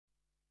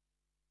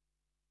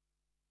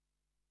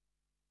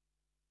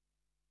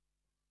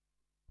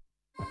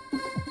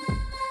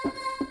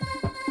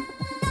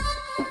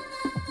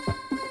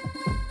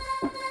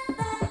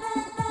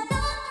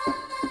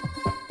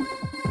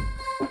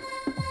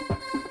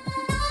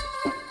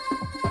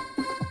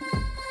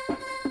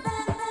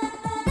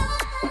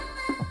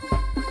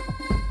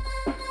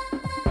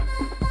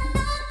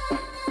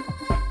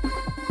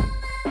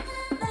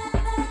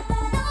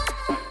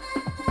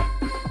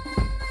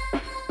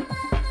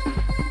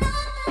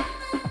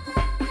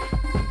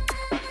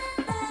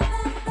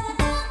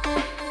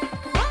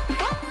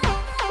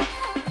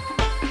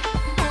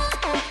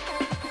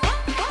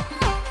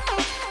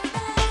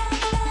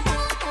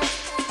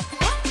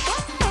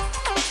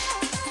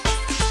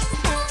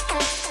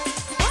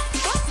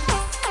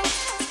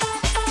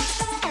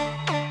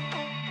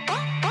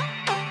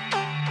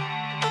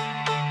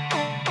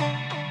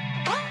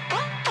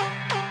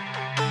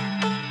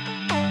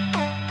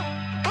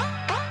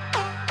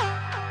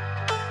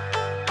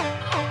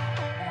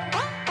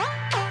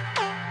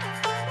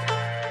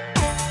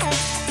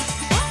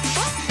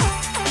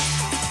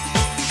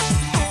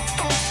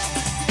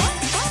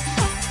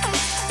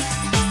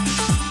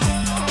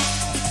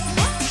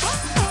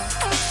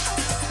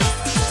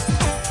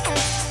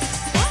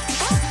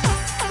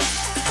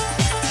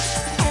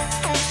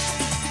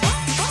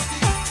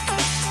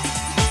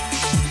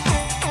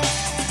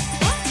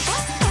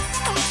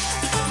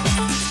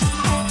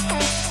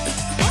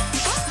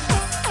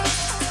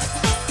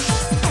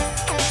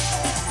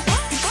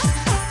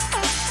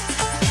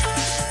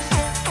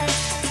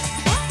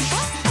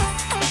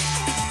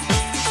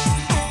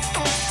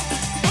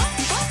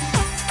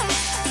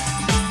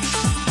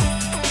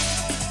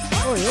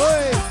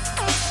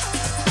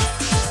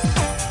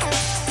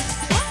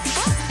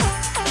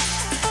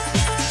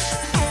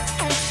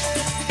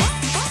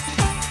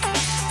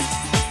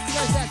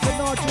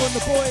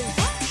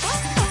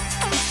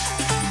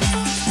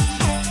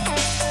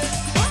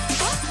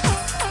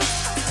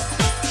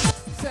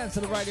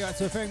out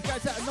to FM.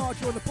 Goes out to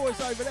Nigel and the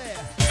boys over there.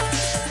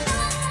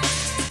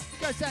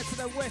 Goes out to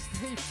the West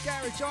Heath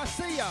Garage. I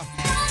see ya.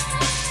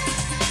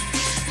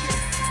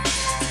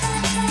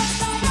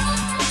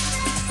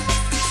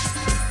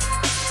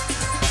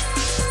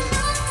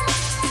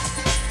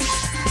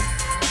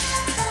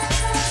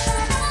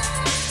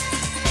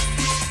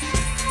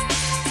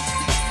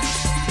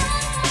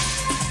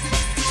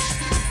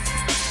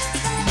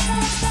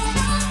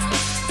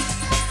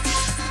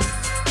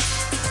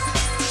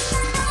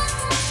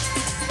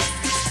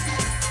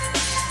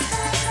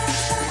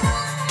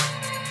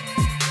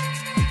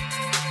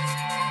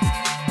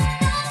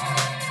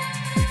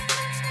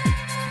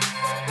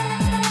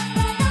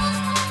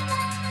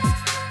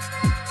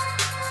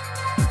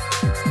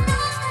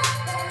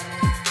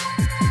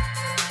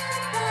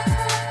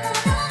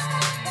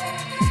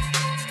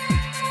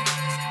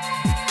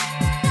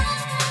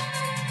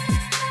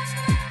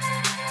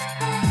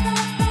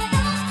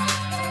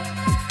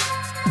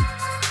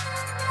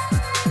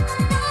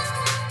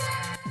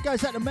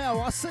 Goes out to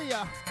Mel, I see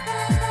ya.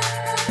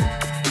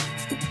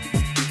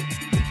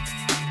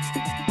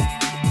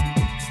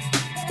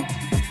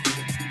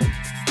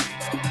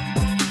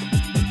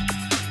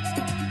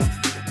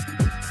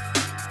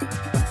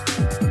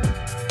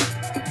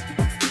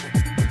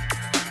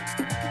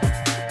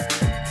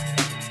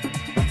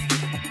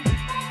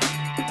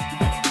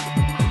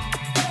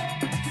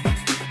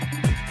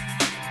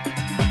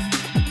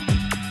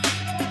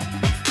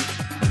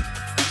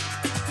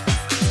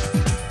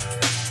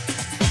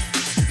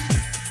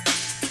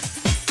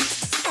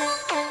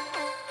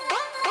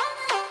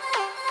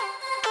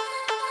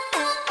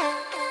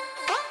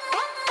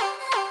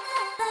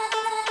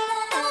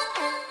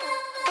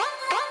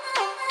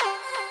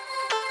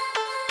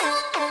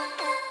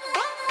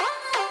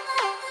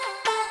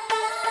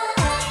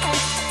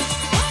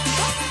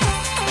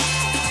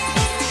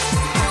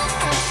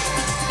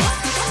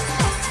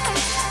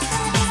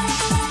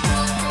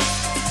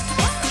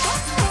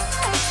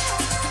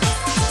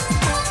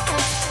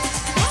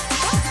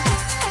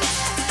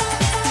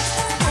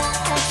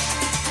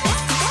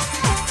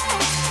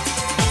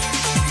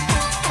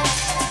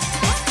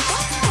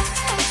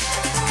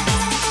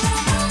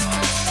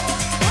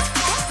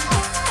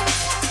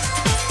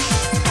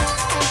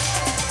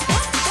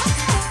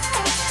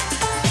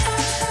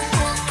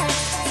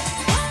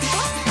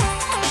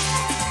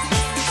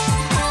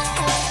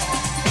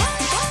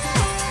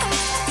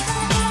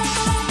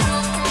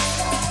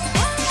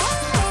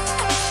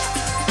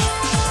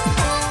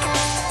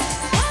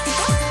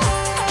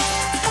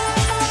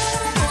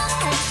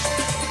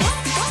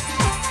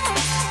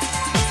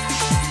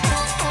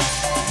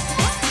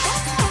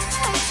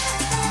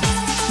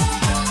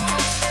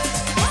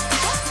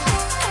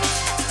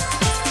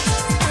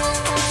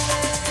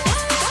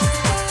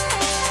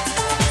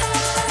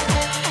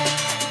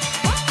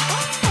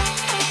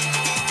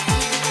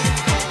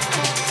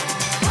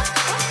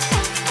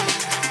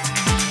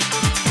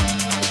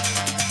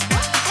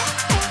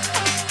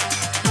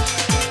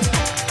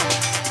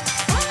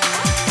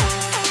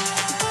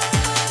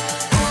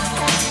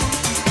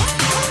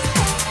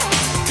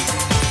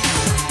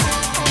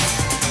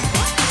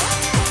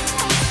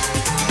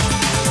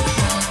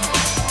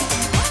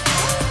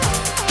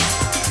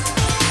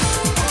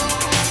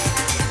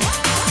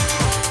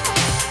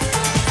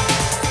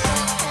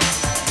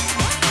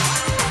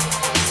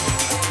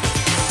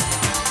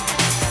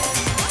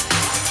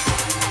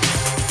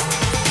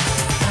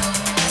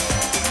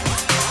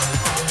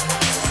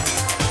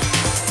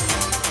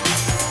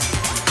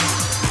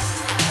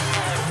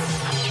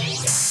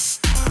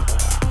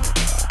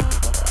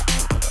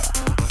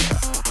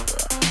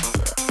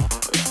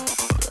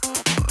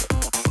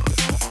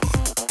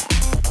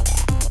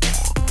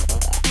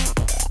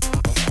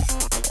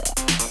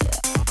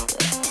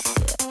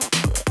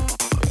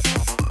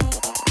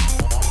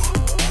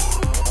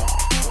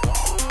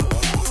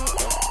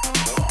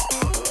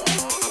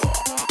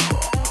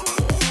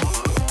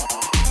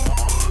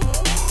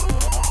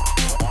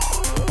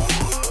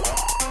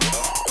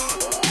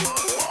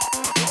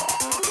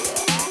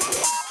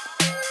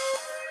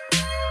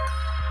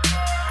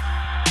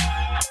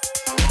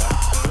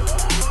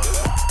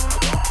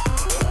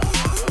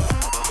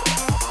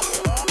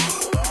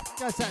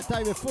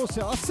 David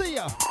Fawcett, I'll see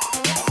ya.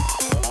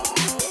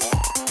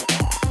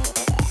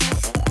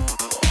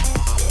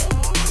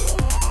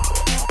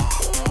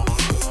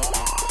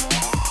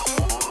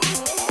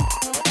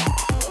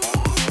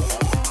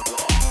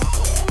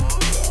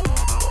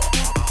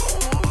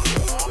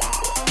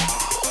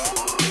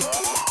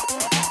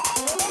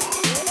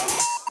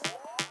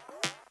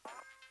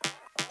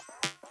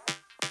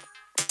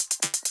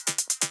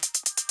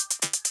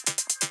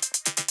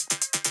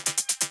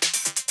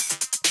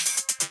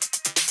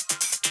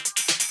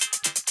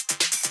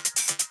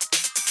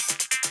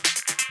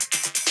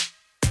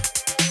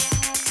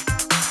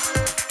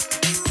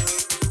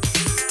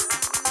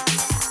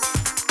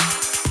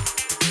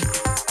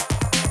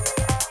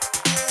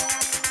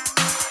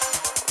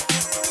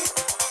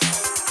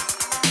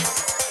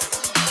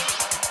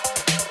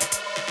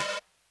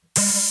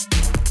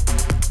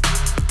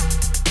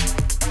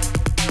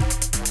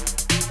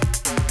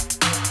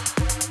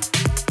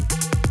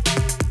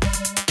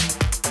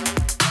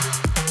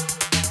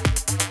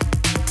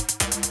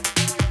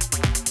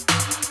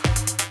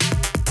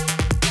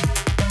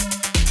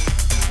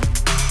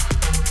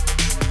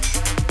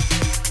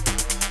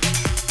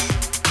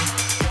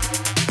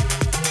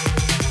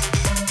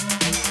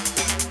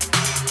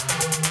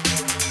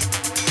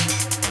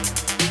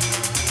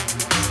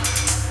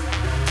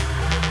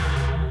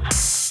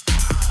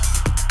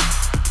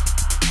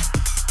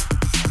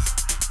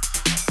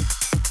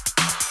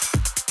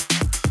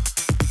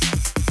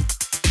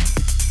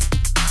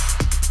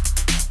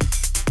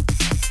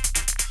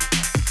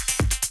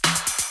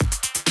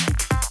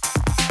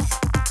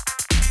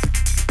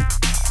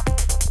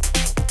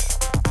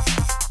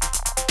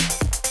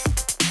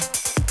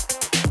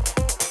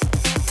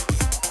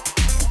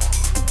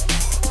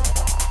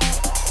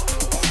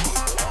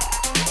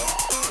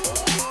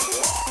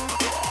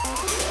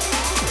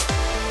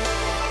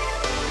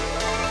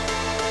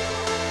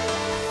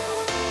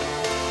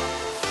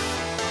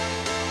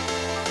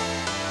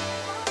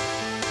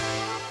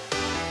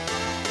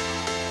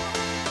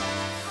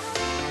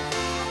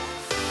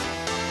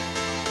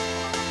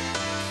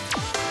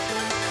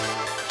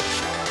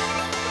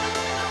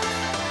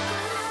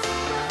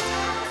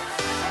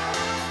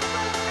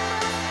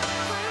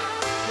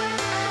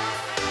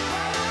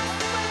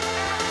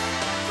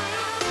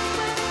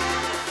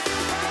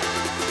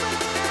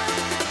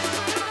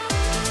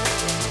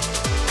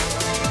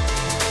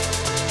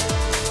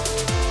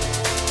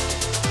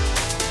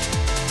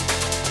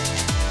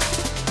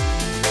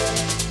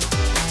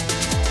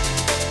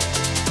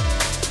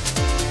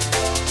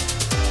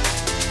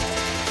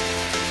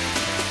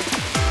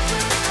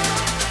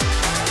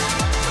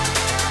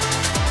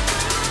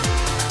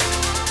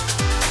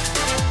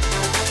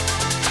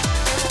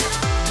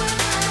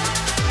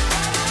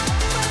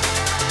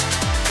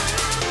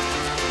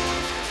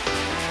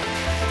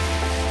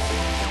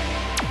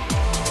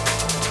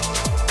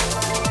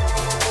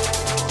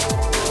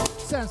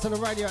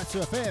 Radio at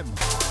 2FM.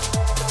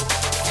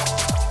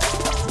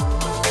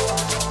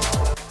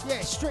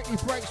 Yeah, strictly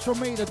breaks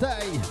from me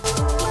today.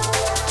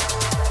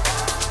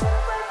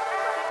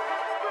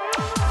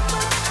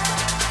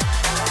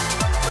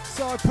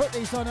 So I put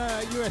these on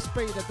a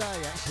USB today,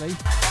 actually.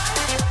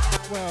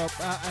 Well,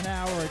 an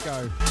hour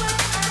ago.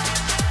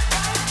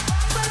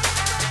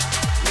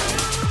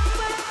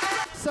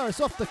 So it's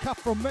off the cuff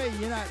from me,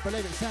 you know,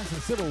 believe it sounds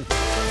civil.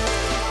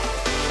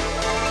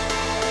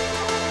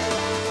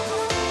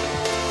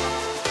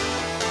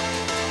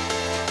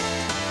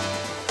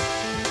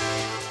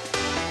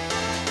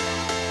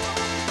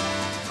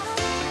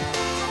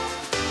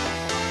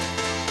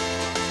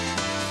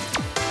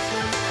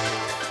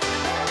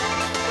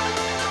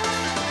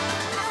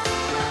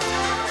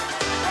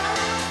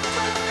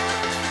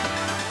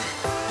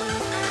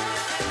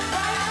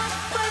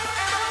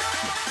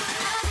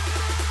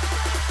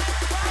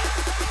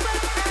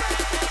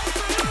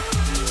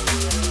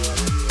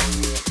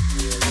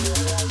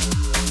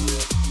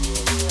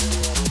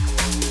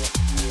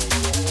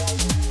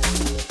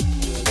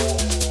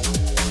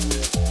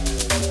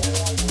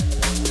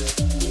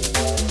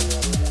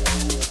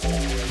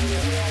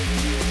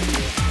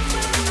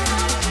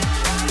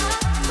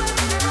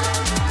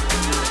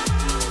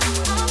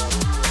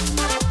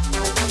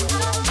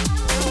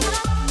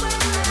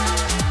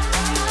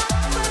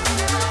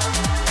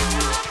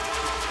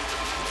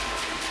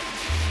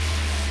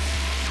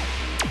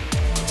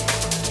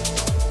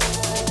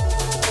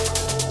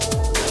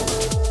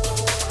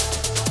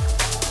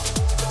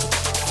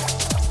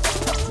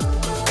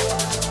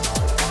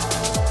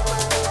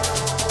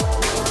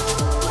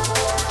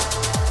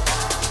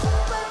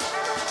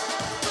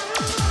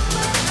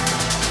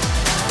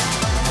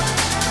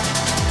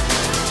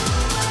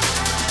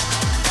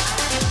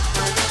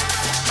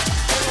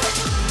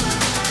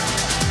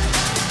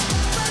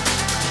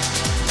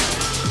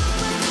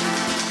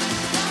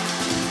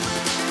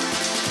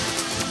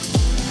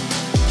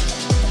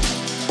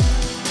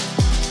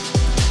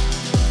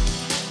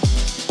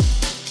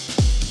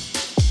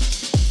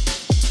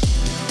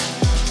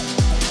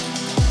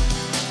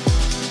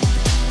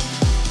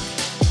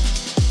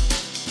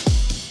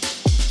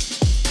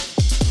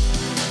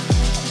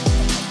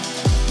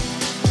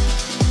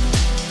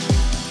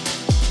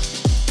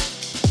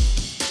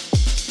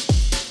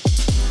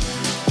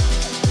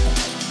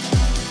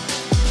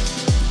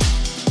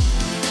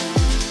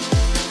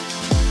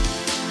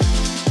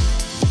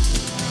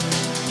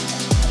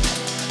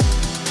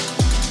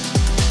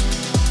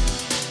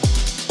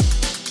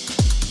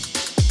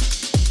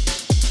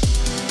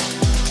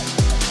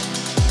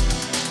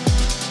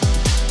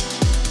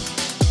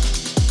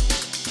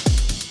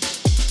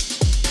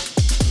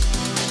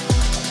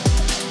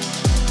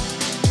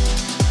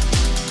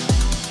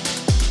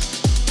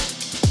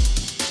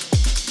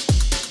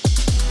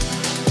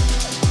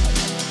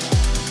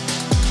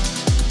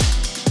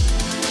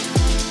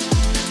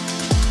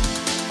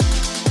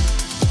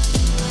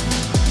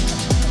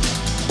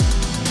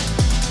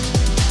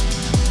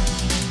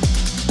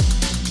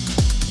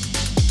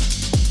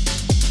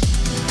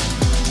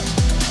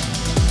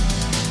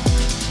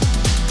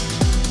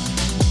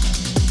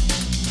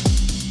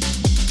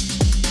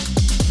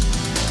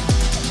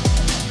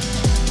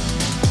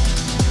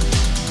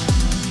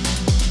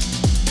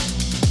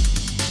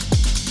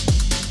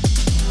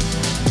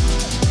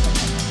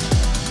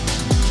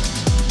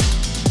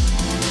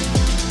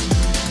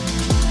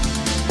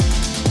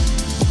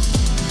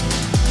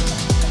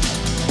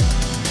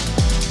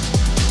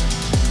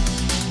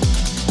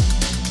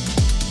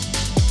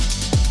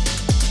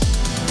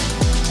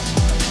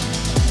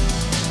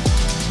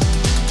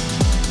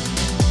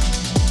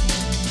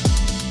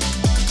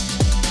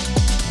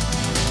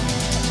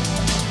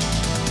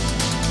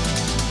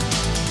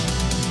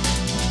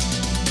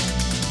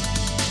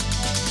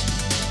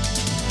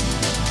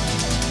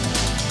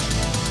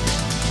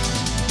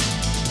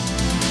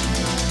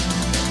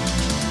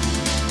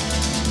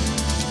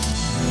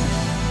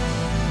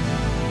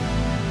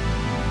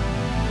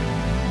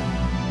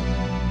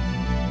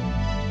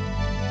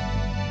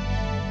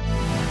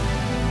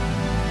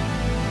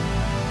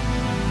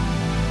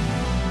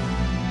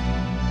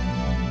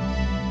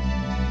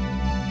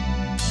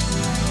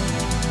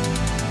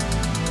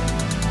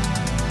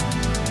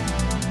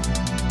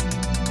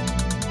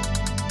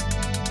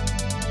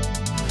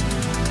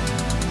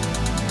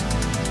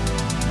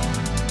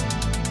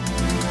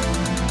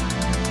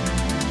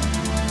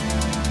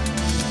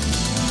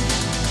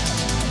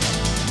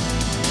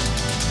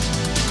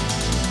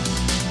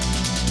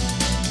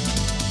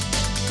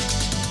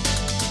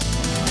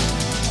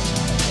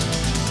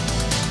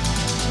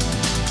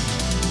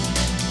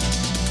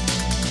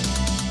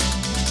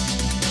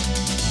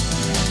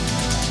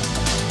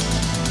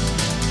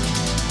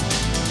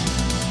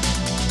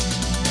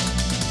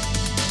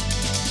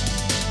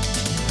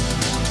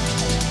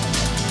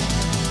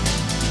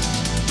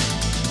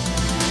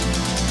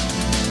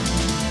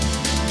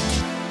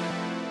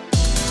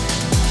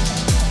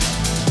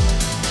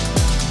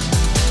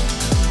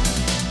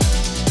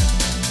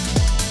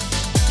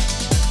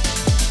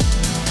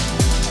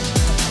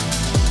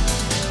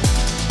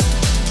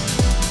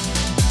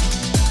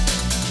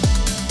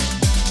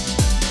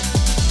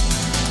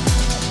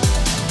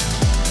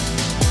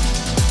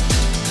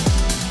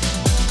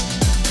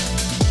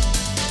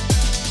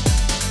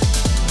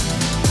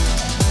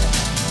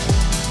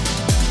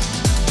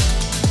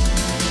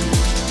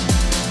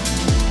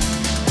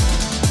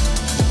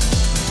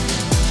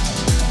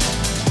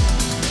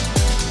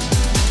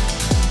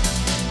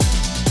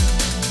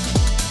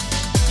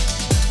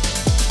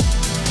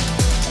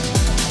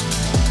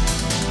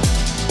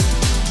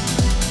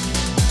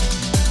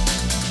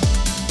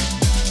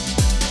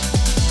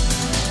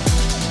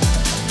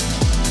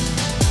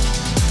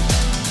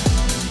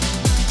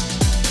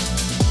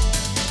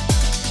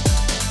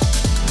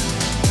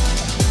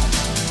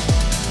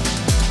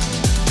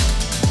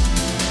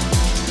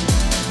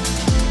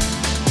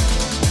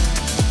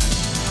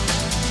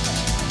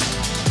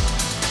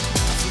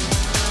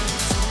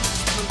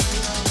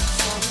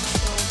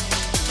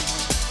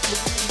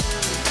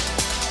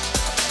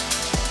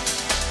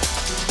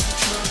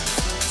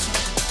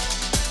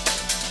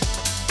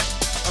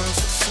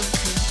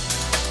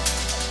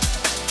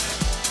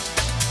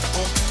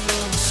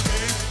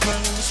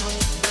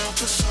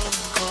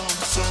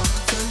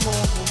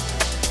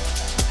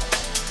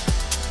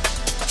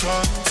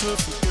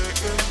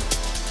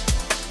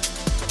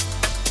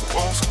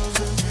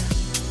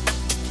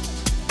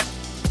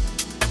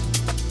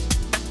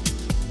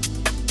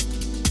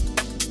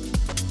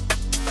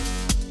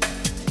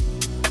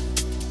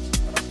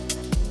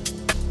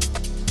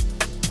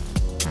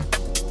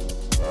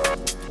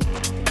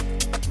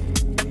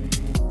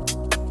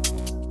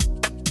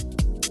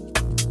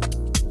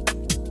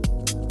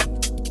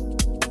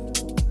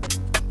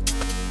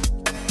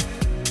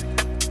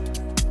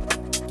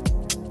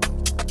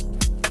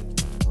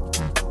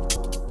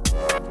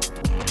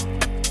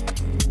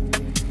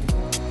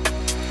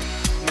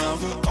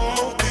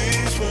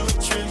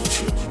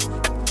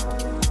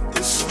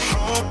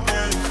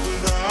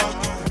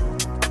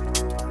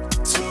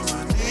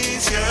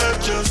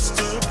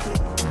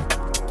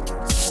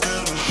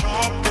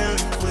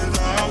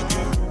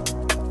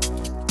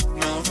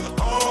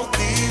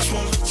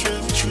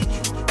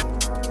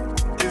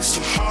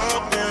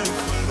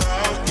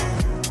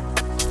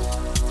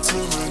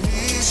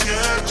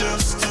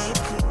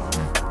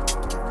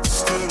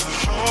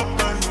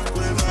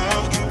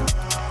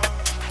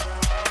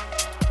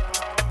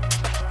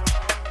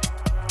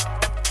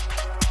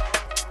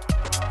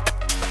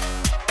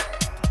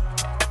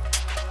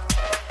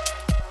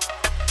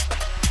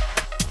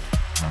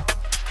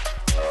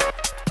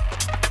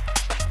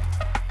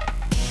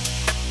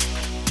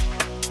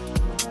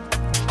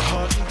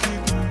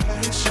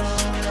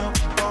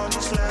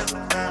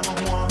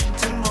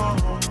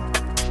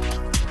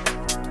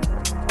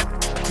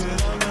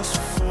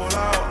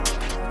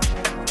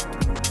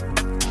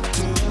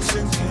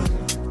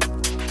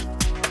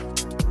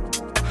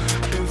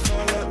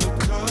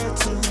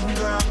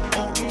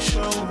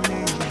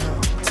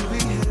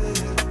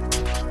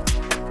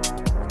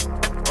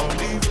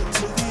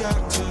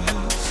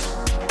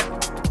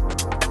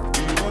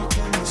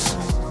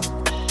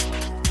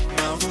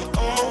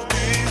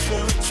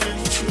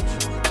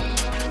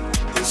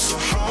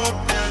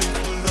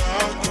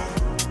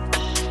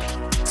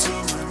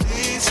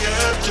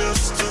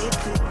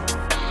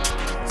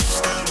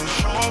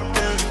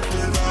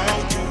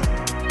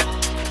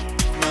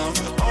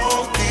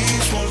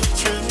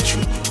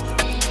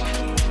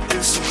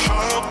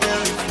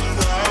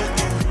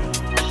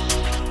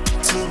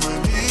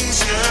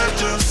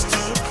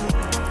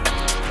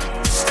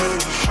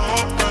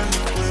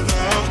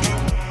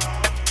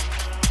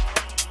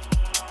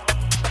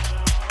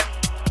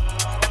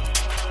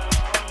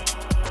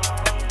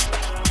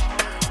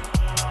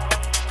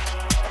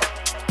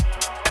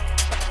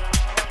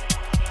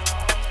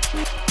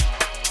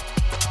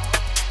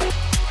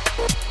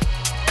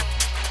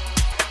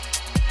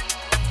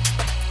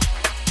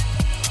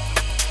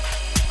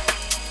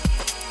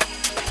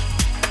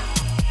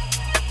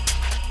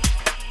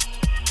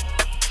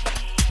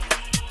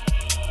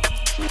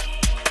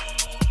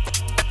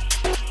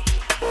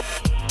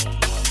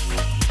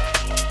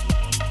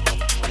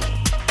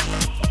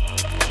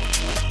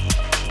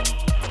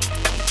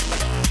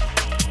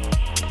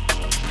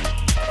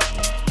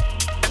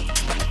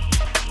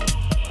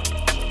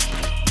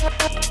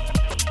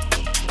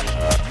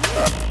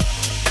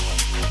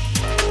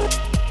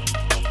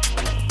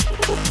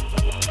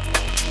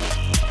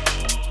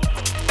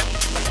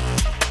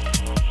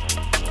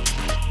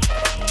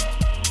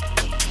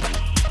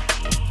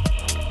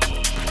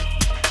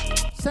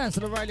 Sounds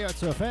of the Radio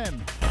 2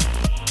 FM.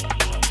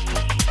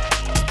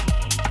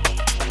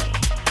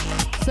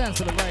 Sounds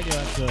of the Radio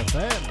 2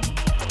 FM.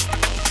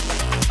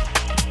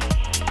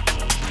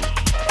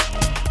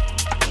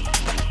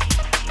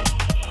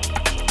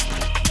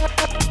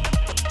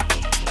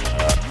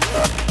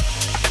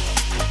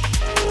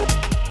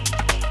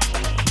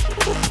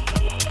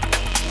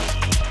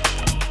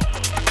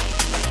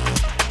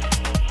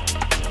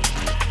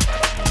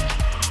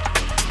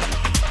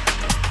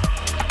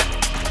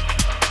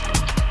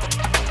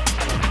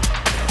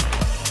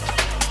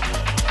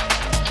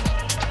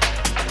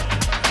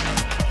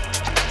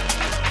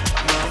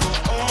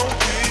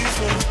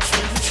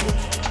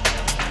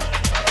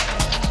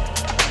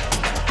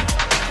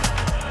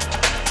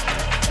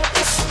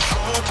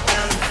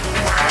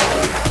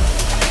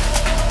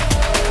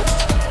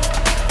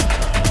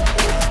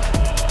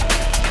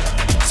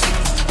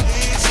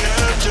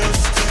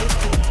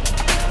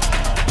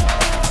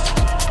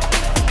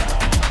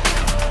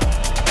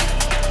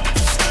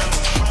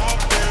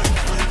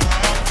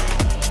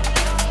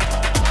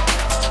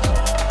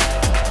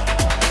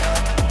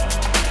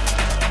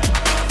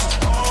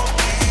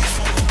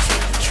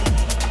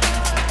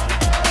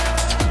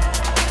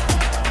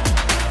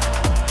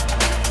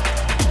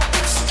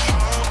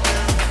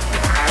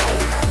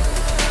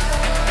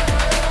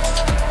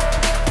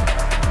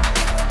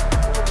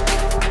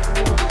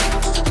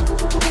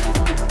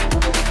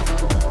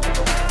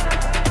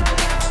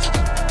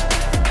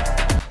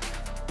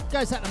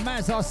 Goes out to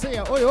Maz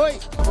Arcia. Oi,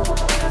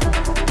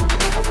 oi.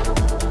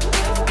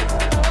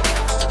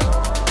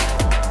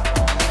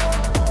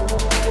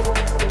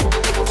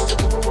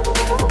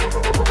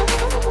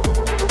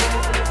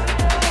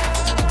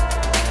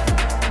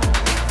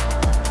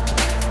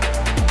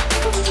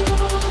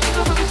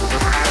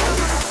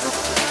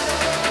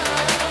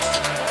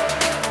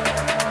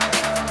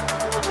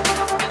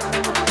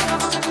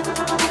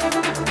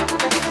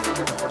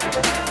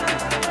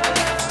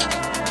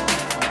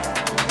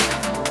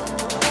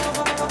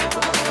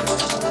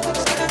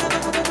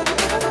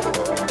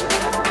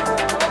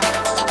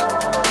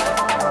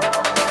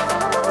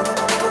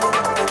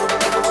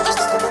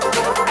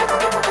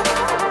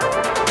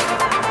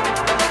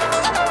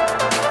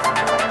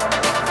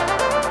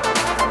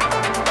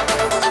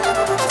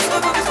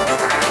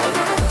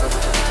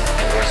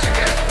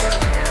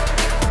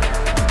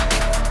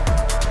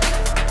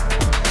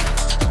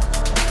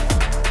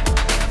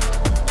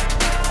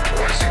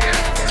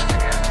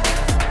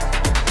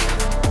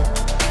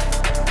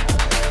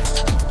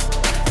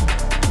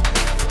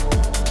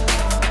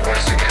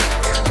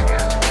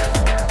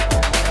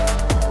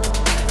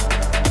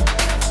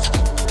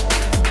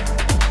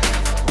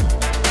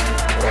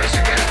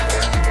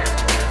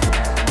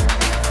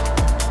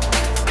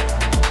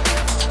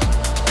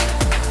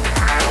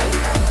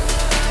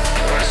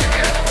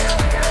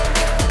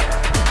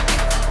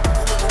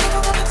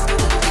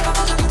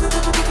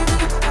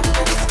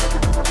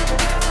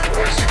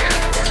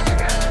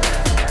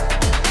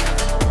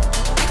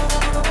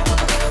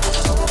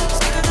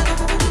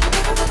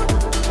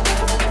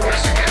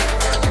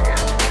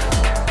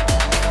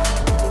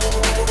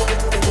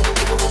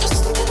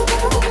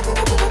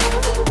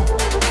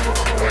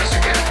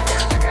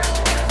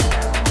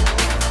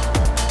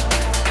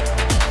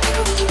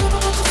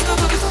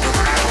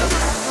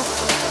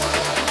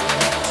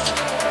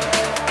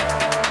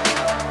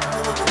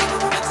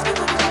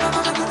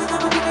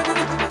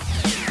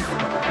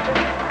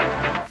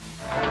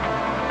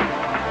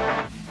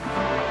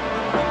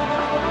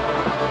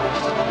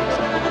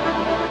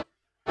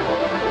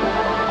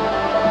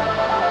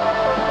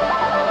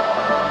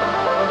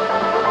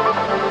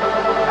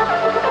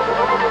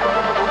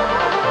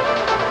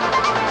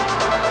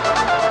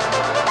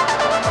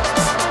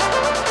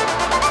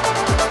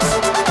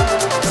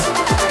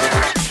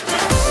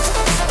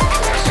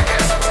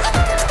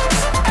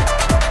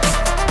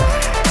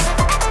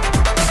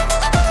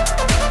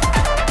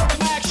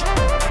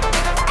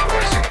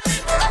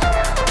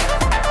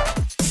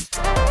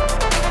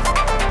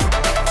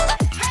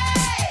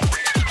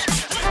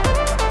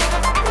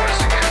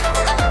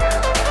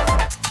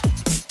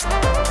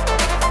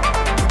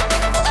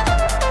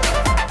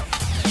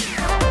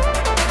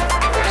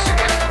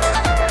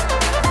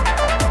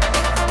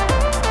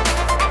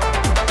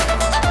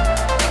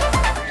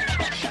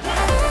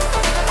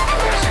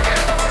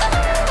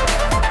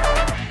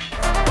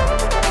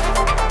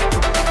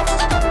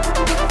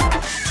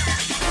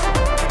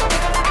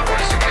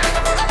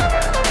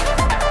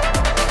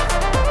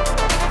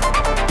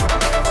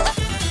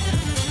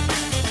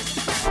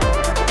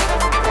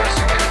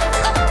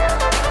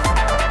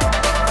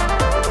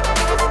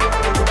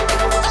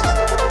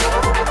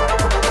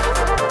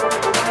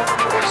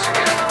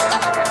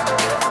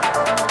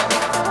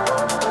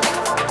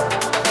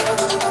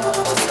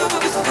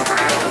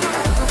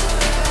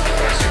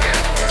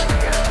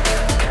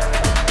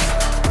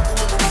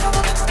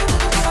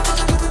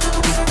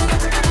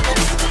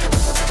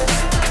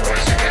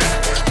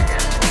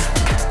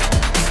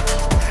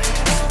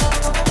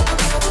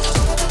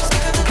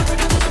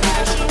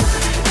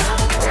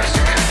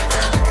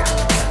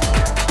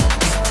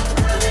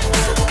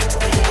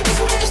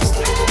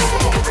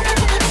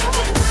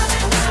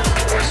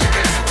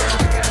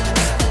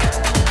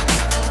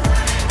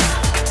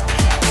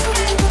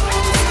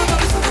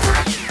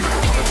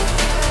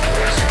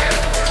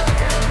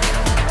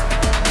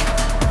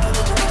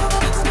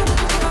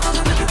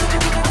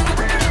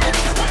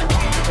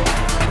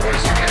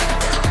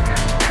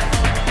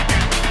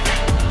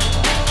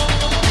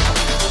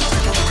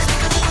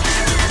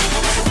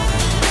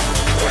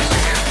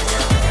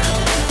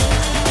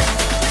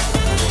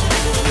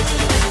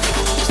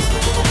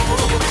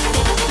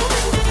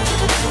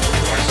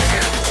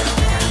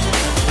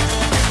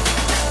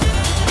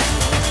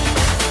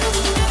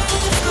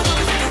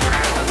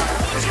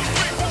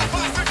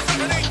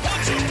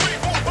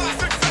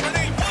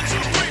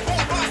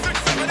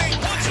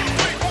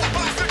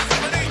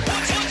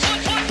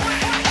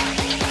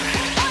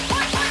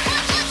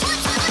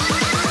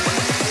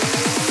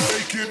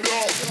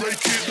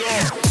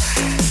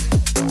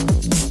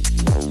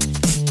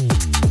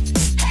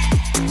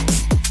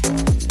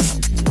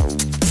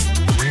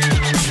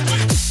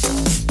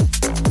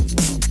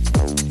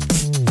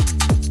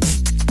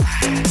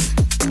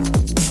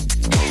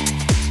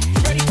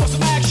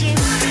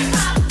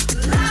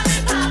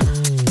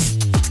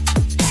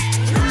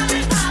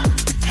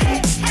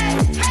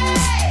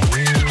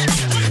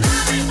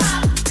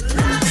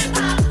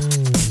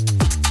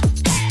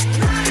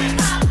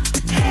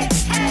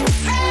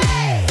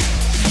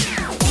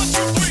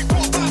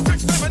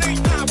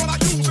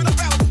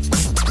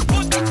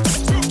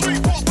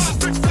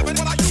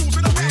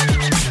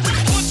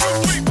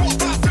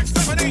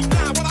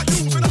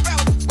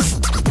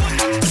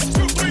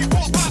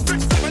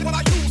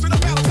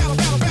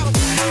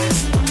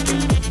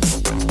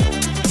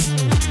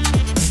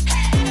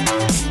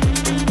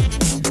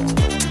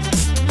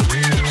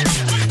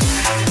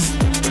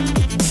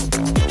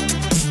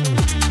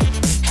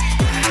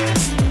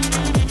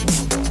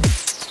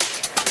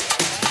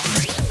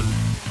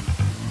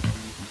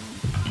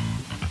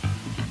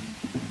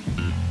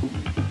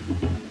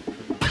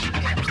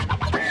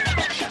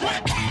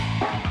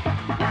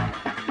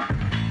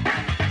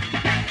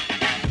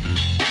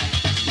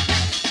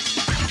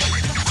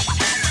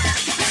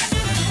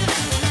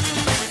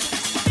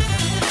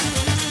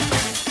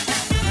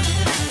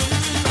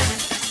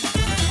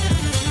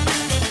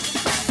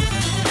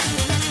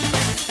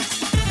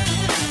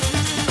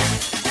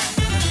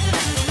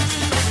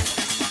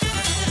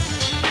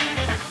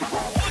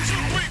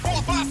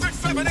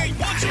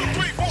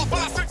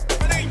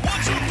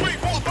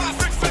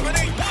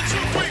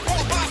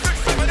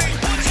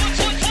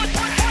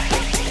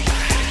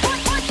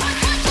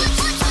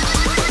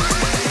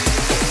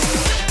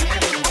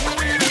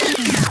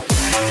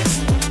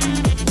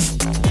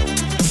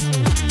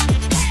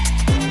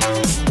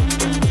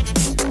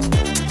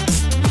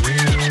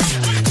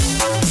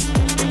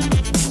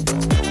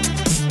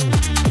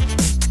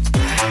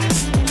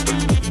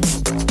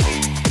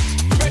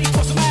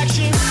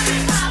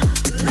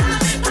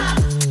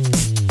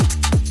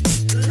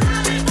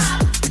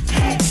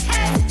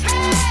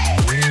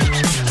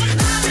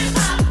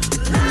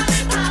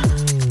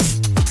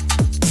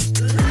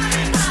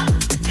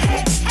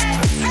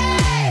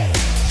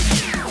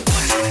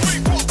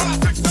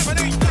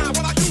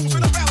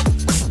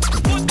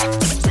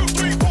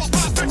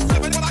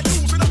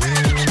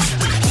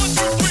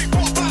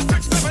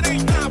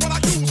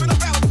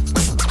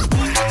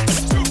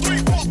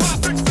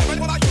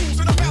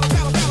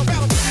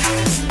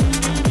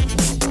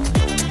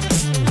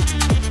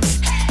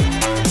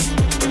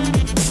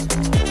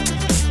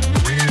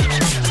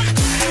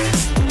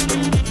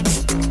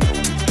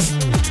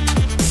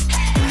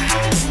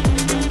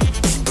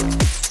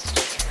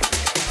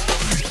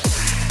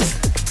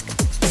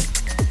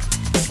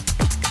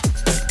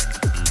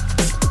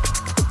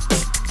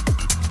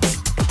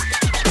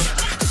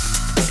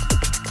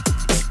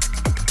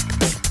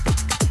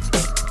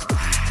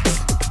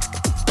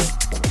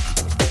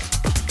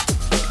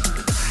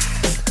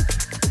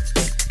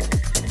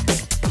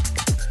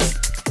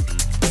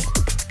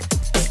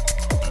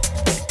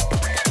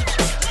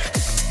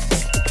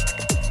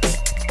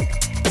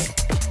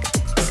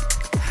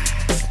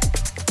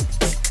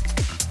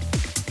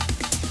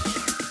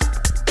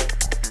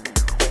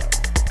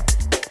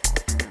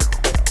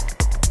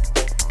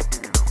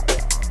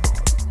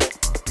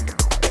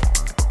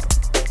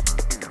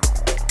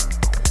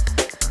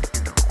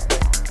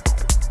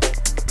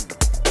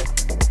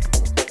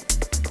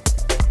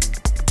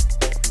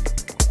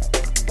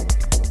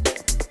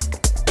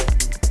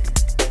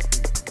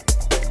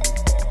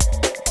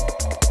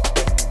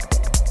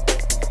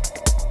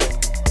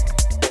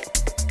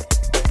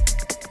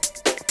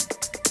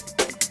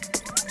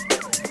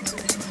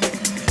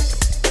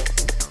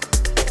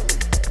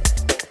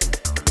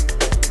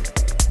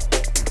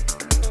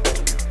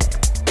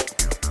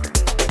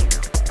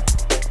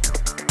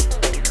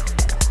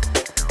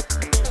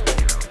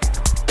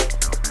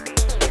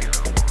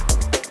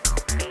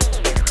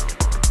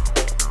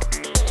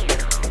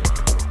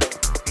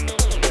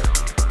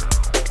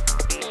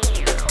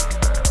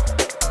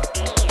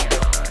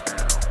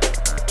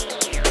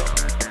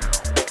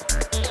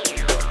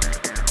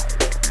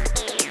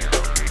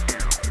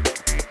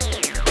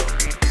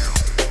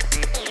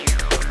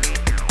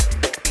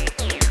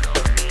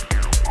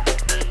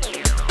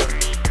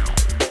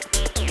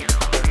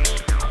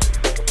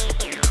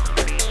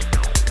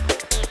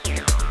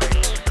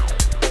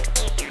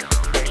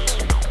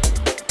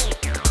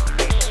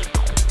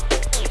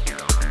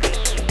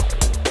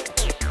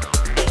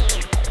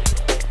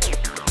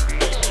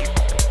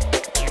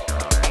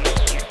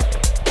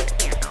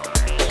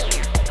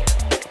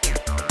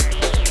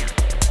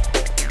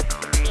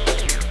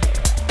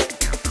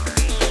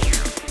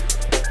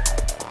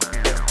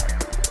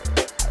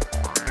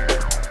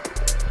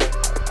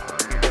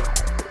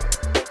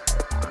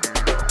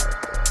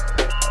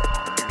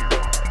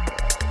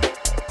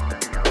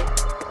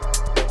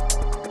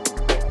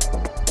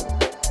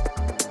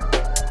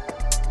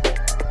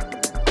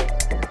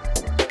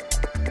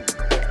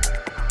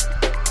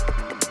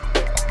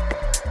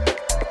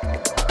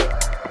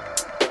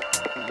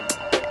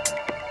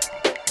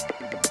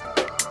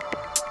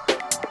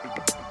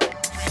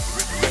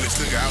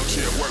 nigga out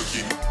here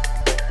working.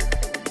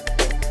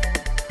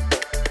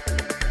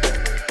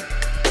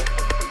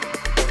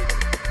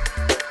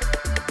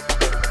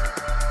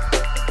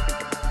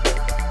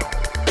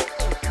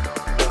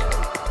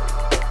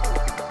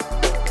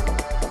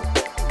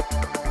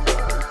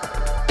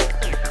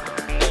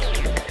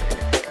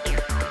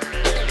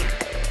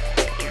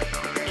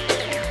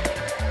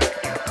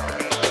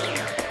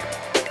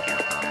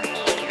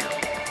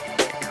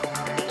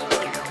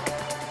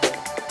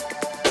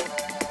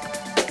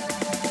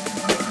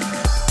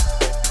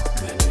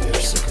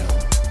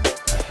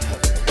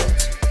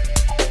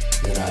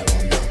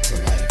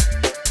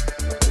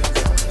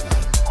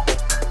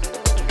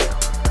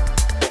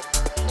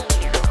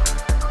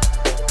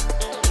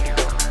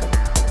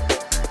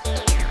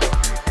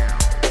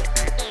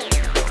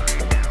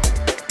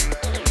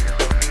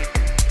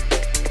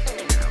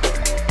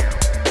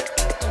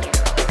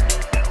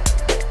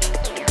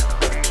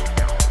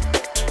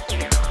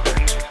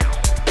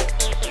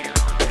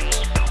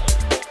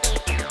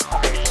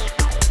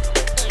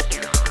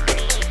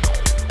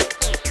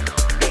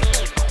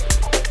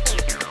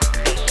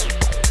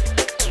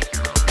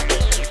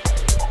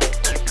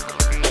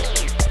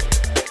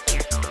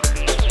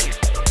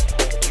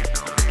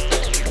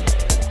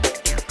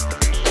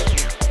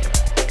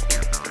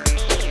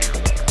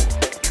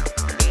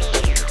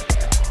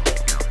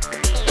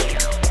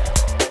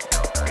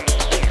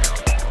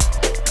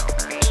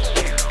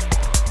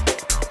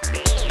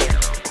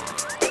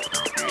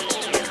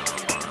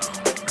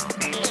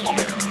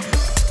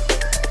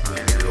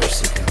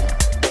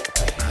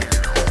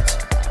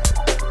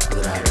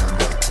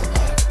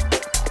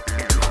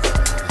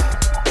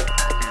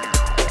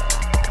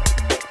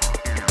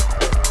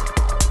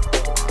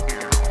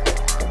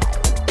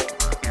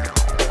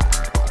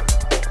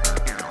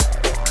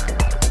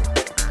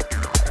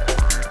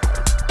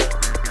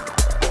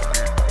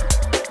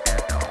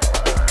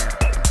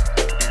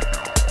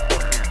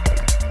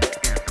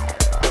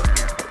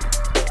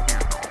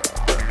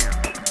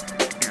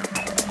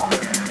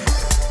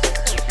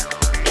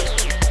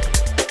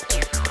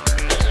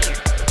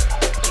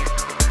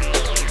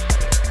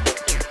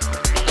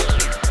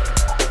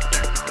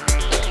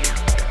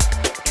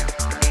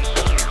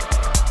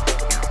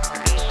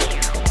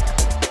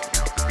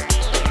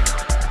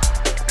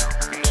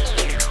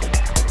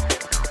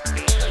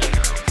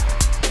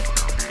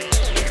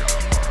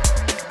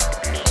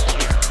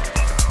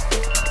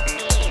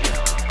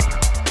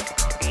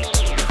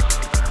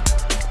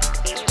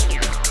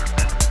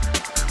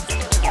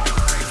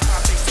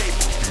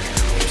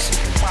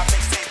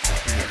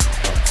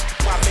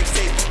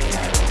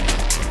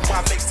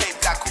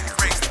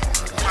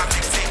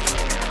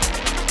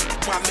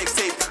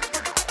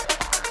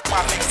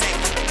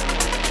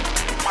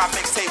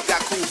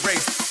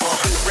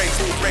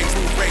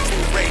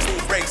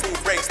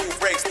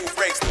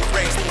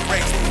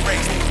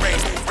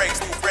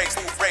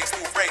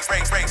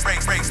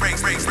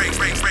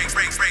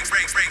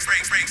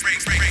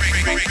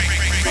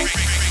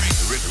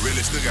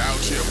 Realest nigga out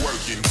here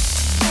working.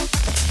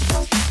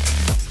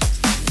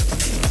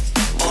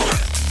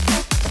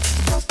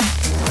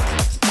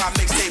 My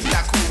mixtape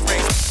got cool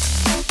race.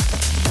 My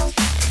mixtape got cool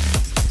race.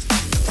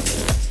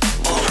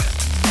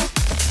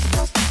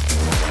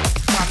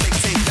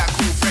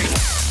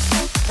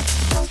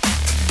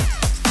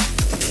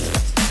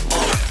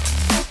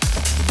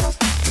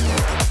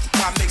 My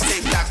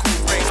mixtape got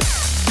cool race.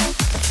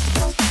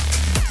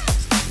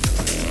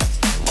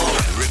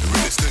 The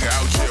realest nigga out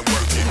here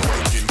working.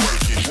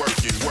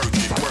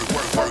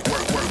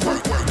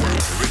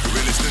 The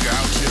realest nigga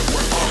out here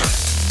working.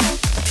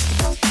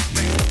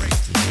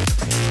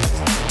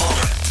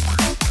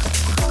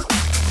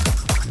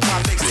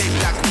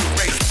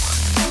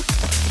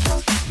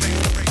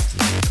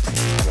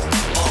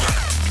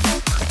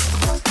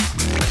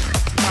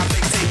 My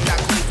mixtape got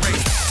cool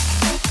race.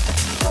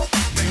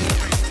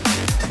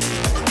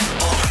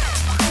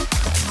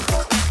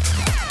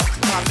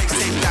 My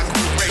mixtape got cool race. My mixtape got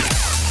cool race.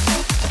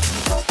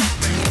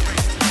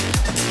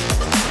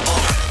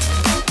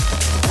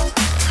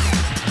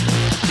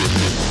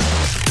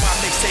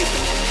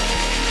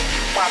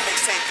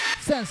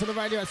 Sense of the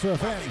radio to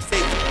FM.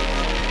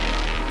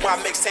 My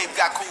mixtape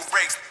got cool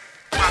breaks.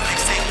 My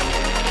mixtape.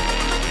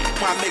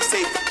 My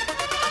mixtape.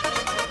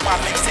 My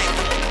mixtape.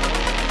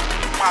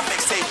 My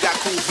mixtape got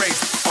cool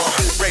breaks.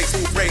 Cool breaks.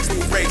 Cool breaks.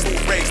 Cool breaks. Cool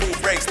breaks. Cool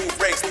breaks. Cool breaks.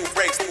 Cool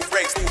breaks. Cool breaks. Cool breaks. Cool breaks.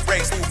 Cool breaks.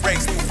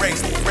 Cool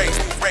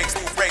breaks. Cool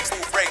breaks. Cool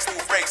breaks. Cool breaks. Cool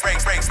breaks.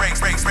 Breaks.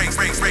 Breaks. Breaks. Breaks. Breaks. Breaks.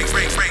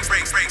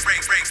 Breaks. Breaks. Breaks. Breaks.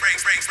 Breaks.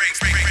 Breaks. Breaks.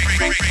 Breaks.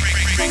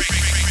 Breaks. Breaks.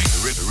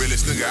 The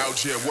realest nigga out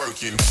here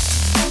working.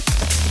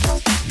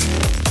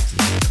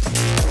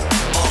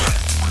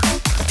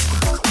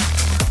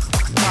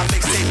 My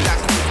mixtape got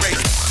cool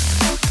race.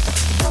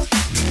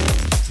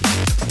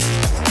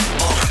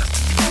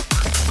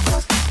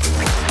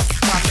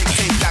 My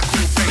mixtape got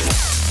cool race.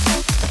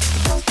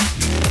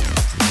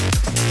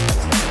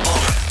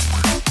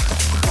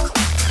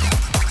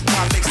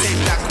 My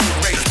mixtape got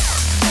cool race.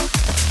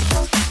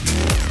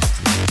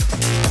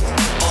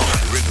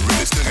 The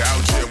realest nigga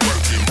out here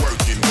working.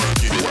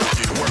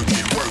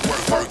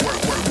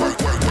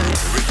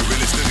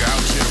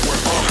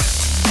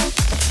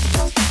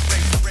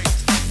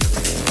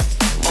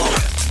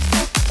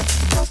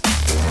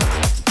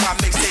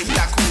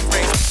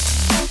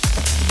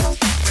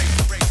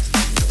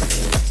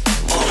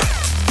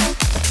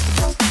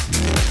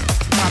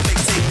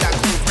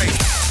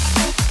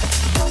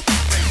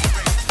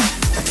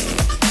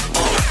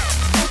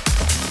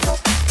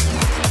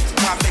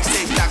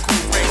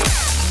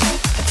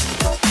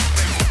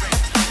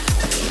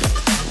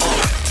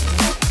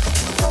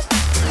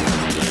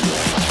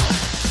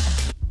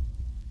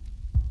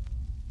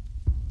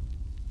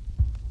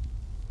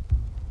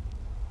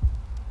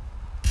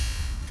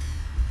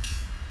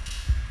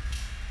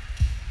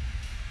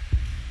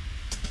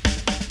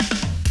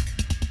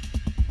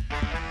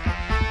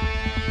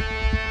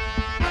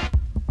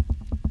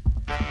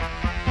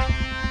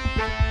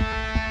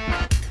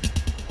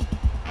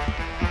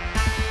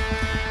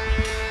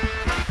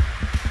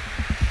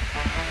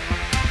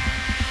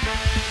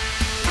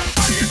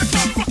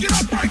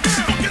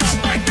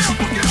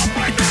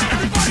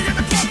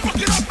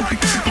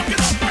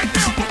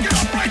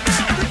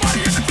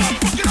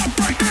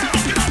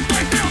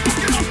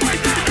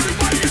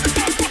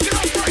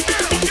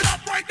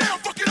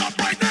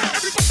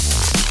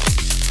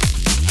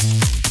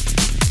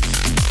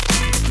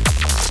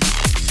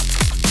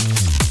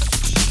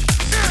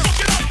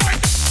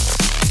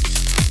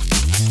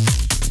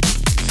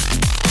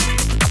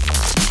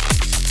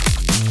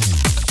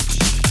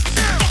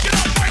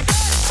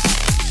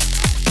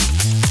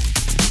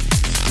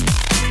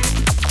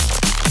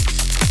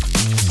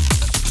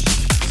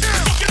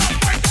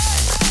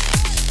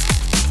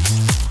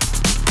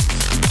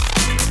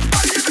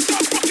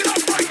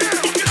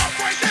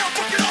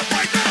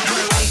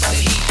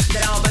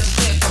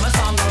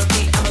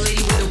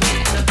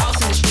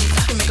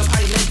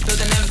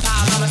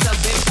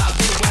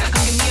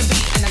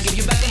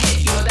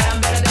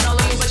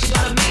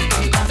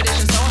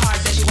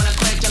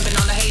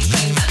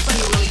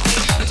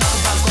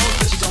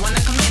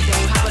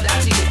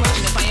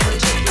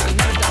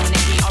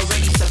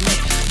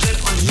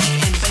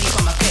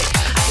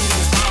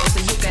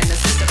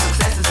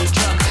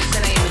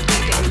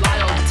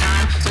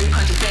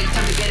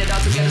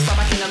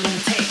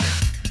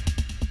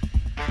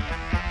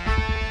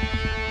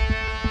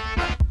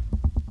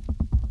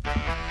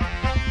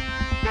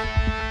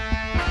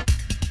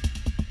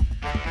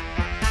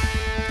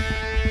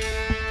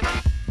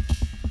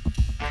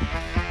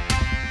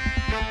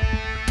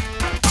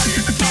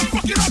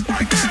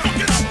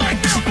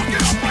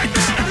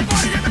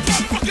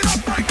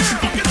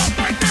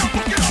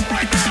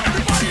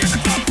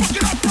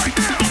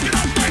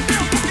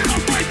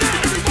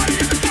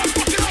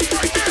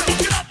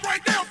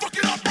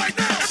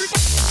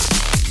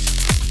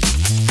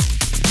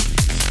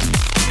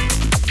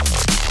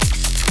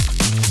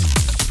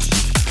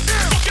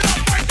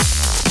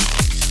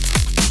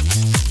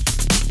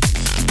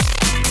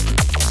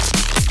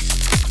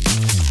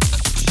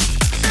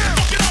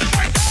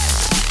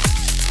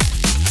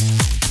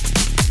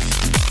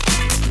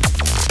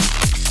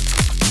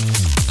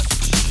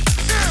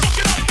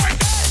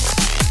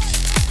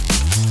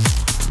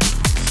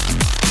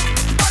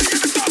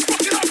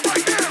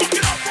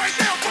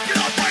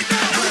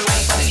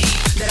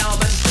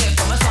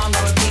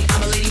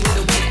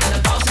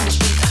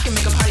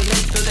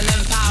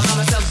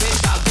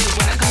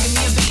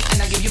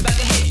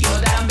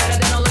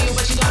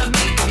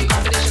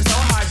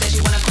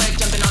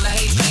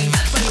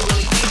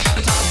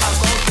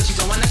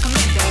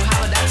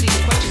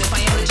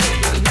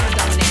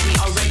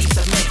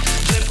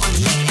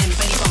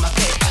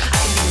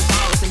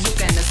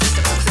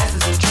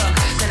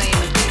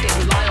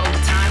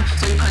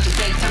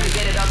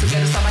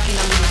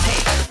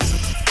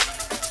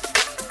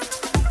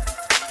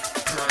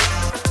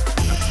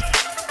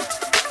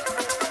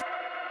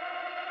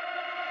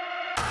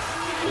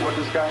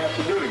 guy have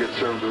to do to get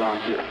served around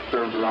here?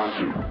 Served around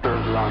you,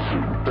 served around you,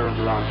 served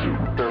around you,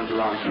 served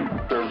around you,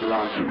 served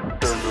around you,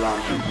 served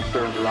around you,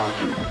 served around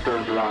you,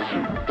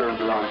 served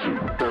around you,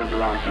 served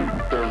around you, served around you,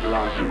 served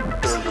around you,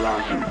 served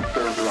around you,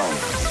 served around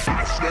you.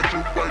 I snatch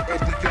you right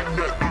over your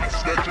neck. I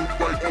snatch you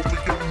right over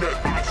your neck.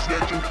 I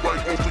snatch you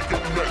right over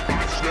your neck.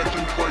 I snatch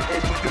you right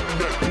over your neck. Over your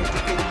neck. Over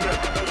your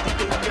neck. Over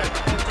your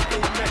neck.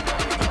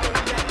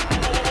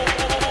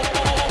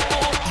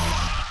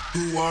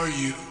 Who are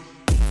you?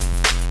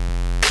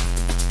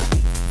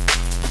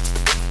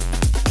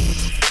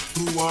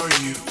 Who are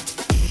you?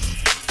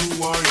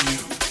 Who are you?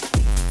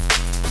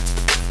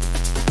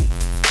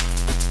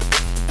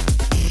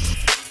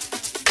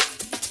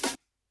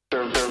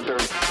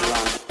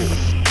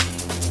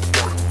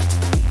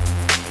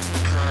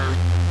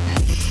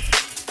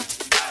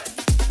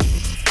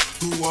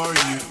 Who are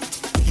you?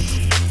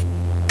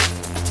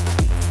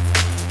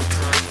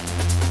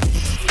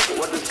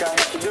 What does guy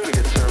have to do to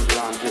get served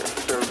around here?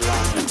 Served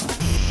around you.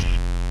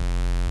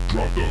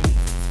 Drop them.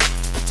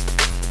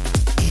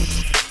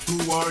 Who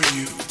are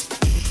you?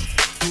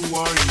 Who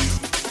are you?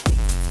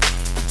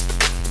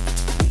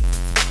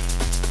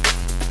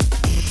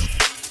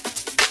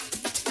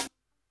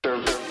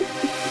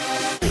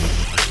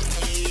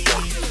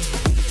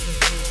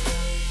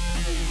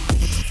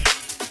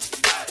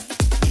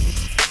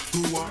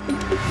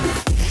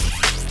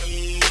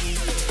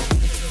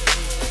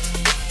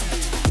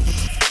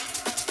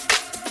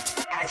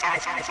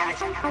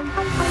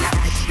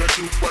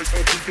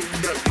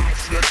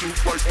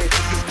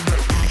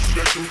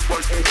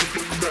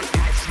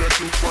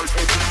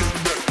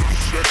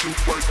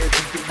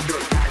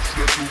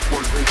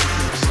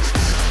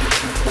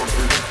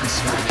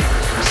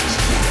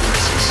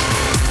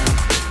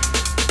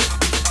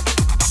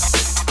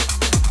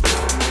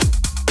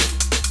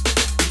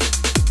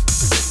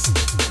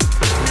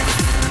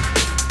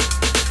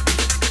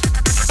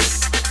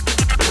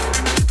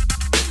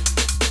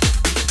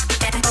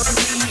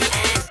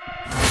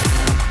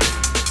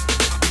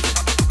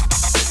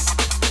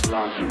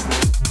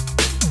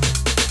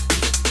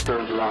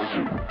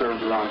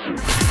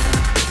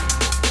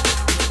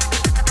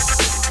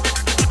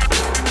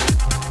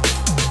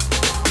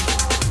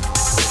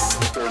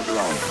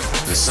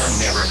 The sun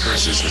never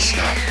curses the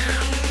sky.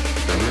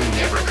 The moon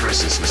never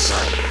curses the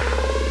sun.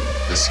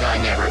 The sky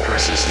never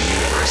curses the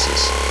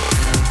universes.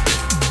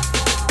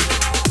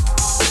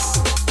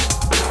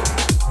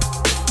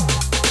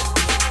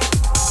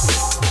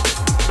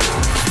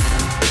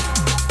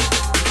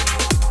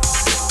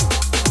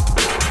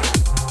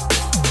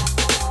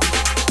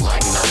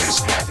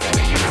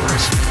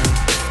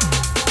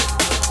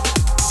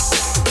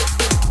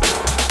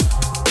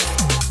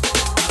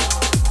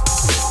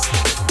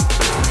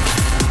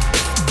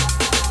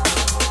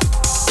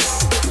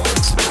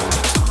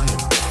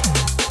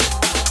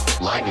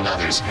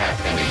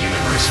 Path and the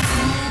universe.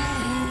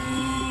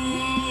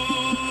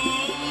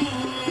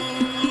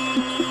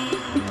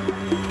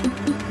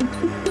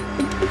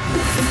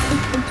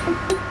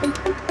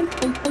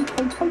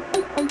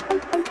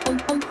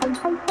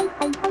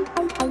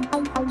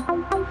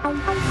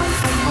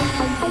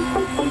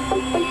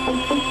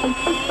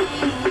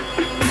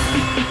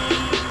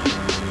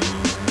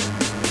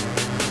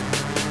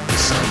 The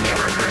sun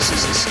never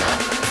curses the sky.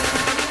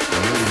 The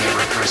moon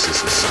never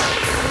curses the sun.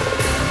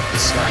 The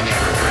sky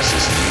never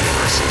curses the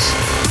universes.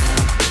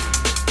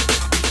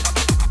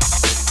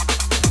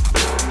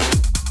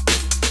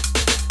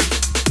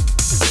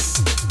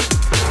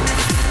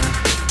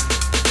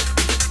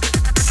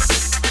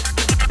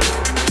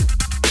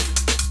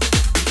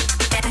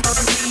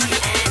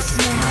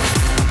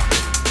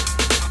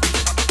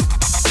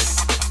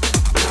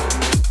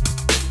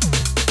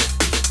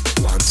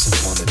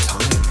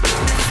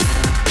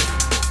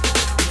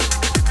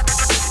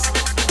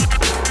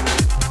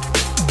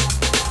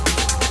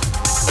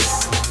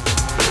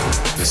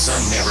 The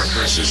sun never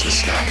curses the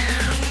sky.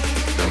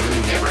 The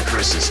moon never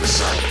curses the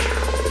sun.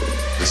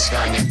 The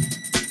sky never.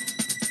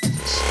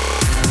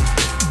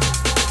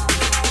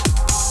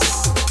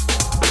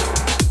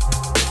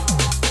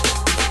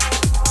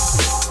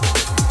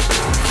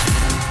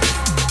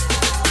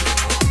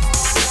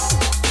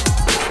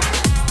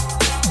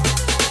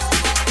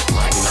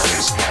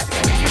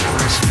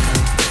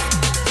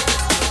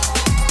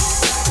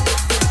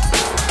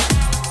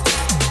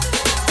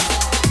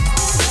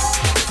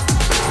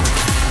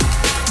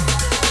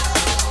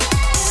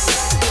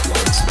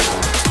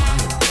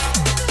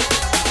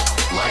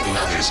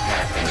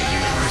 Path in the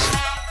universe.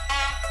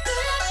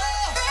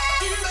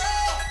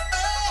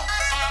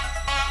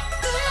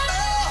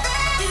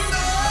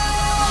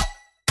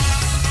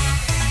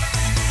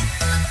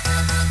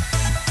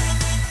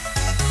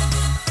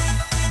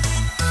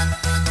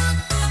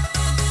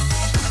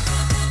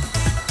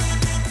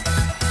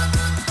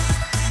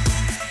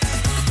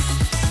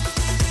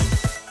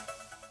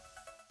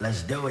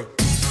 Let's do it.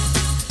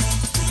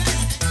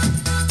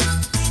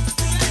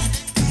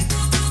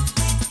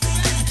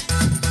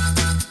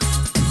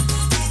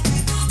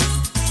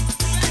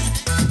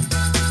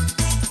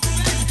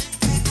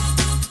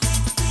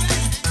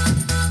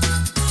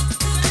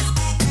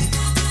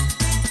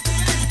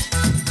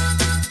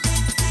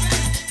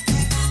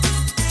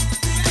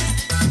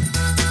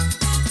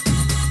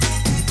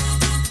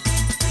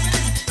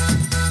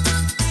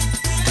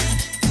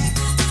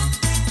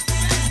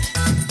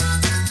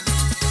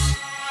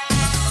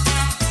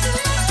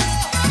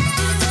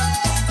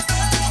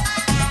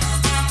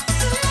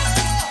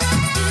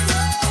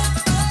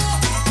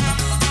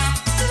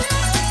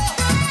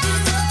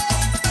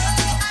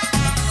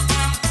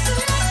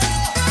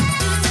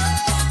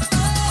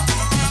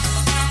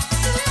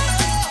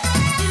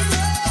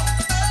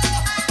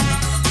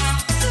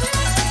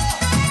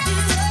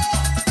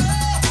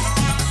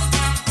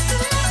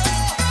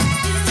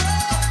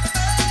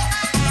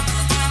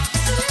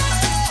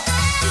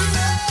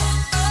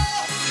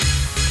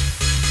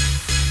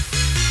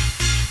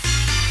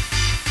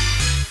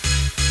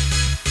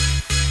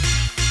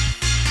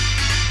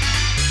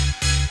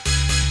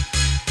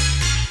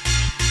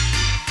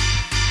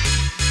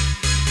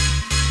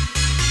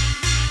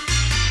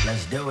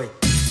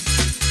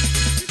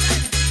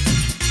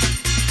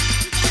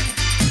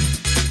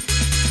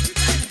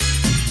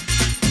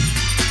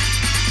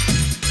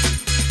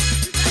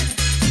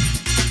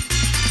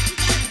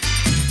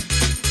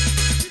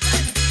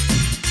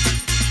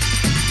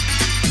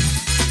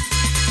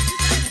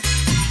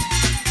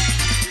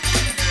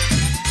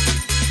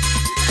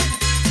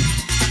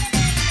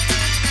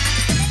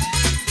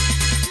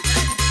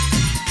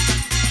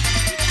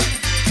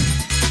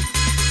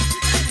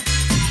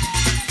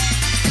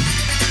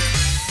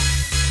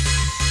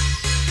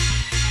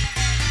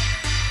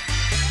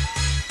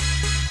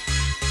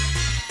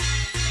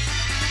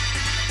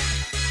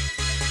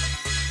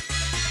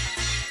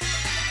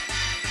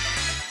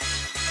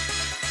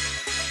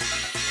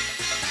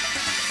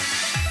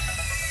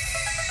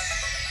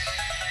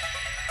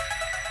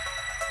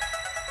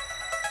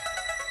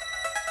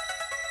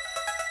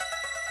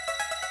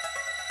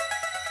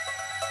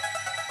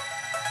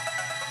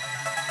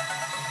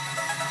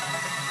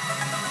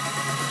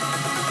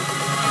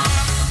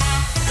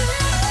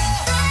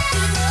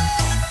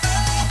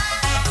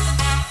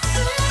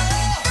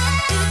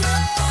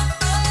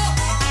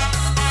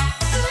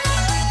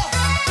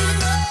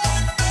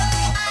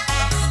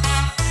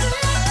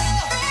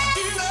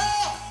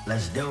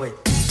 Let's do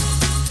it.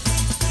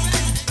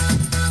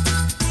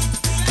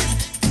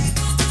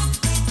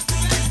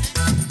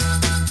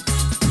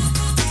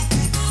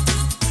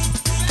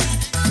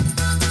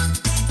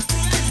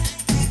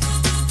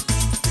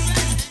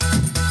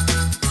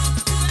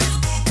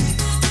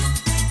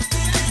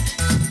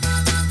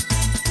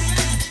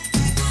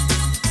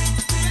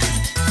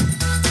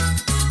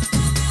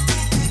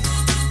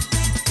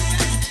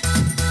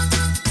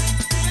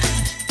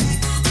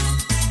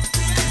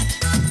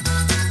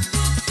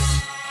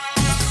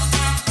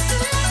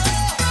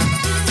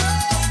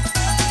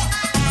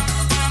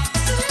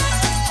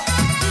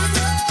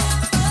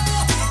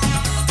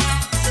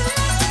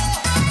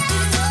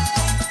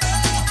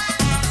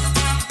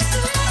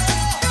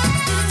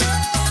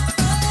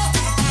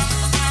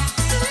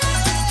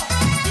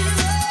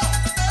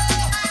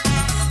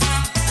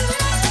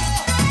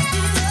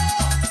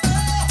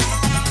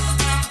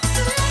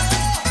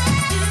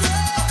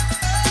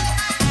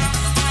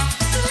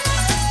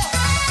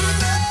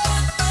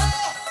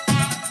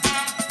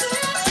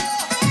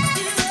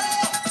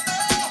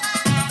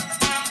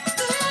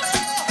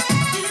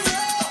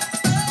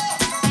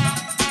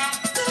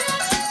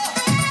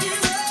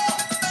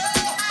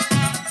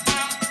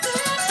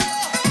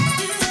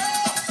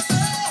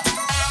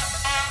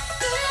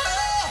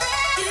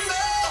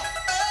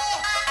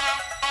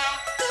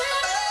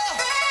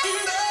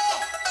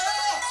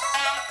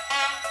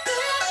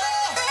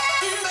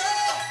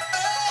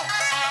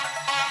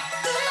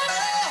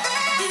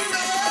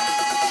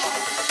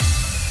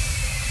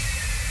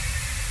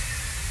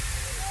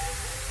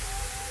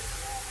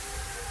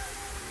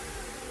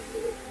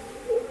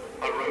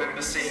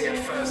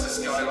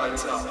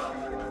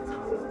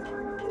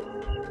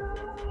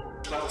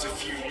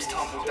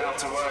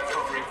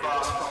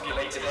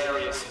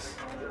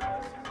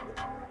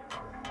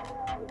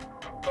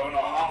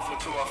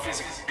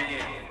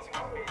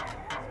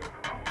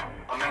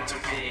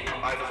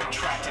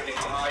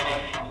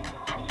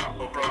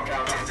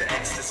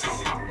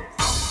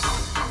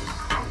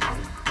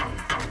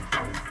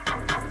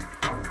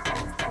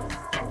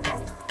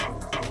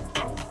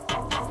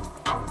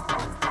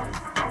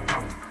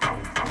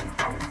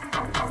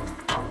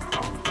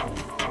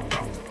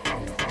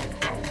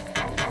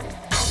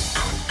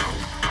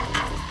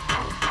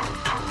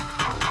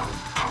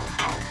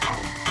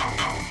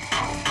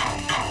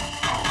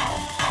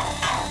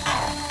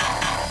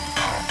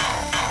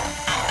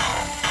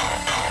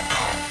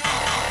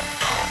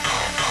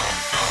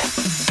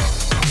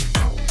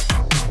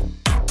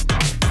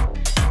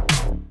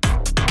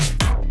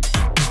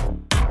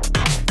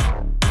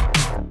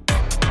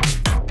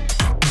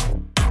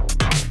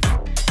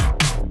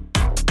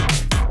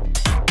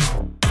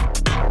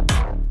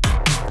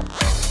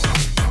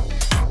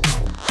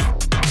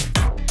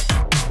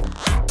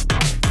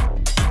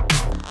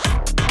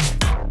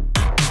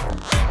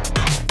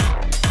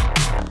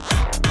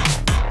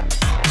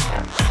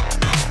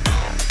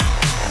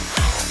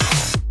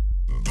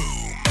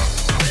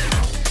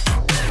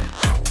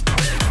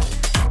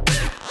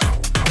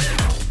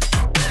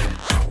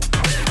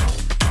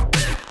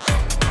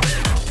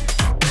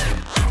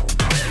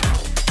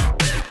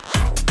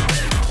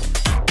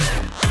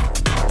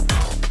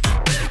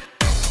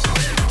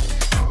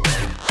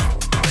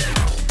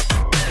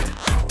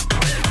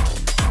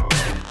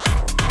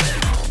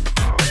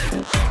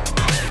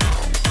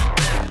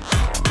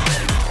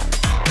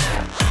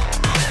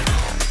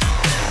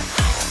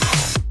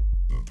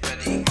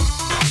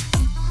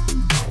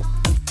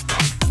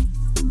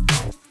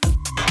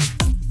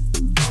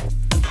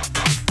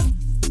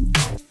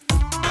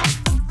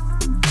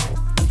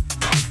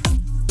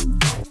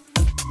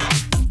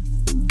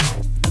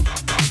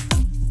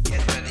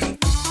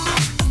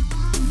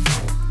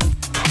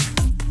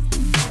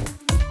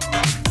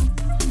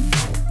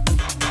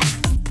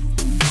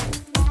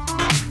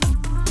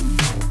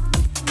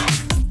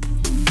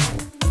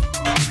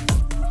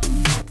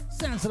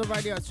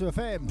 Radio 2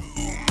 FM.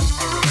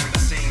 I remember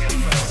seeing it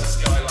first, the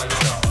sky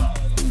lights up.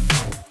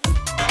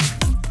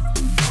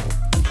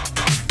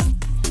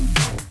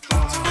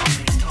 Clouds of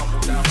trees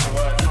tumble down to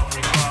earth,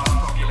 covering vast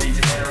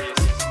populated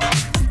areas.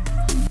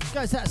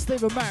 Goes out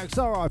Stephen Marks,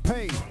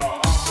 RIP.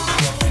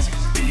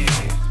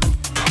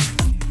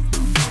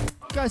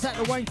 Goes out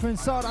to Wayne from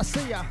inside, I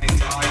see ya.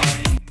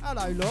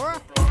 Hello,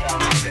 Laura.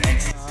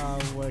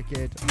 Oh,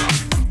 wicked.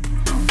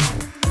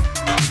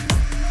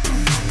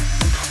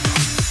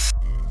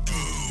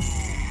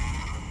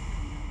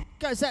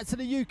 Goes out to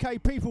the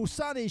UK people.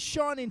 Sun is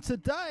shining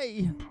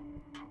today.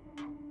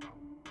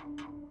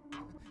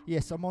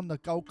 Yes, I'm on the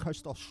Gold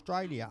Coast,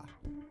 Australia.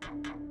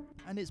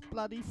 And it's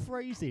bloody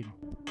freezing.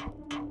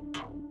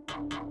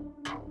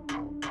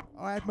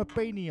 I had my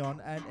beanie on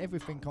and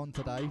everything on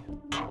today.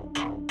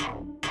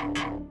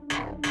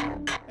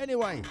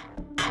 Anyway.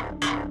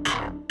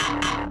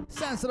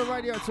 Sounds of the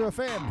Radio 2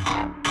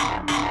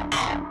 FM.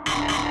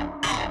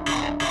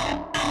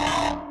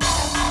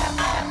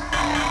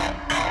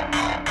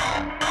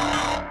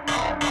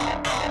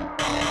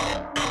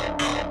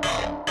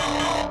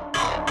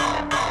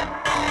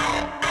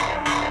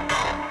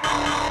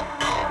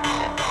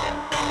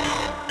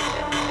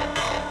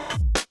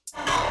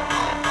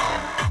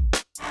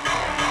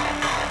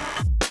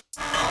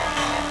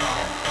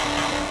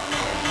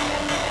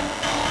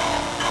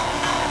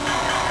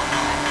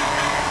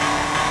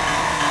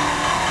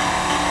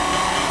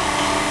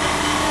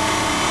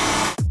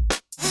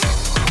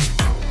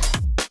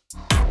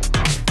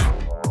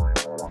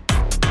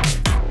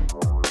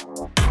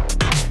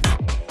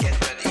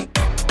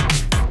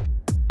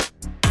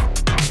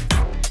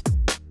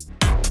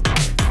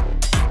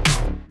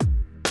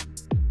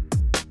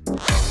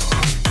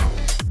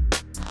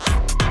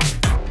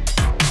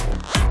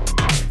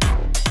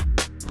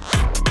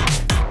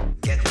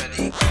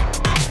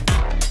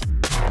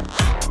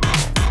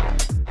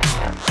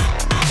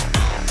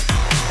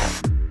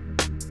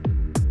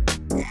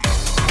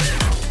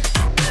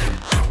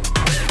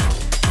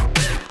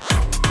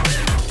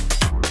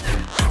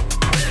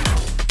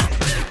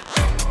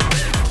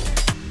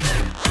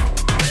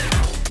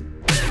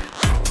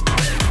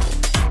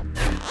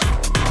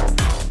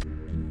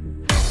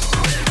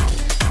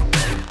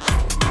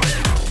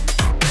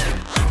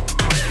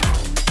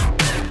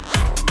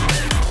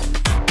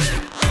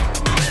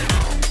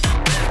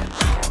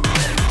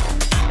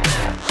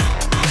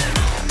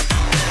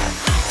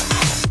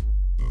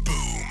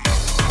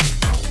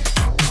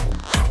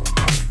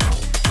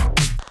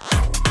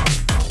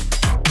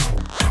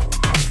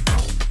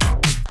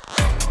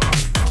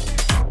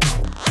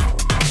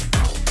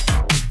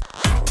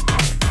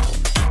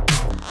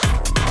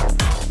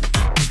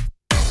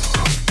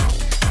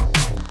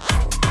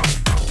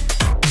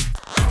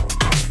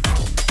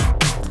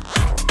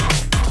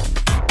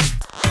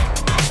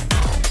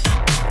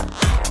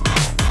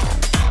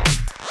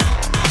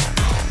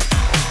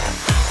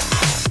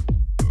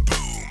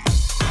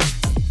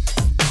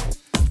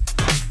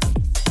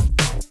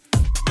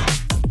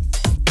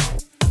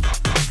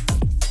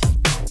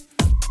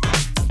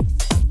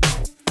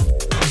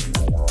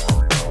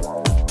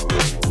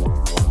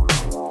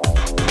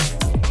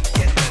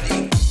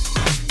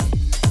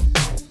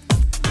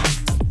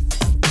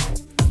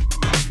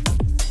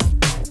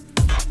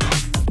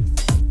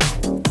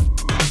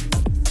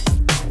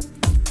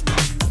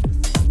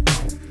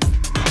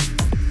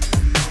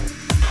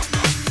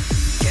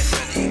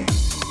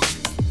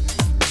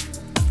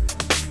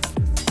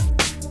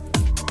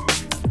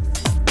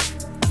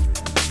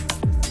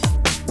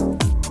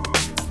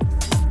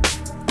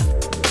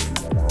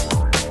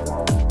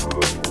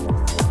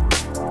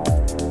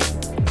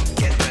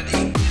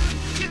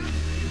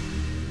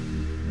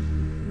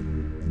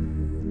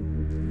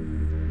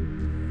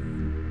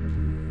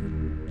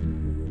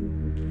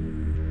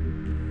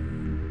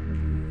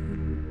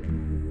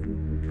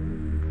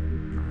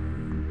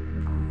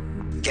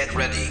 Get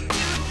ready.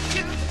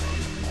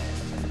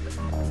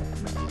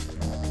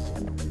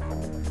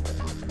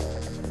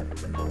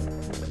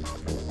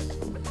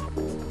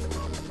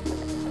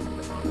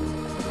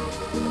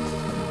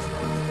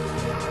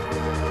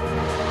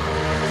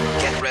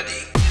 Get ready.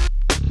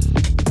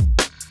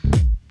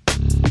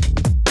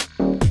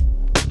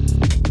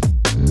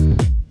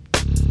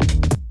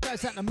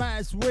 Goes out to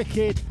Maz,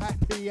 wicked,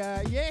 happy,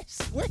 yes,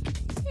 wicked.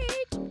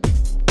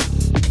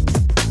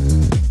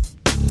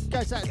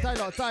 Goes out to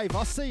Daylight Dave,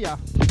 I'll see ya.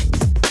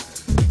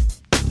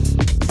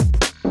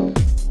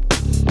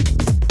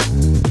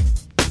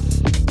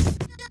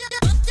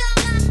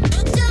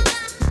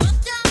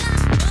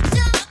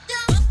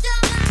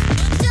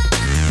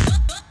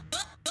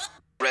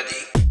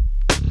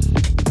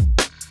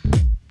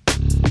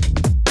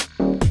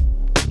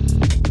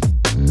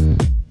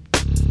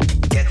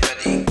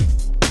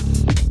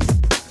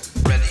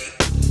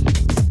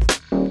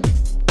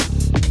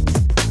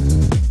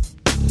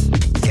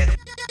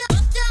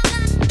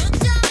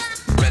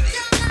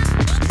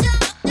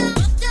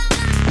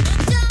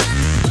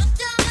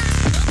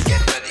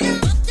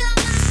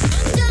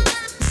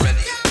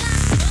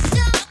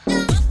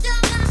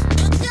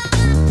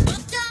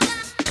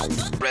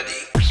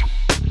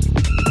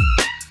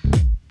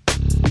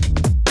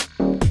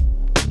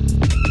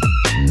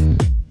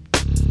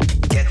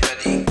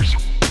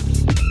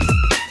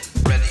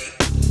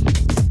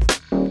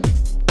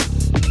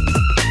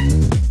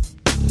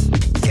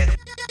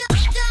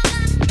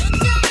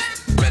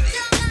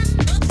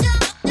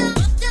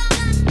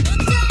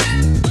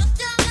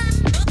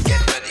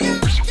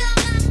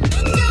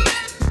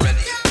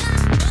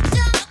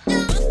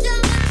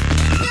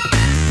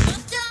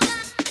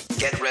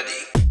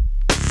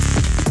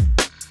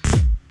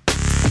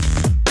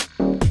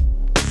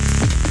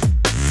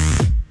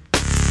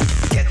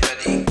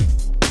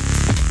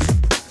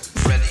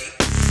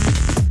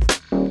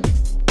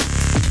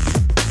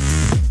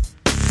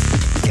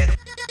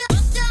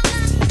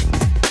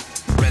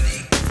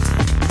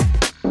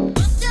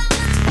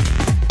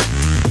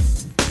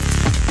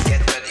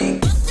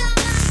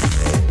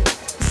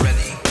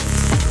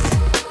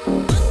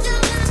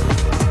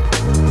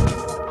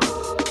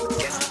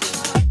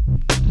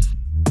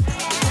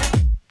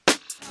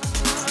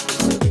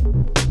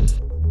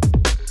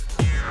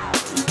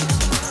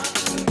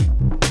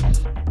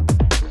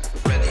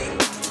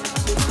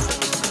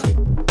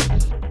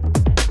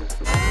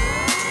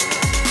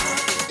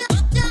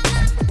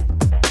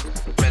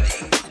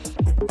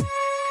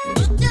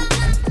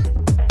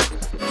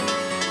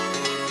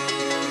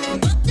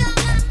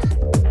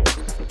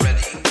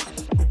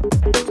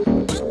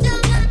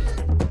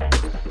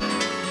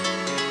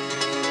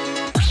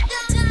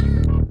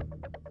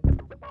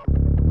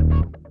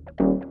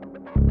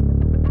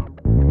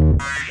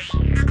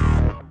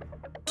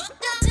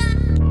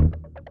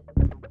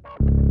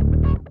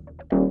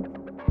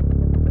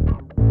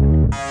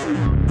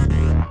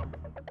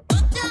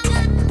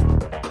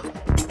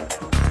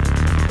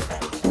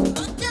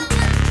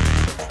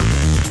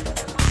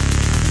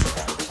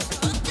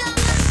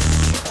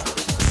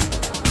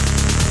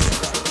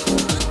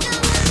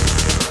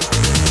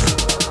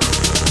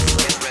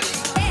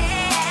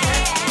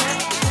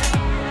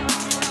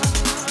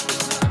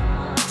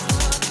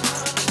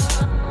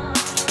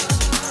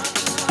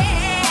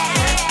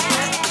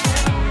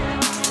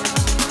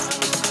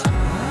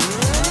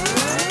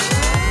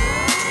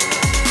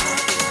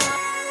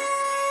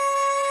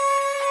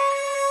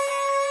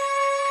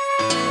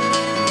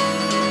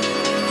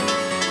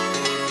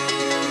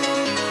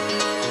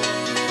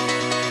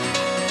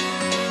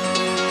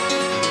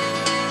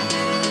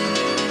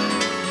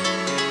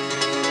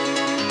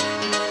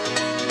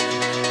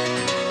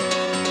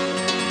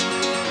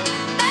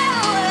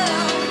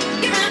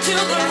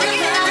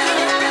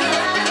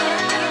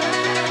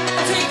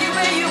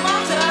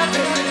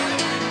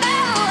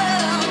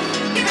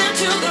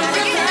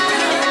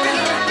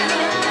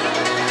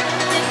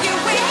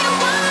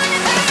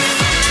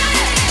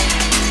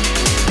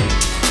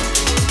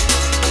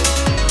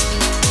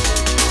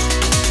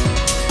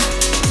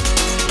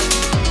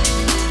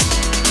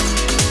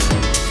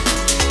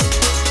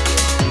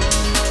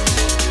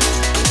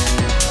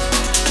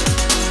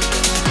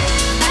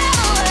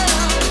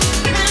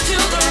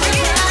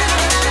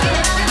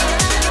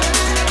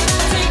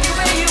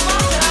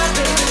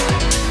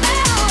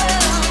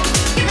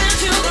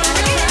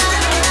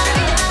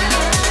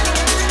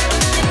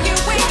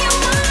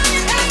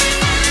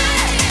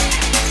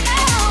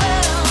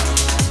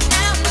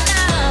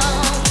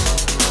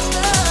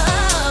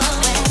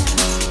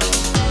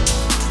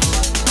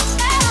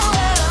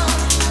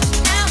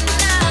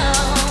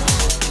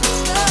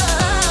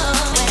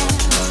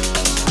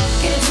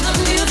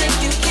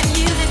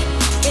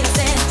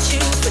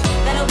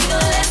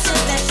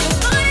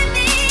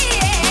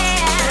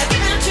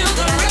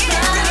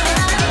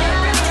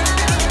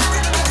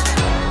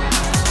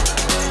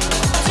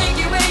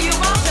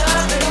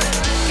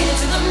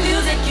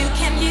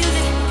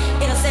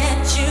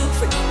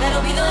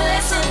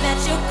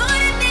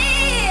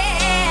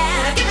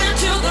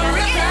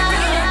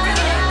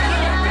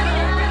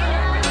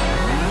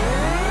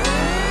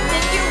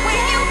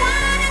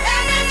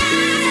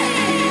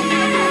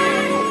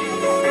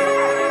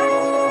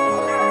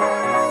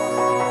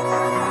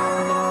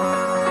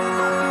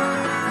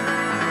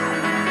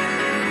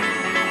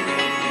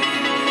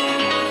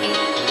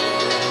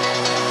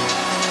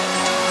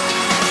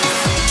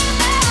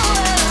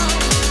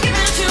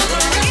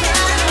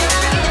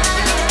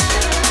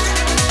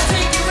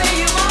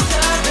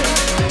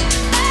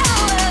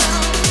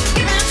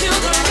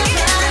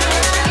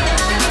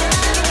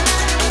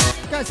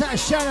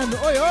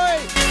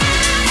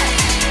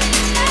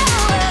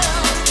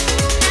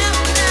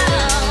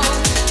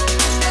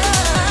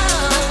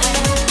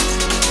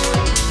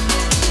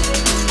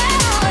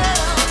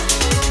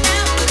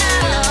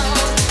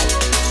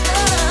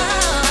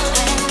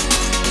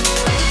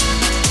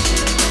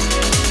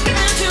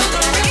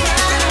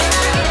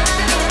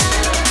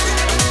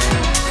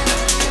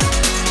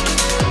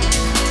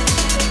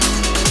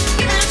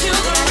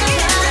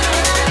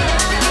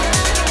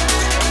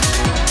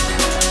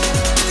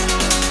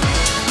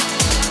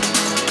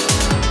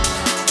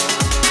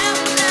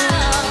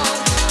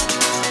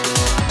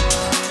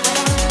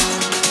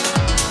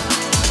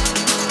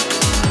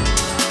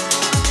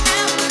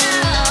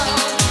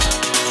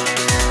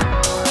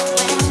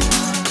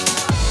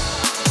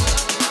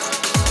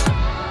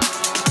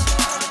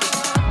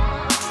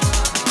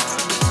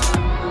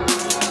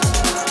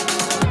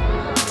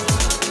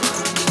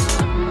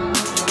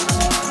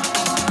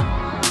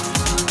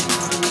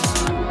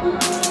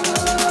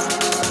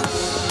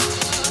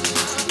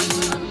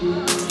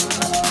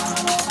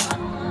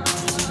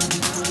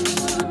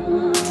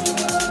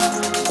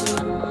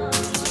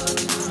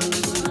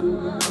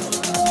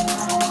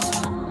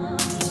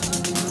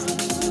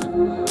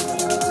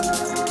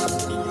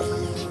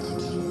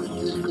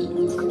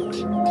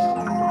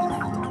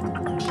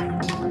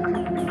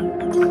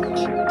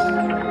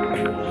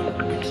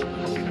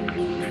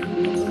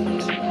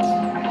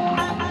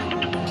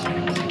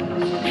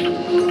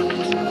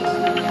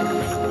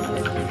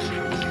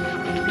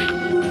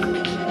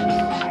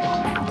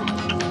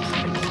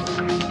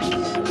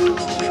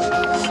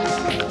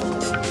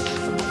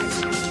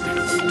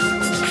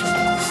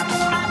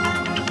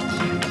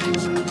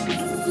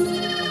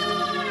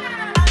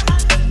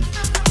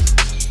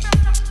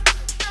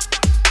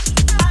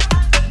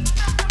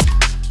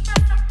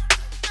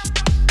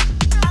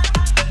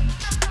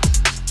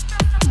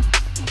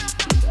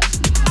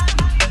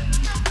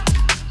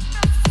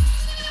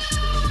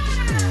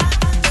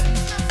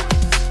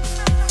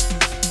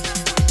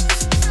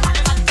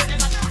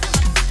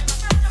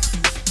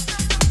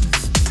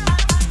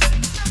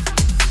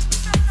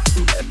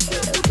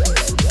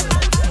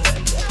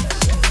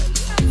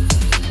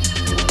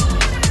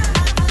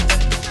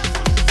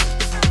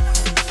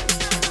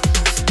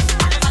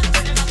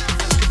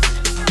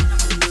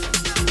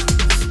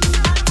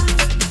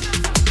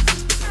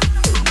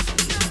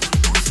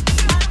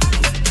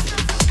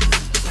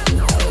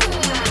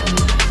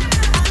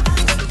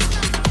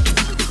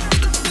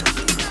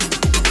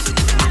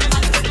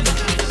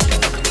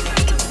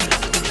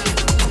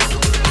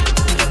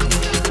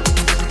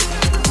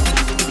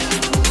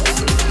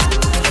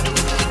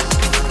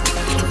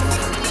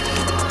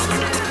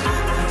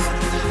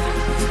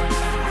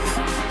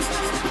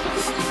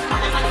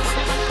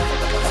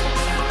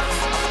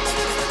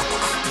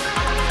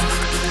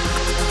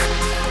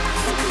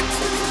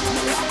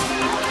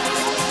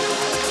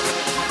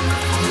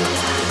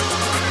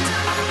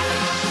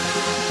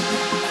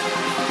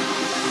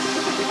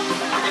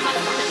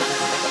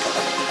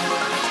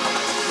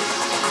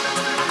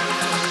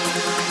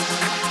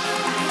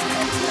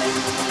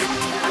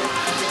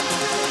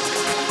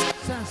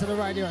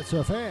 the radio at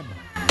 2FM.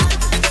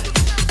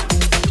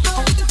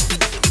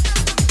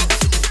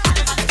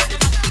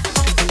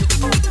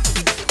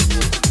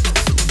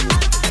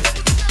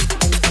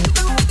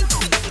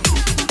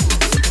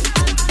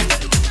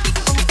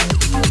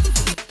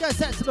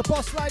 Goes out to the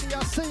boss lady,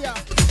 I see ya.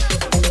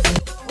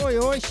 Oi,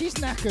 oi, she's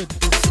knackered.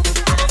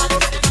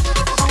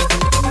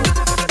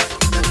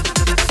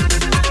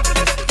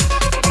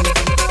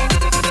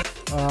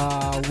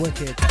 Ah,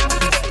 wicked.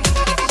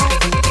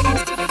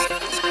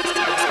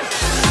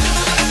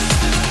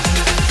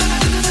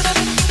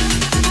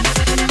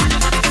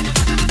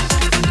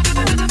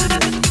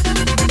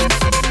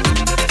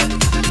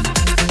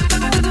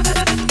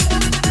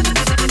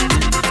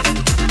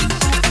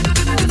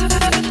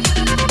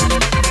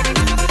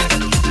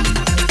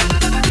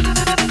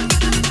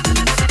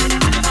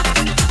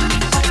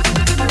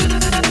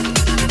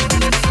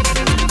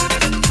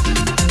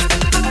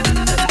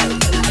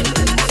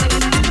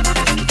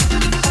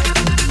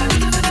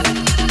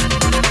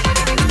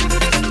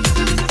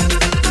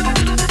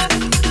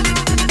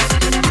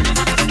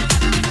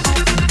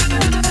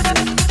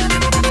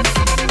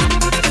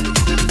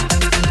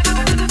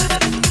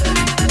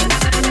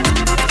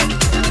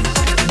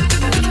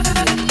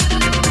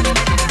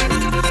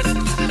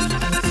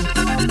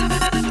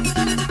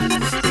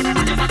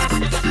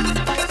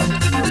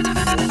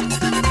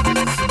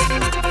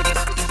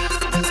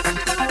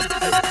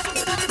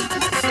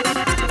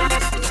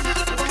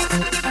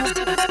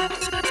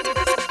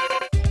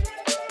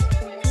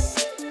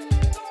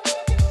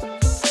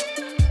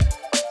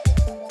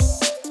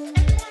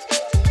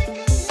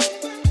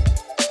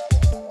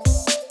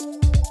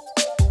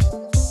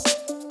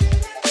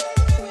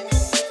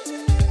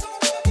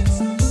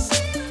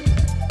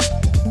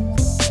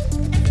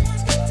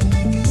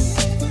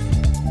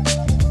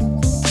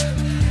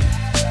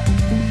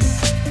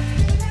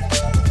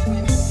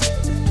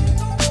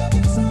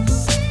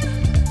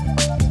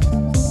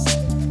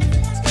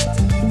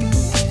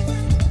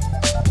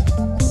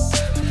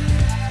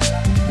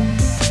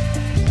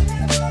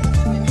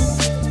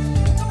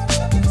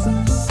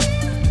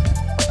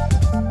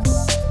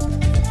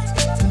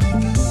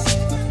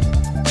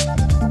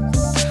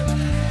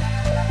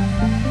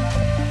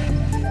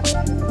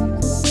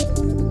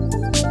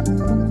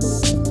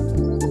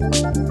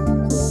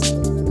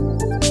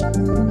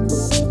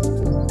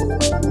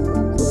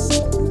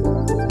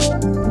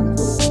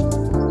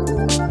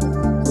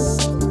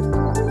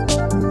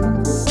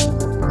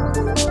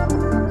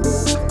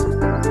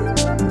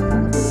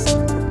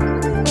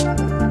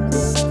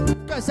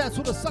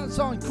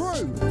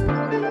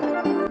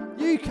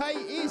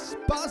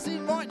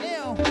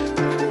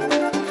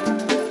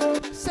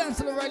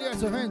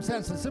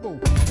 Sensible.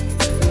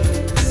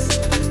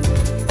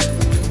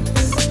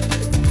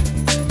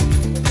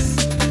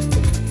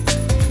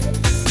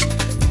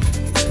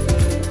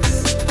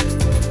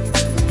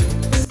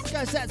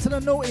 Goes out to the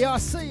naughty, I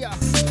see ya.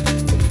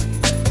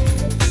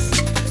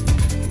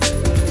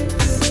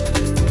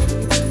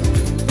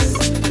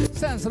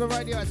 Sounds of the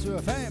radio at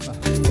 2FM.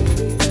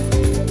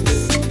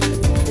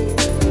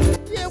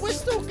 Yeah, we're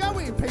still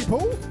going,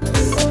 people.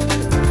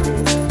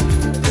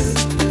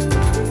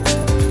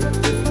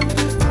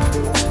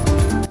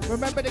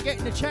 Remember to get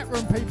in the chat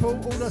room, people,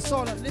 all the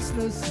silent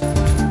listeners.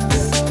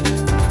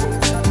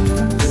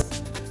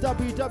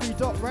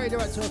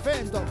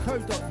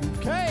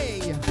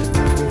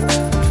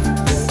 Www.radioactivefm.co.uk.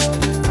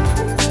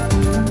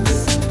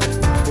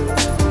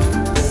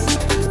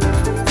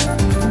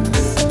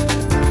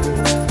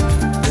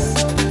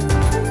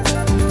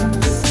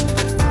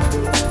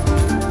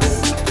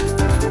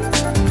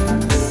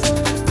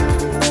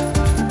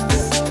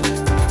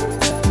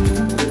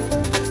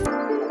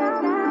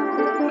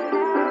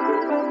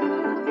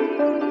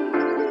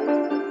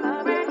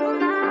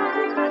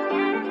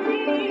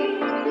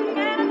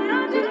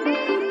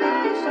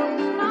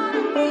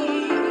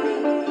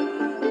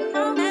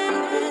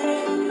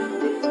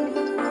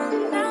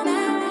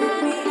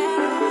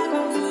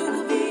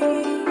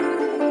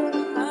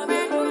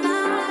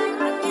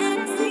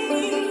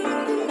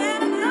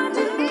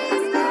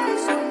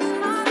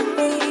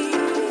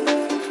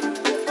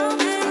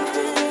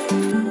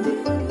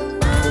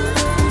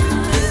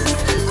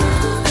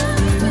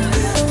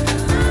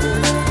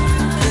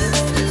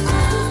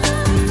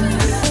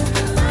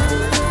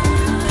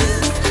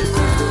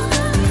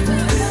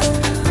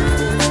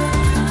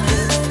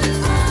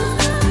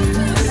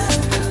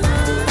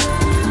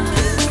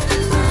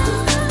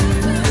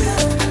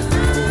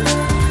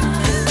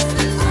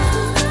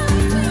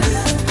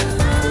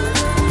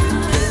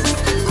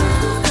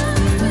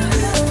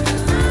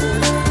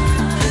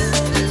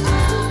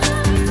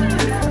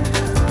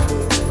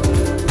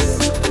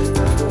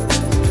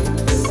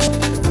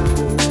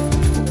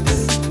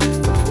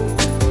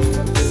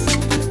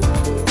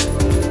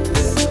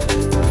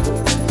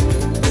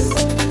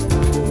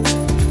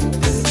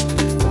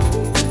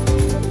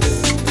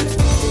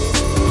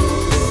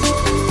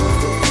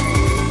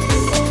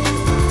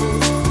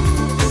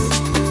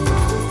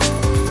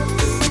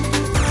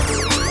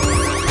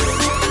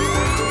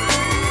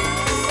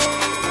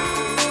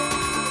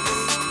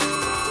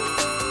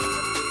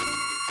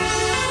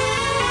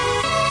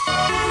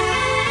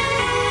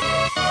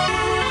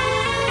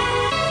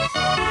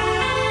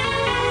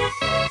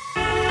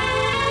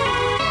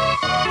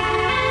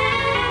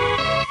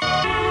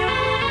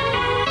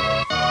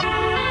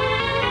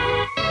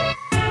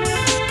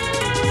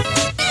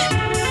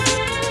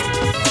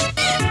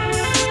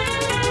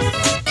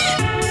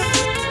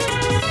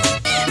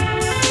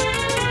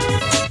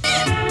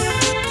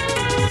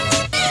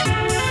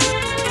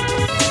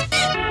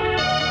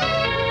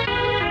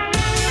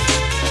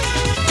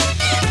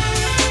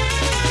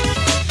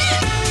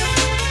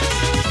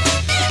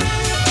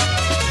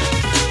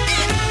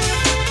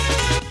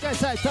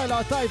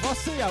 Aloha Dave, I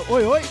see you.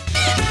 Oi, oi.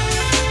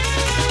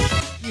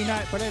 You know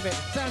it, believe it.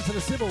 Sounds of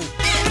the Sybil.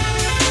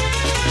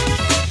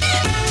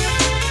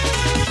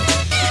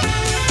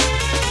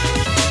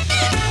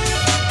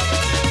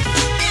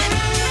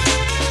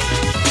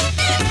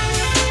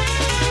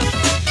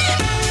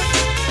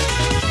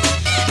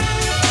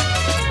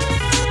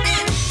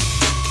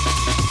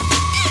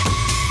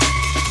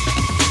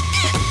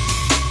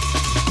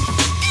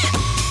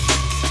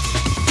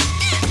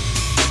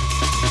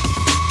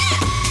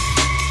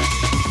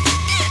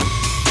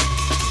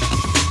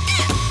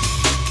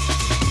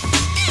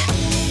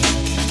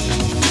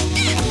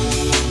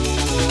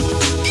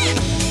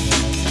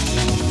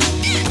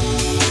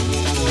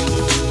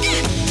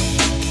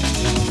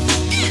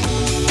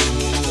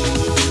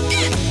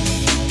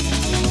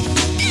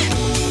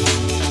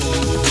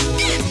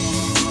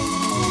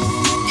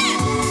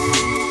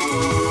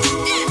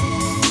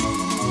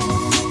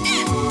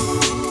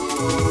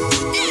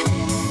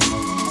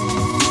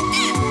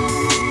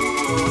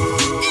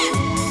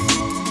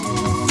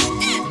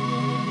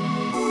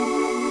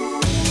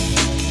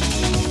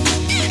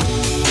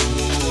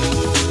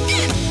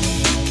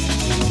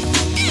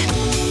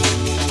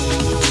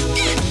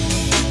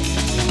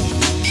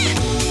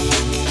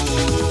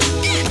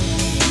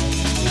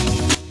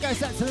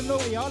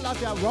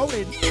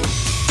 Rolling.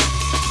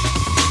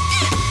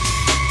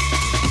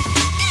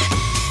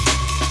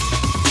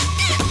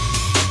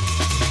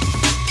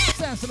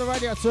 Sounds to the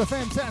radio to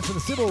FM, sounds to the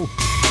Sybil.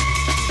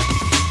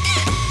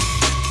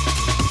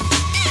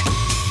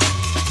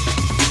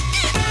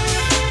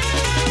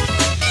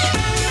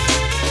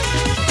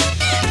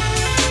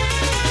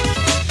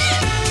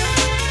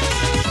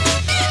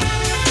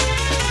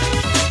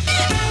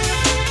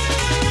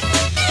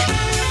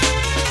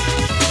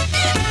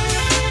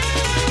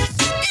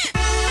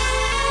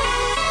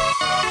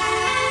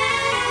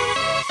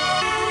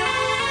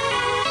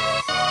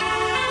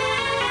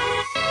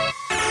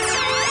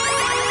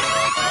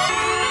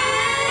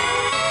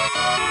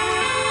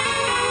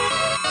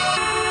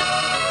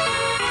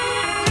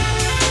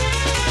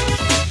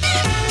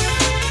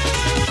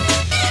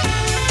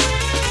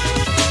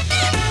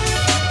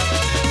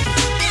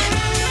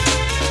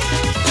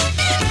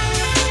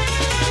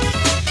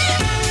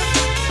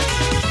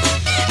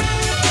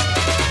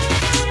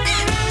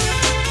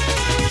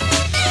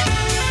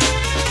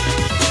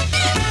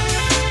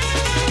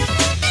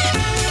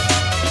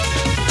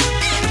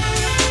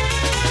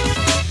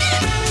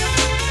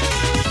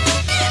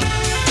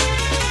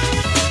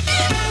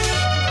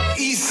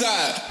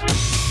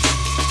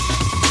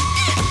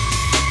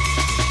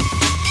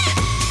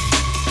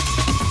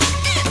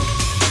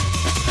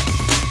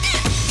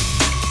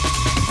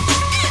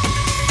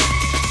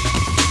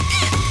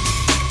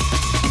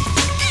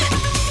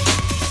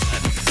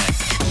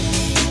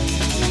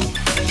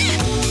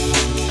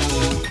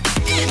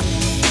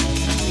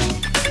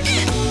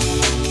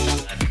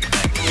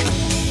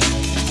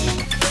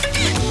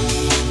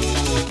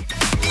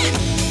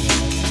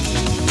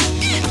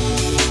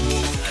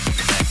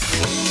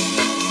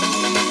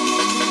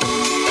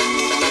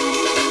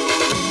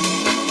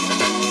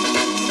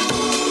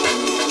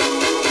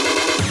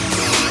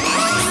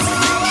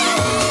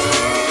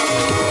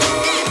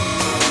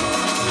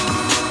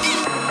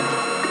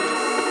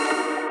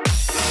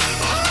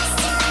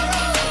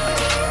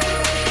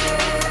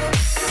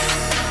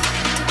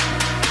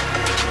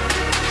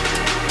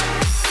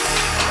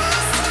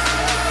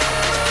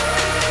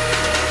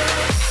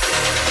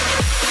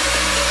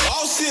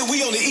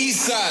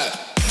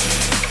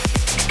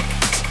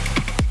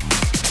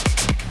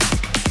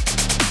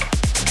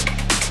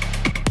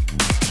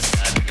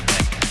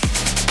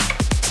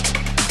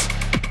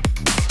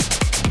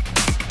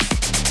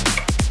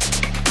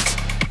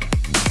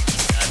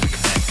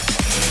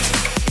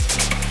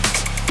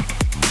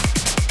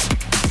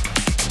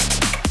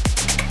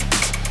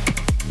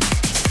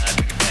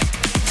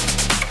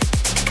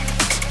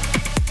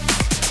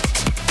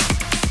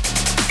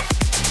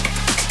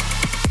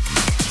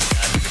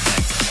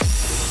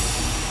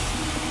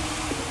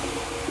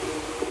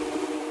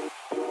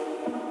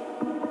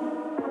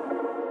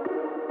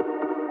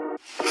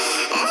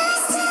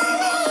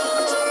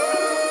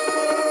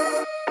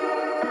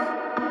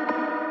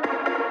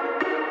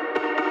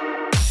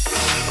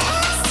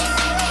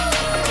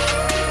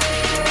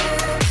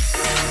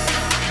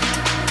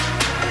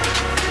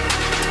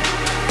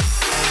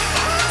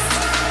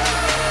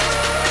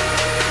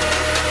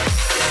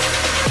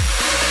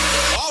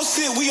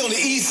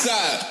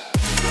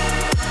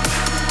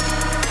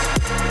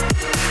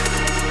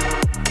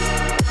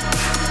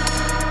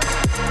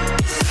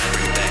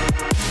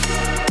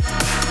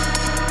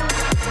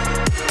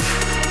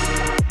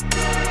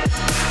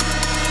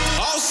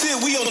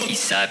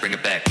 Bring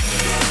it back.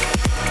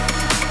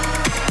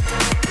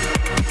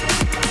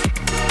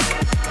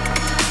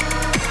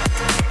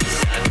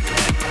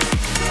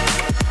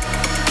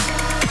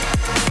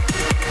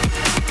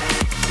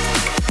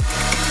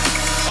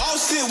 Oh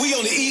shit, we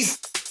on the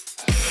east.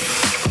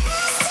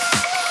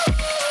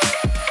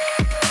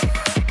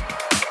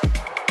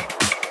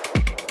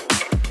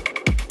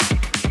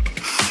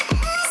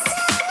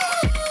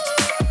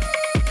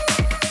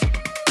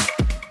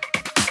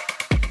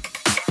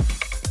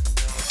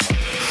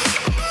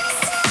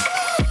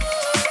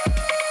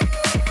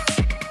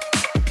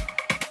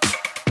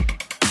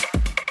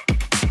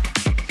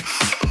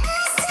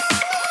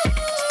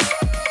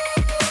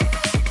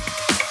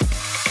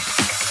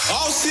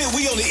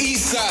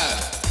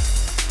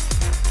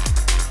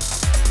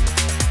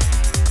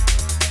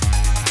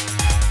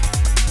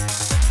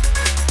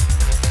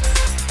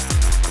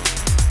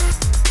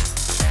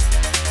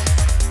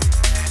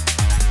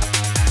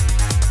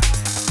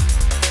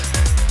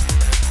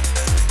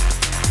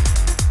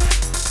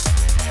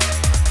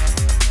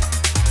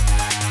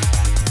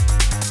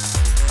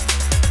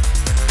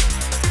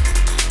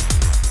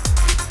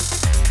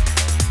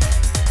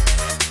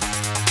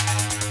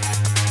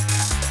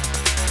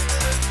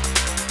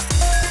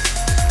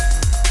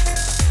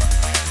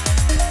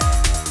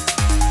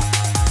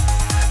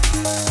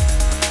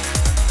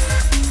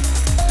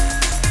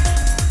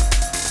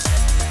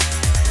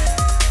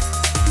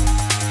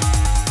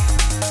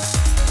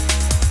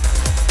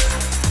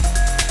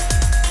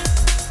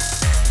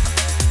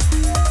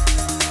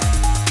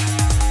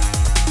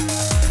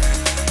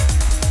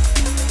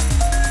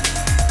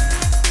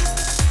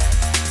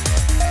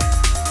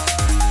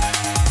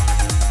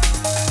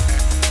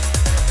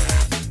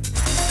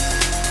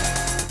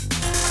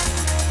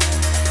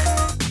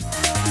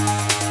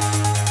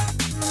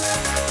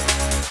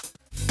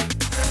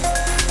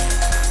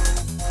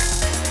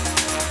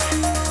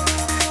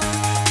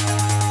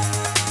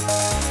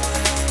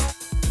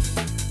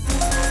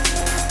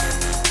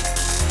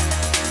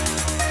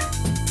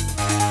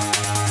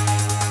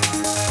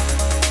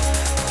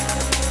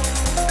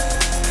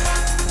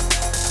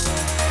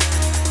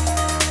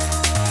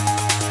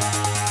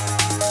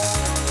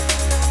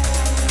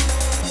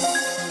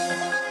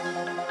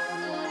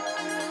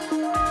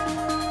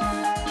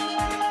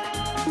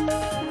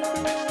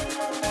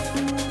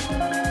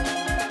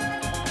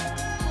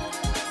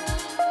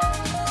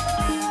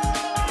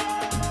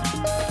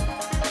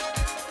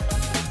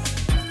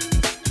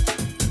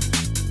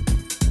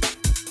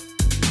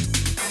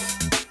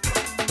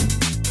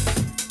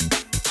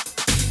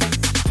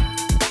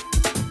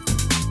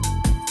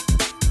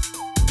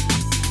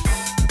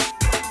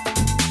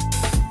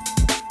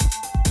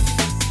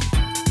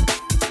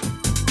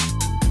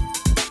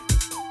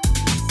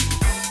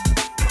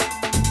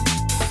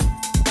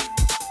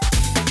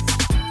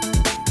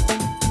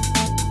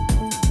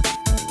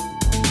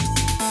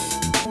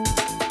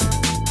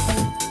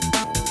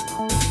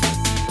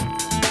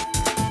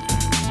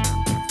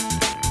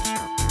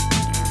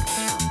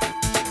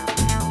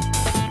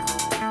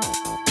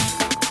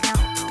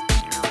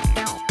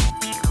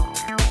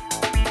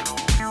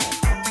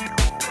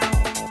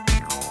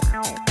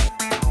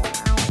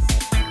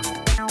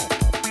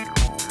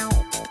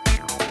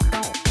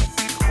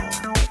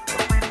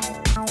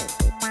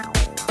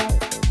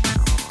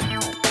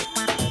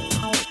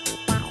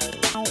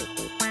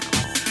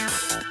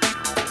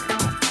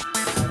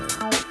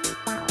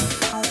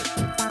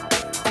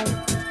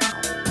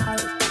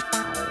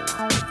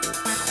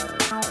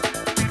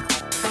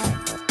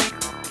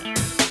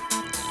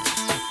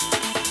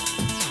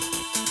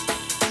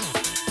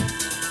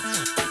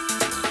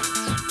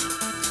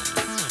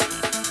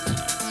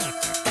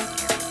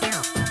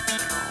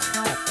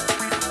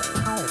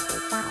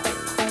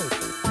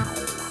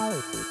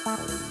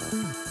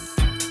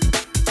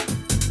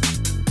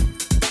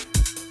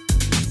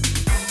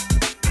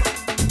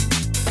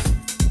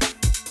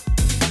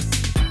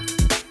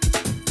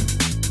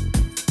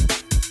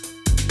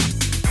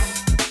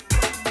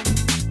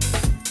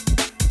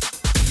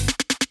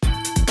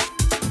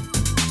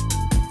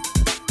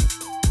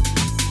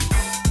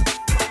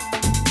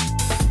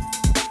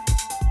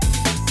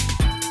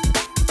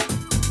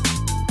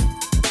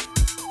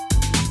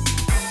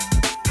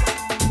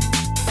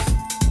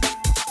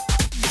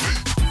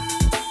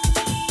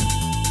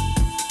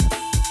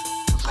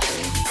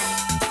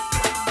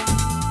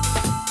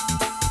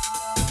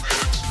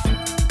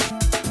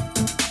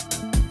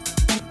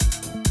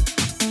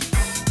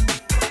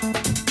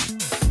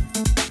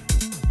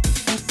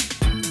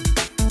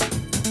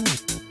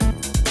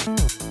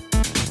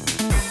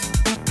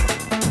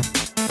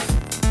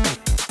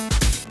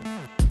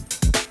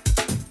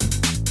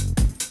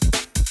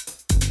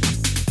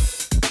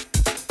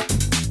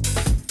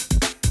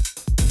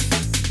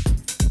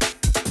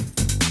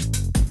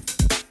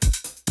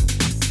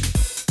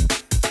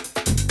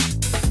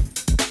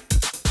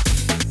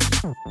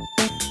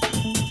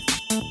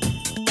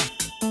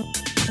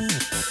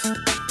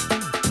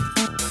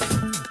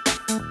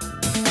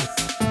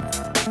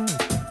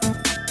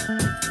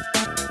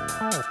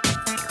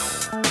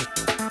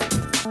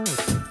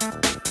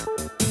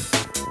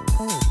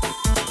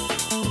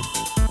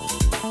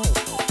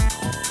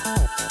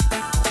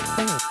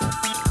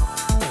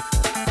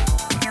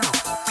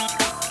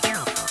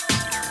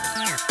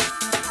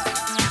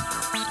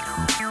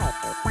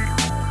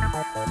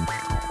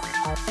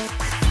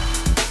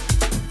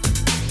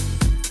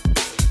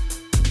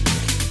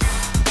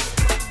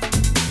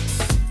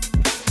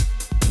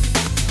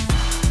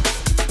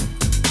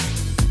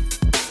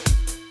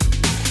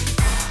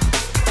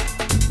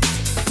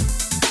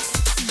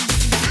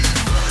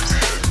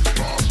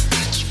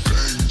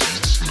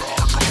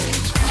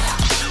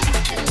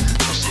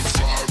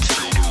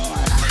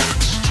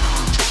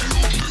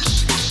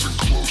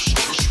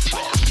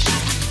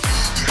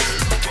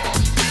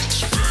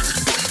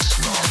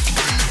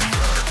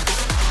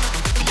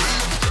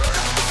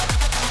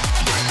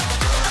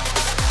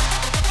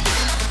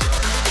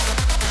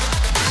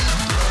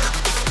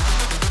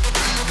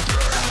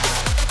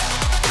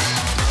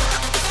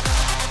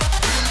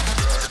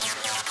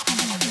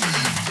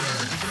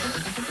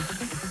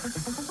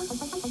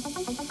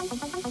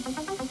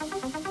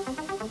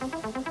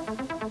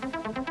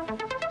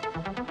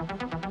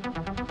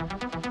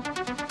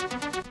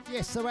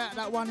 So out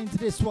that one into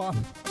this one.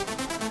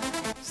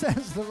 Sounds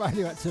of the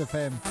radio at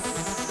 2FM.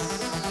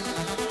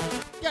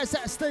 Goes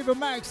out to Stephen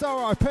Maggs,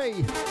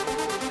 R.I.P.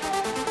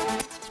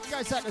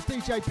 Goes out to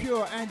DJ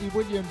Pure, Andy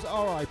Williams,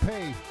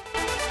 R.I.P.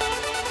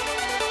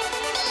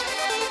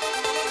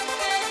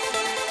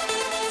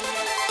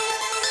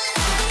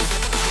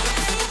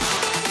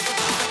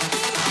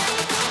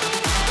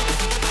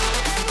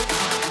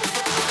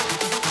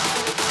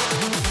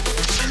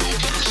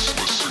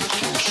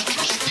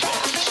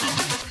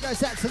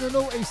 Goes out to the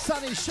naughty,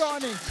 sun is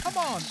shining. Come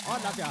on,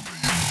 I love ya.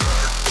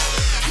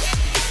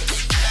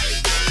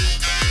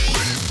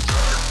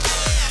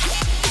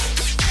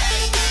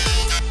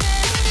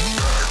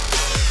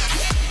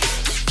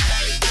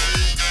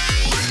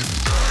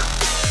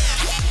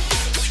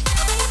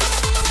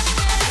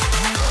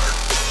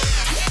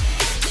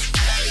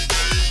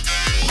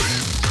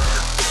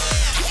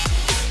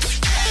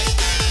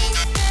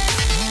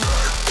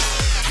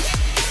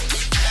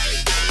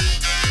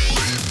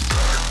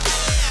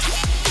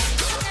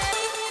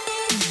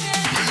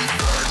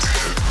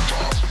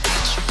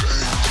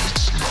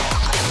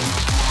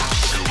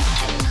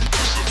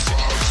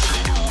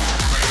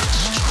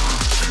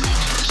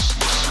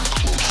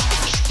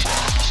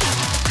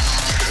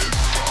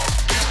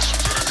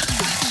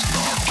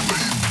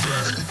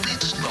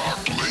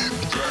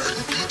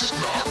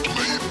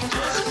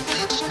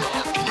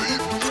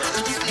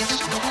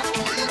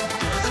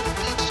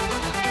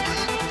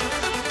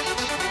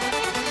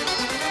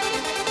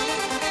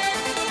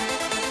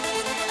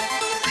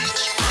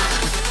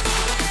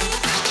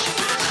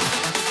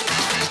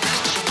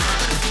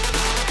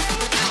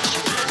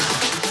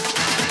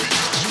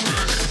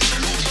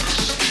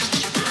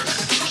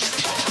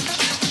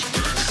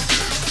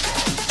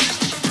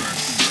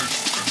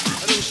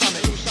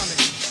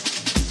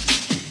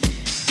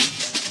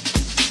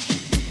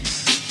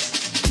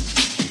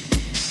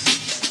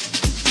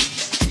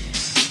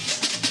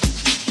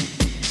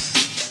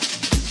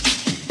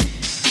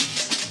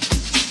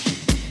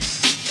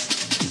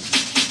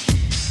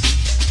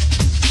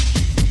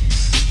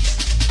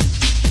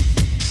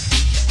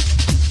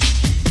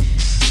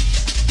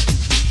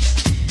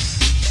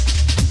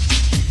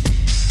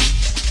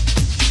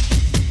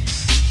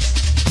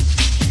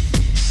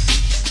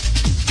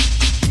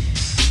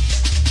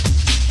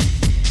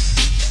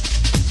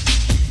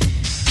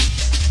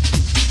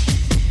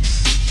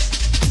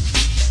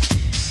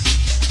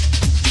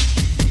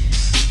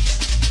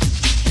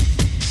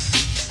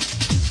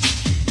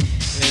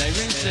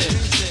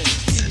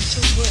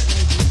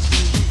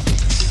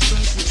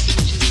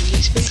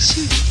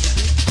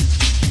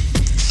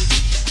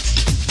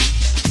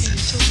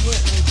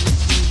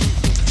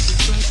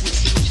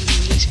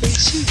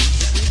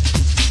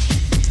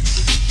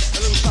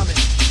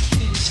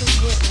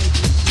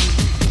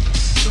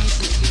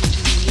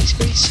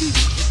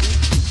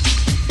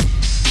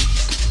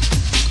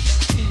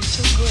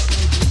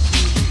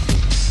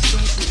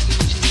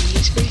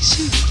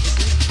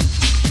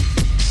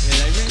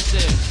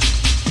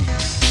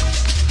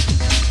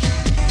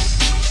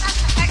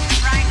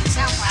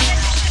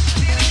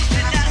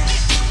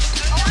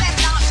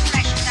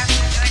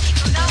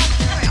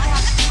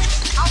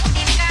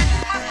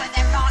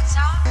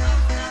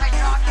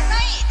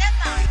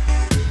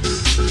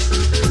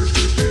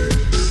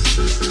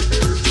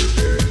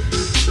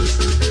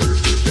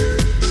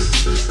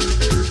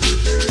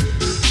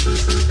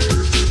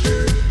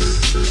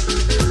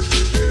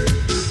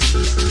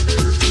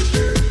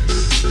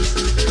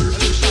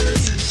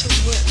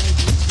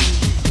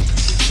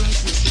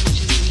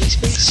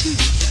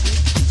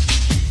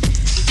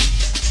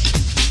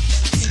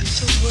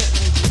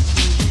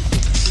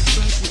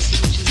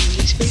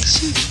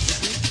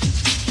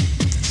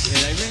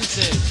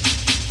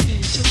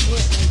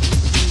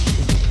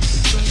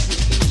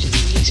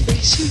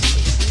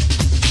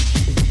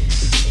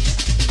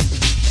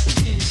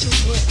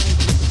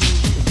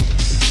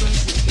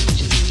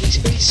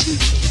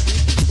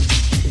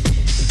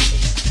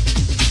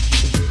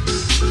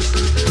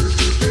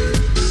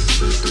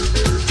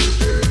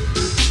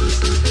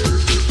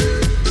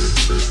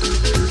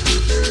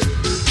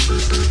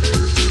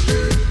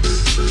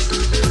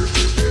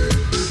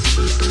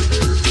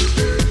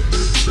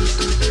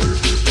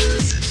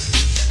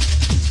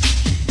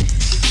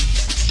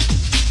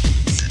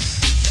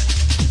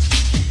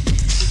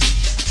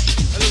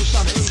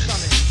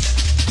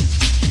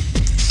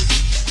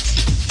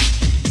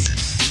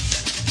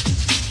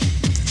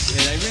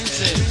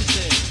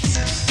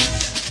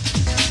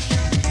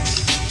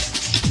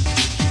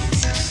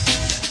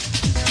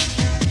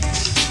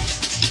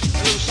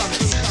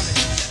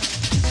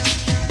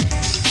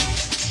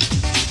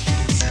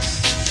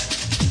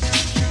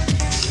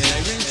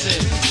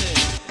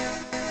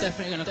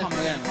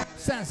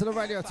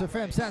 Radio to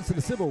FM, sounds to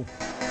the Sybil.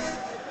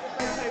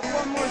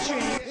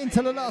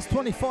 Into the last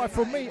 25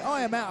 from me.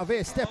 I am out of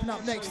here. Stepping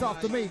up next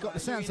after me, got the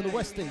sounds of the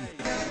Westie.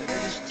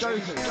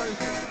 Joking.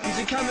 Did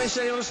you come and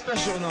say on a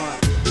special night?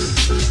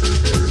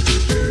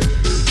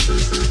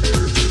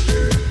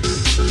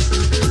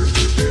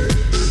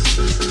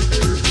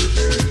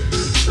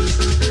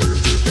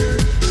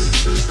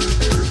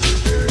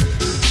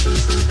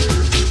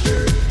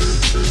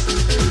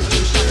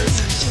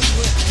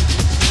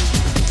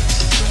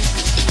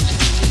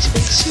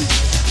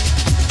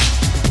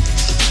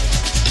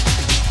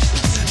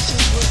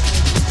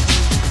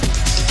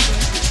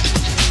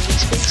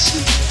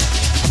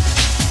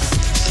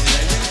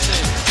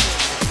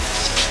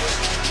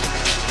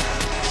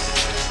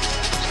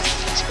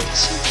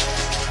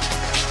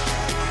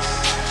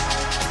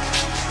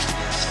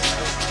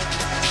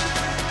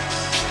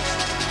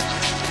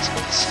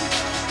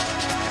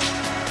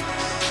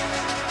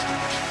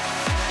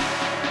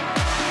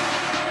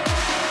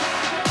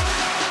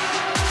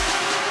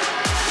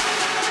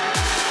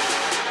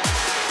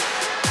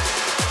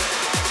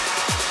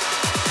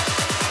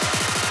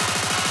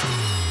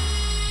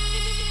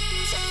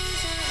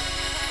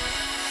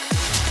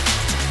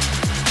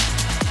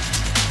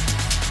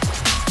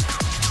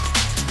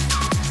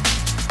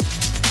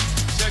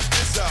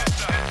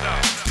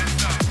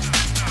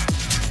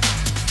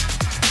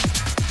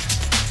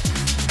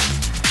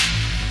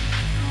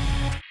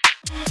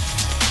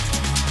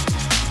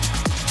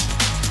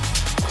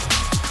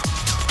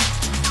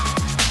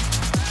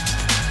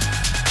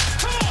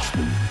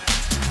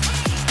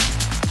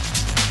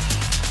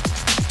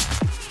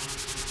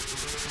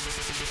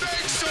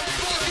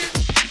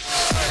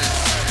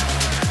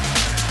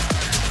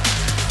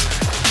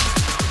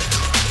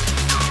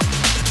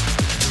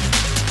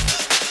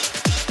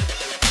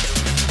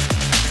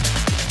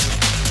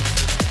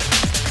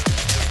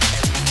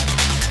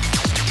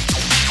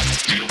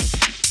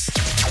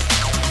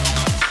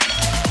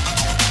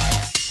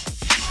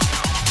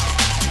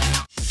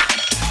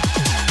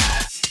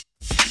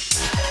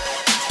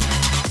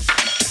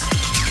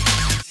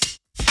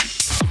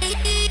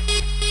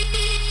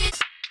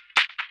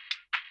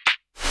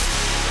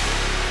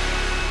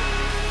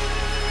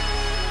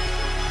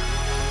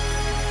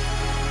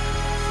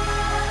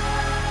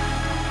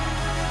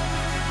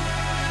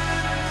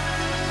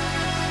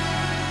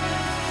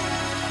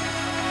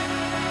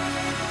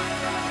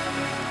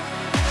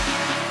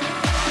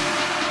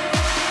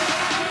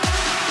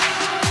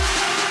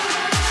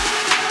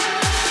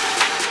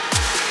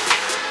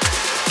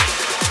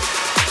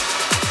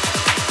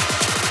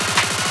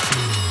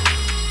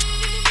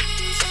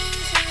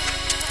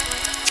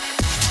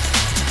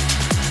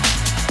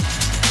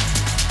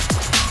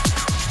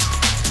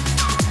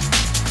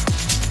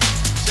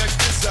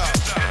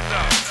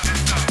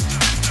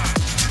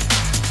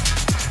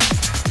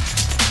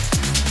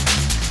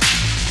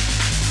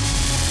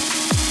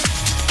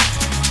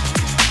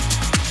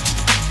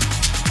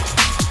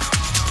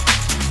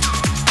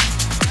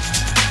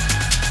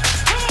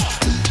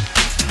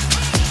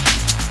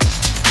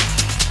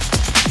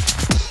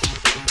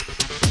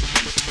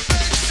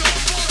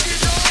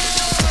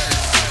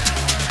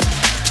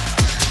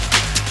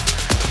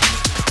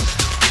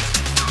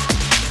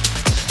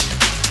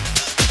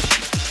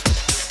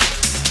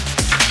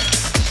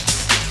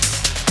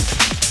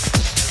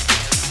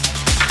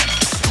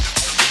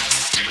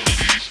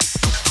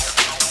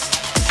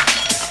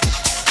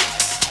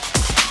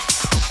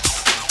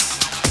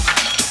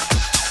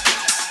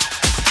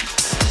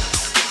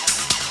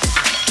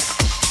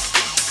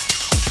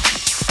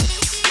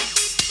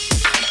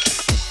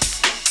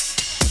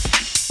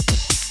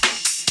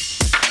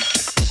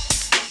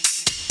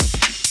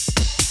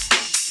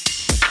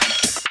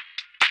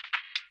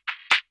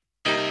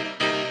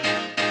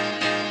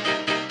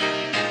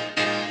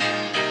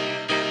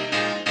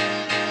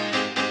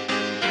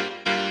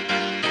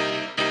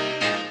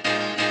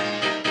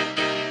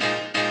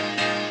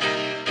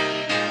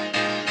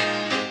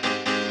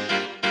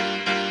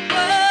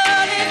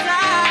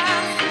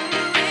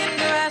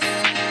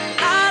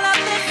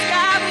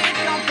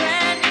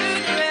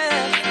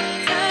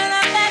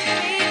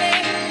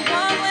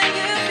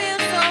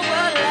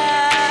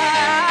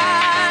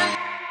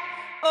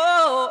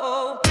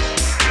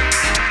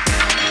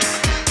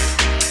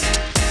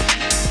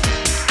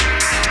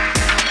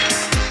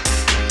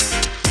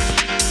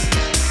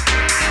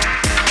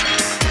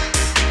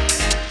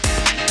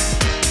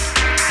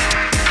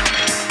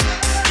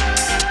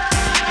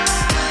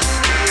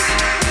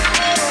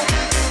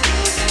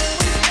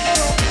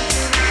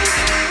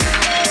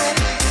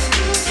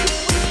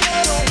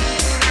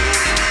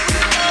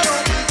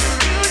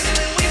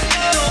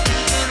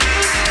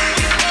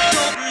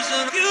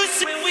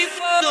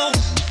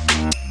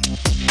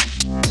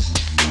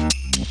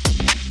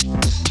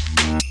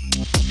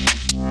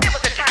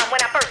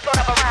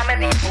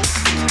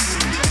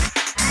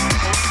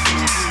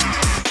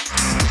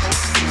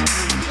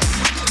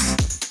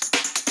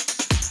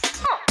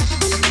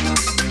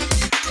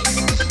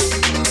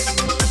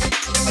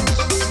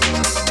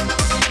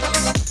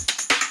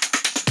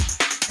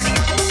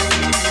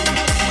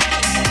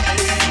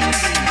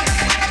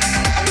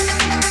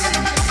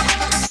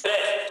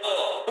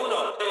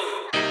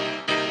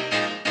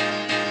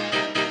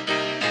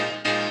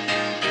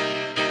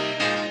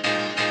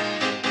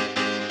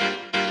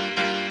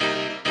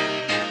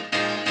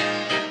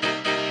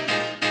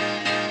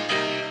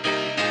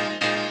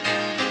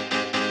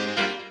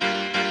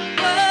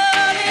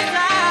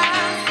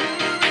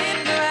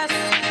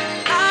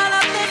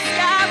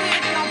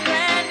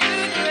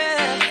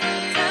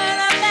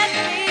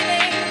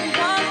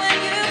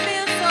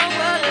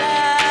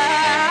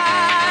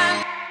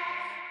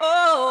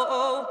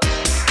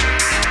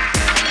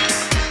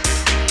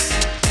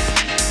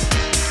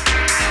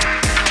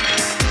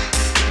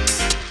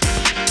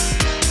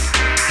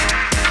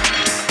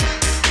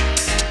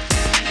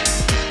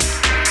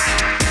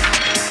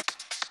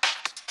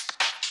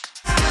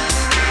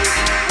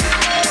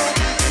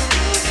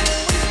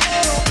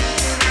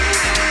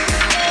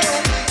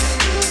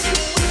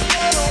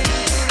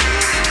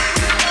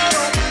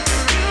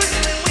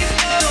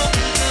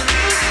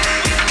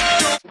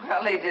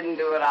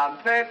 didn't do it on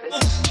purpose.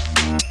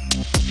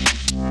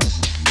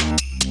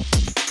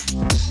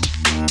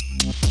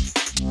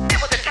 There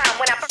was a time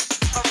when I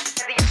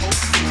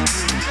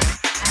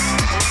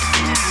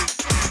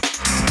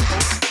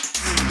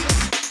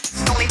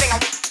the only thing I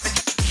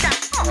shut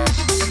up.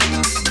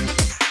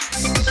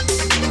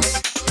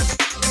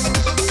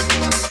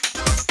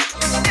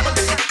 There was a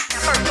time I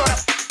first thought of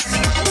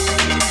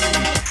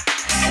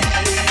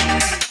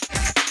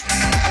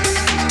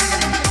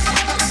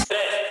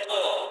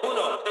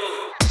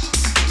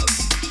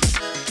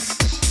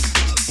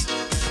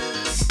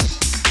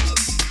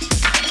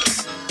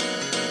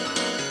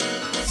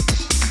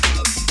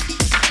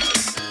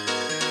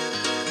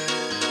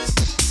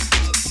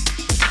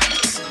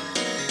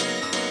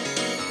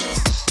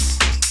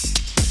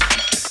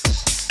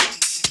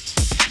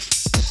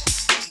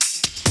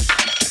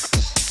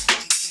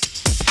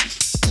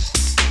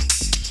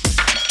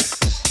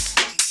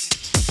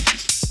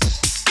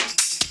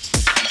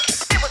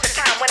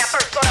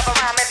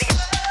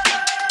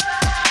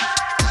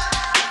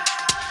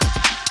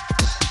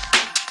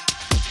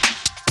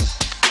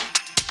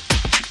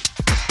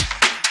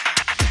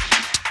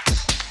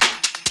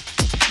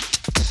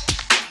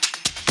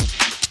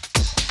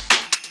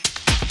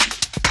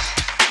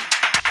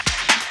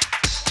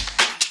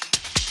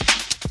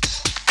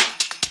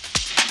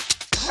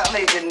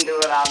they didn't do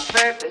it on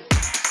purpose.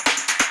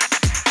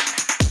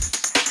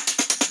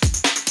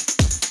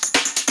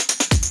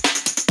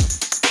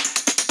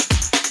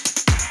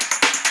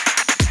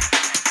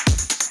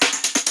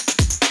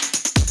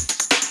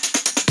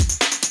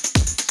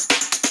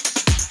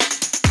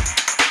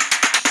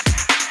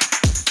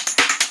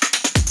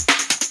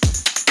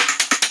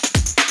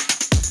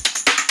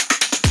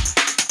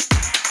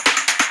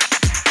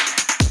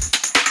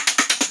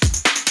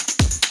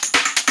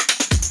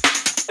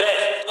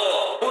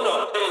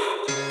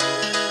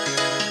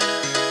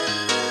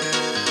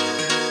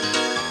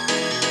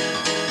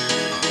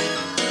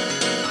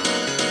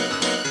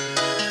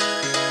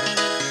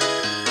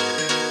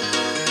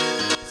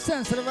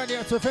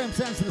 to FM,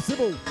 sounds to the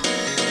Sybil.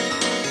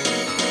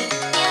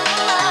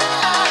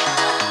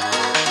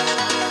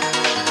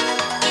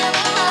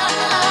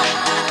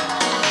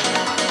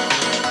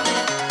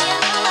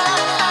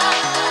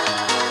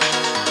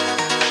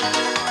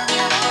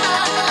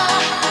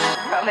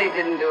 Well, they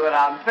didn't do it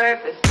on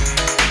purpose.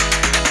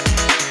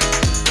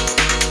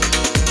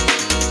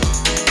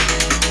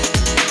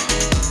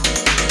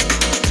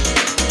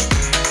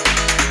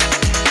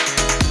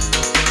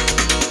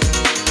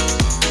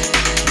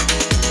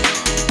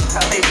 Well,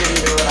 they didn't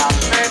do it on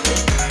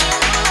purpose.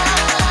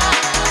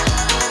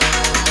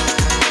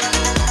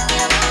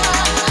 Well,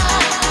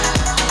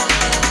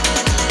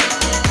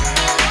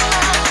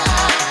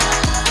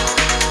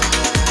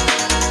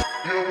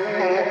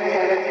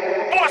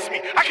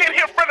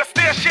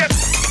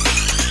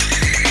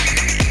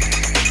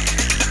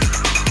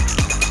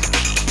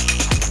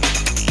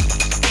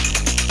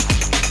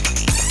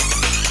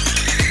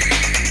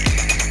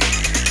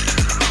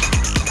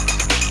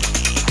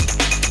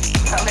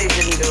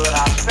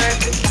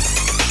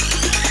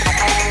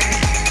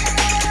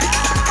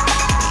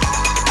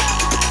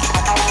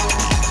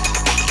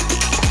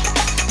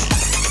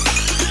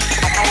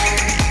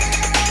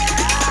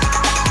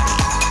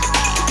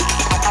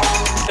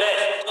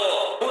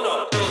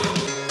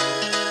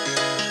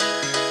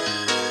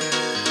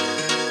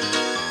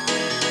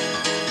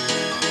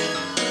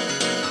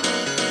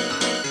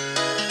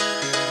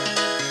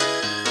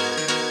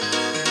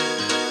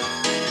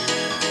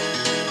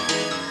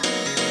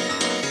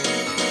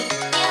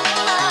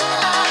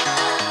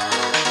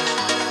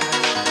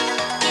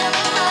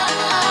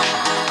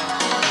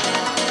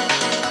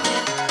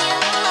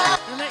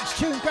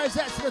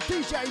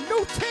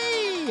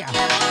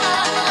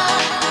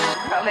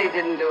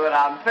 didn't do it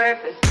on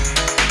purpose.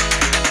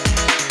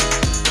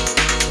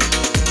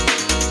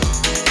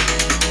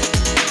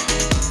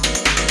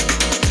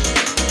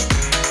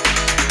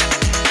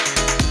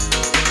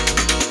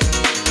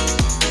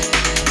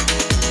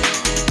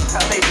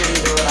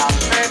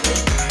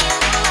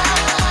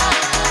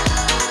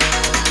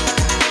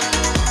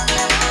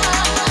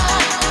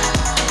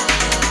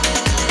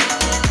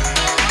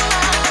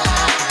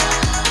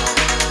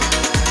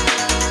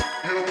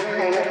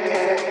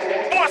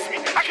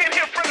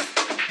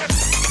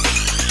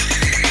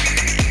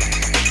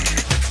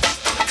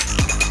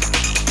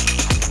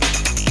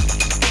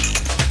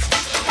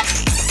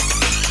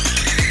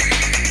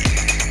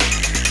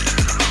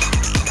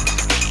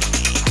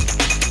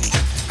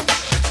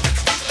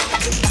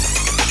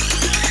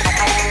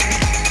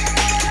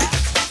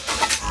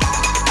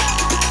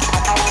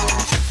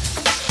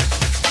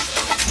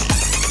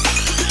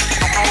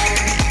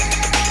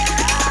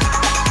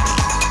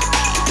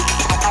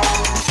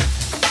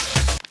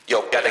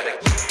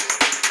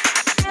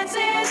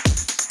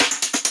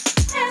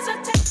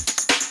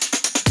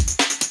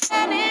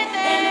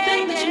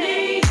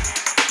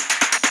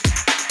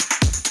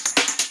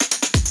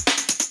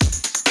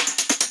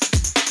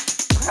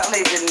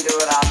 They didn't do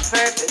it on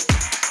purpose.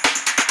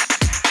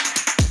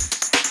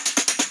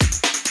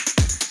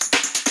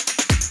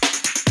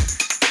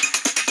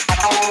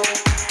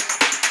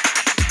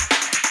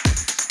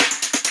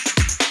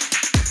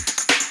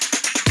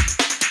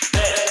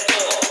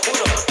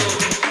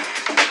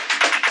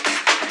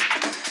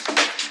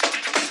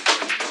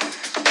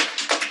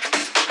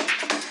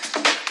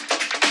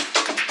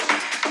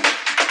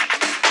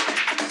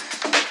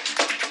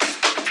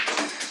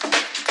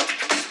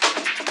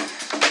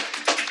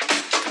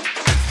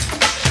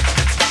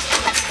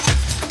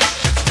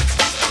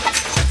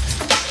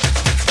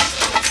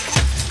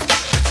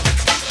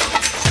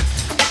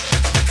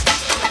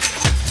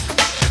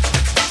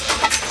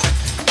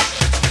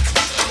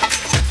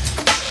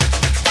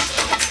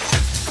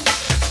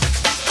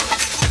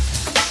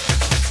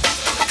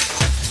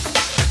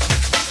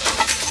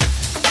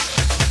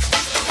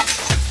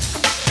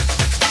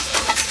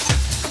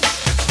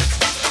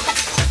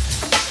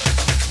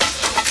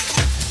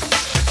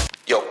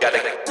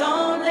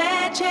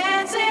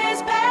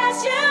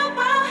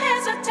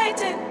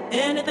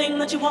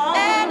 that you want,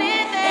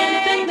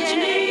 anything that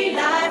you need.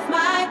 Life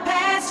might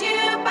pass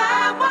you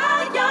by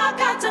while you're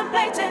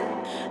contemplating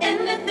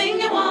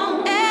anything you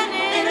want,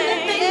 anything you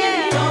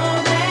need.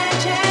 Don't let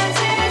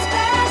chances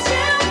pass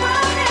you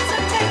while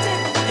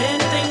hesitating.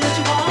 Anything that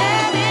you want,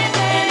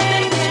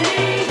 anything that you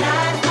need.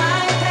 Life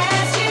might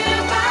pass you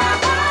by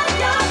while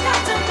you're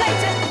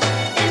contemplating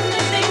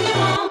anything you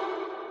want.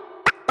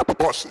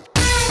 Bossy.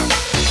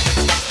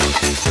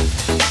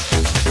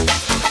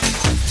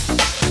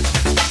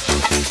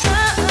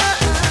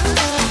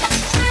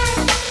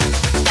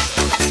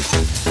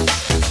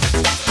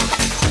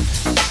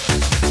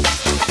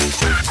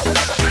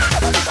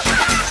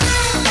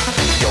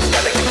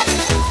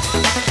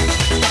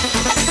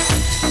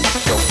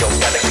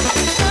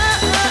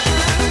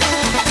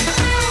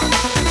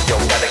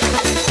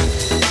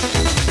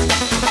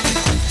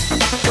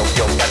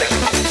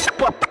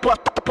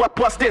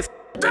 What's this?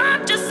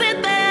 Don't just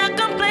sit there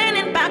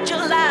complaining about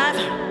your life.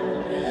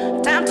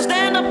 Time to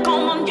stand up,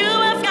 come on, you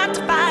have got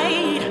to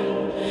fight.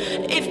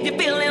 If you're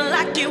feeling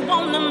like you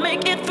wanna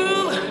make it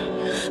through,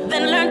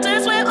 then learn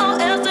to swim or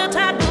else the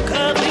tide will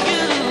cover you.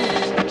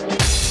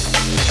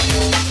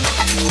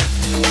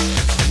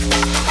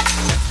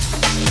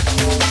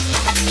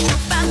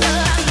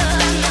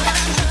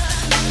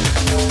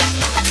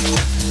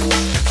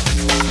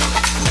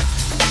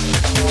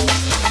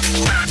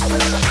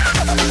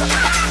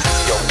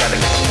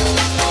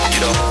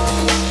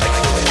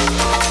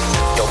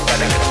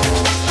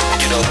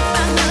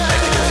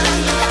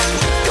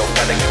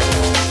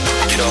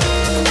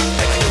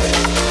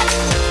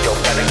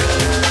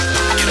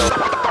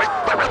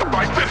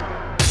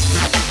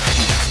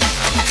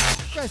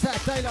 Goes out to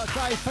Daylight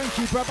Dave, thank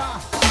you, brother.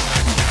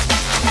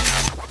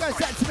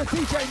 Goes out to the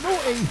DJ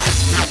Naughty.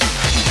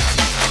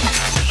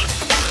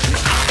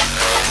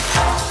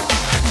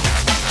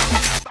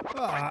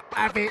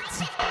 Have it.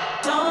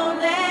 Don't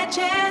let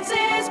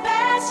chances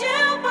pass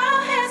you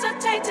while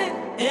hesitating.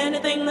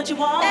 Anything that you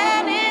want,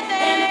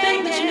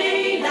 anything that you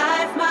need.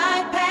 Life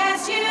might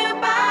pass you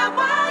by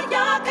while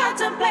you're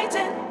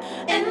contemplating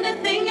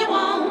anything you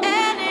want,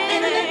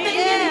 anything you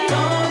need.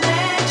 Don't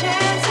let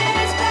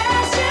chances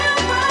pass you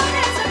while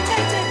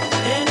hesitating.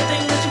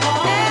 Anything that you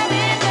want,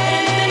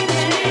 anything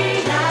that you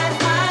need. Life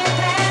might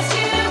pass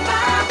you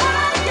by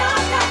while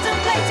you're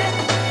contemplating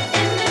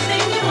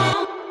anything you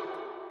want.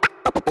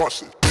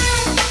 Bossy.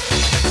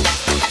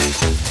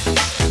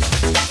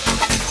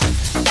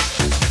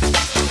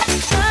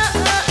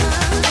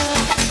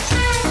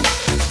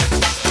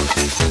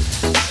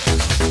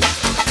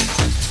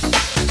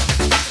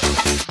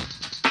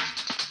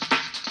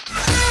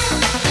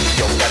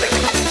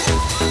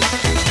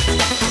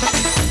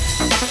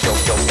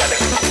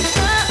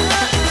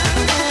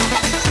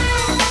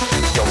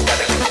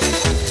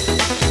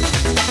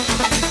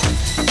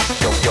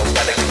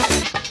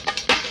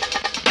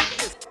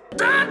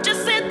 Don't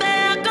just sit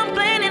there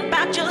complaining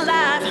about your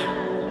life.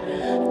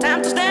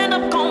 Time to stand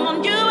up, come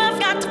on, you have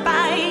got to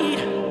fight.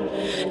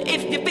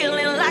 If you're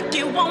feeling like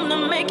you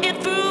wanna make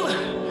it through,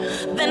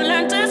 then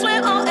learn to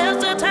swim or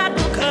else the tide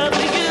will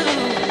cover you.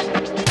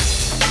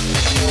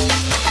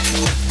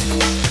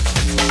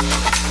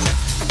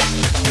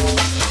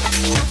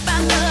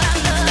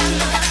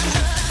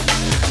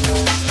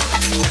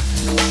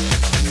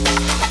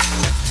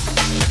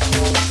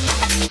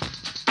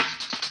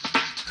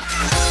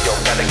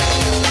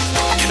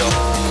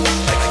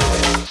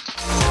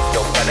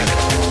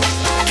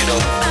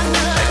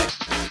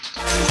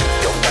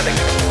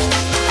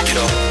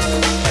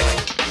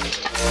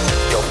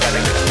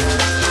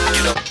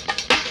 You know.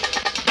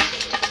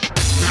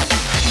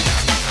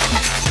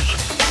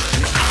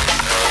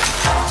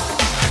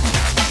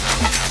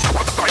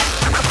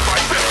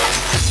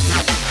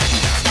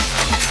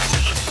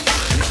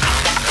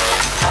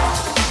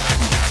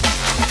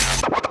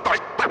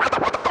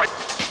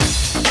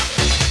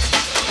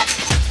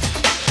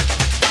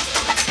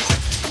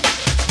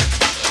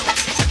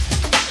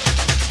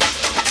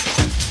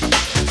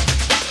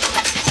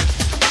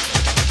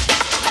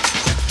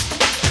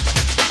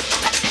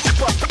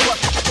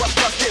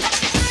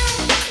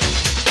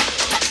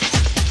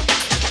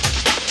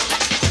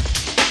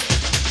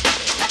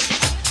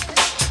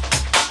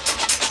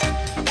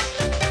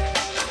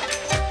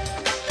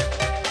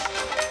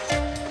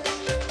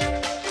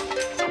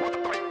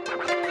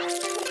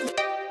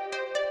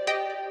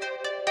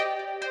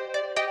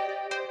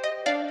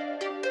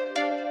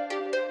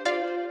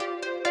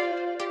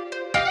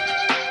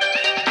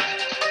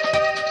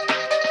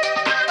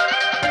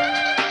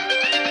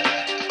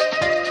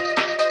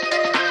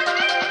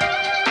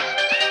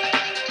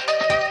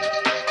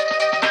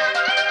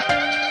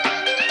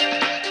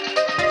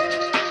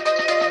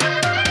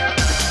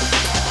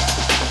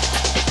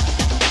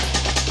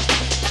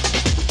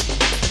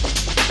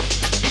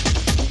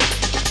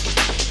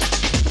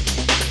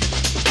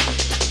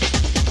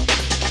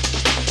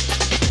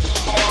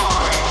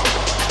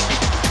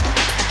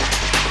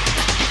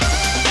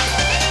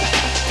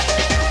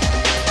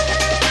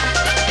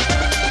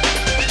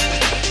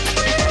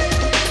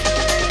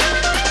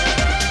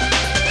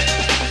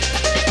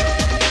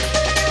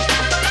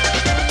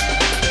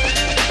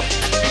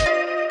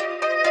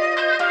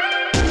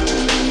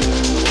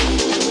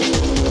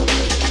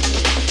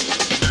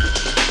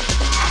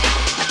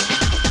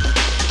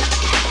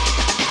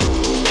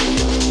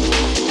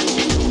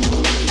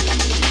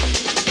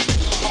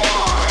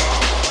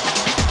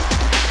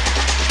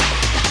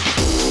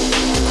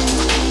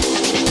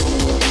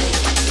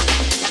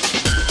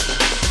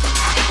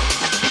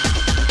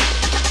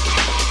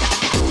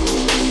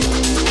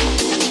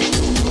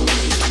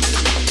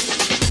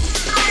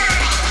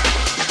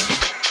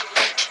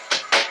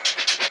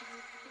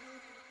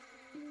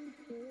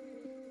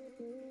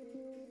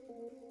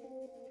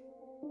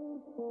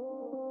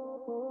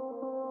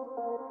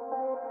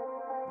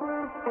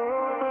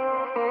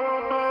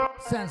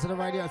 Sounds of the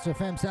radio to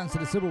FM, sounds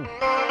of the Sybil.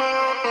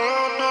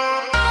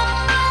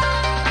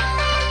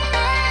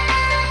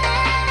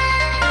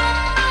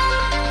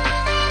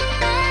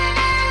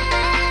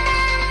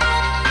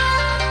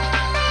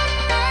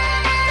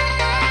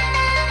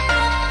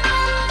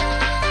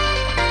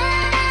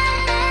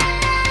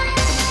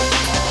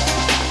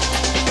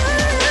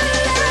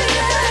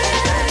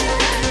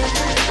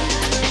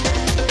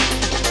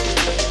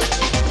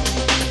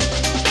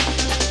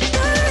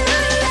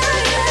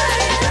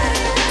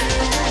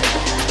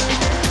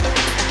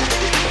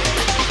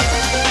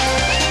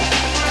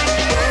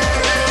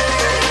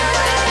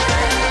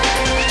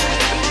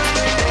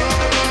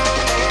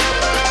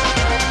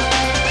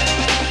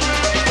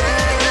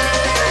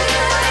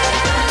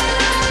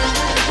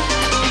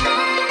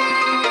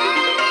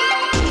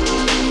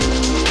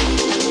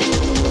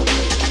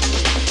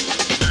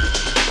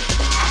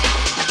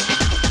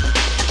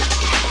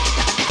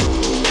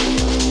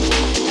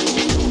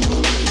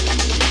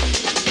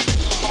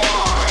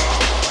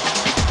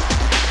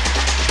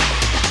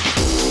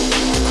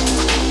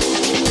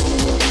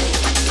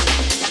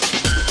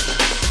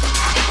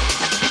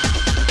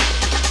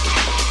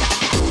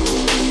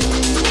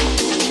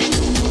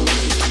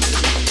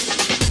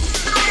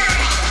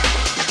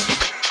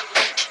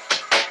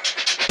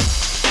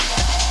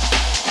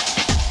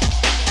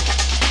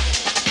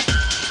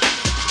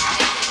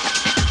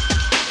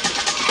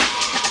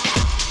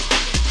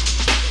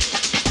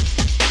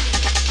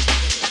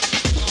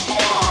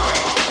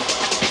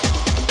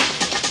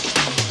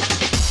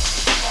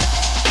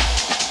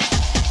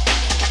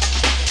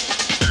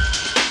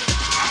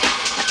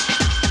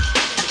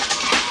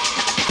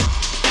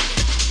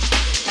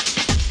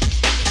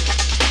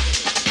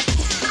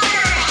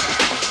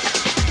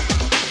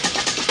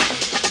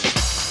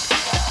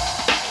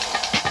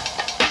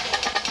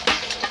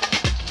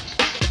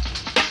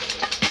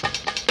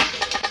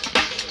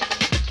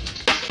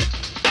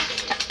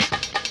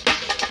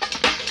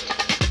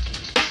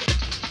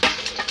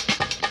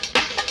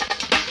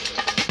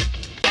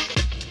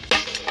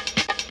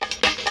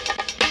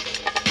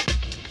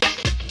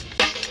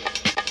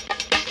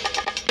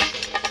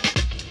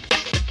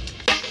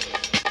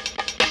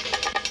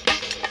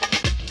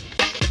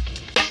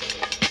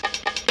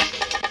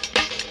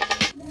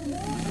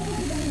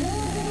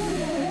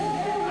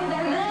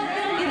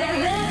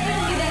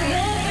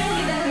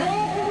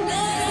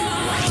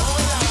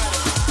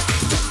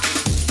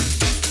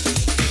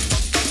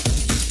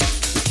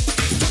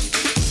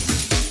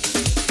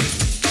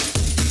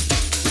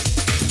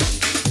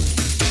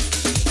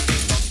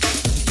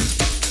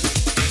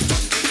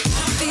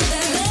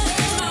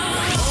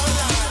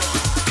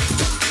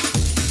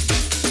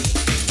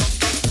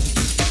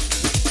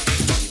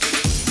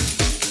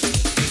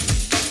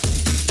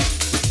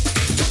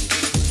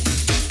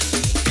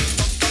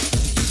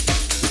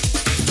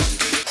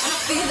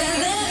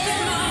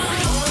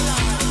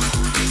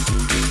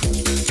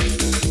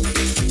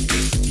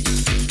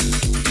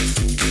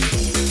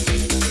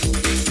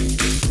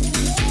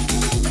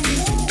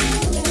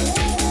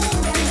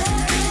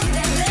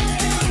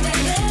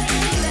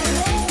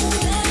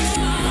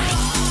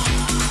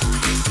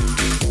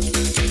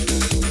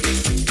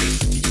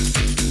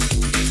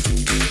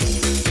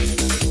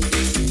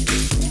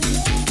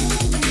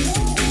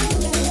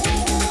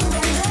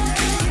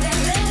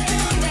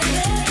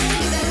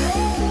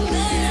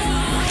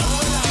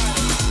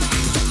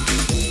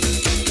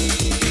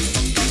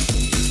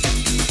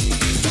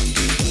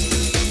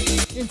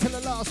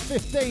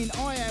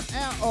 I am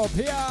out of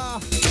here.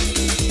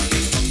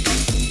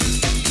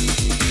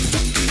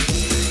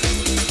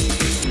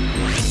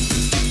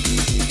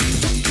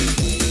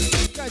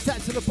 Goes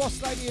out to the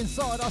boss lady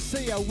inside. I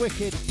see her,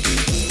 wicked.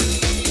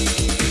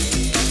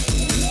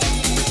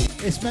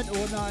 It's mental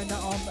knowing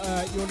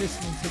that you're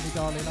listening to me,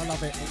 darling. I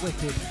love it.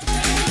 Wicked.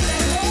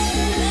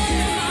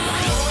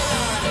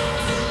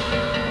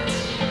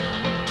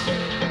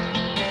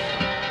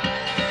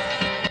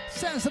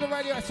 Sounds of the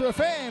radio to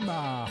FM.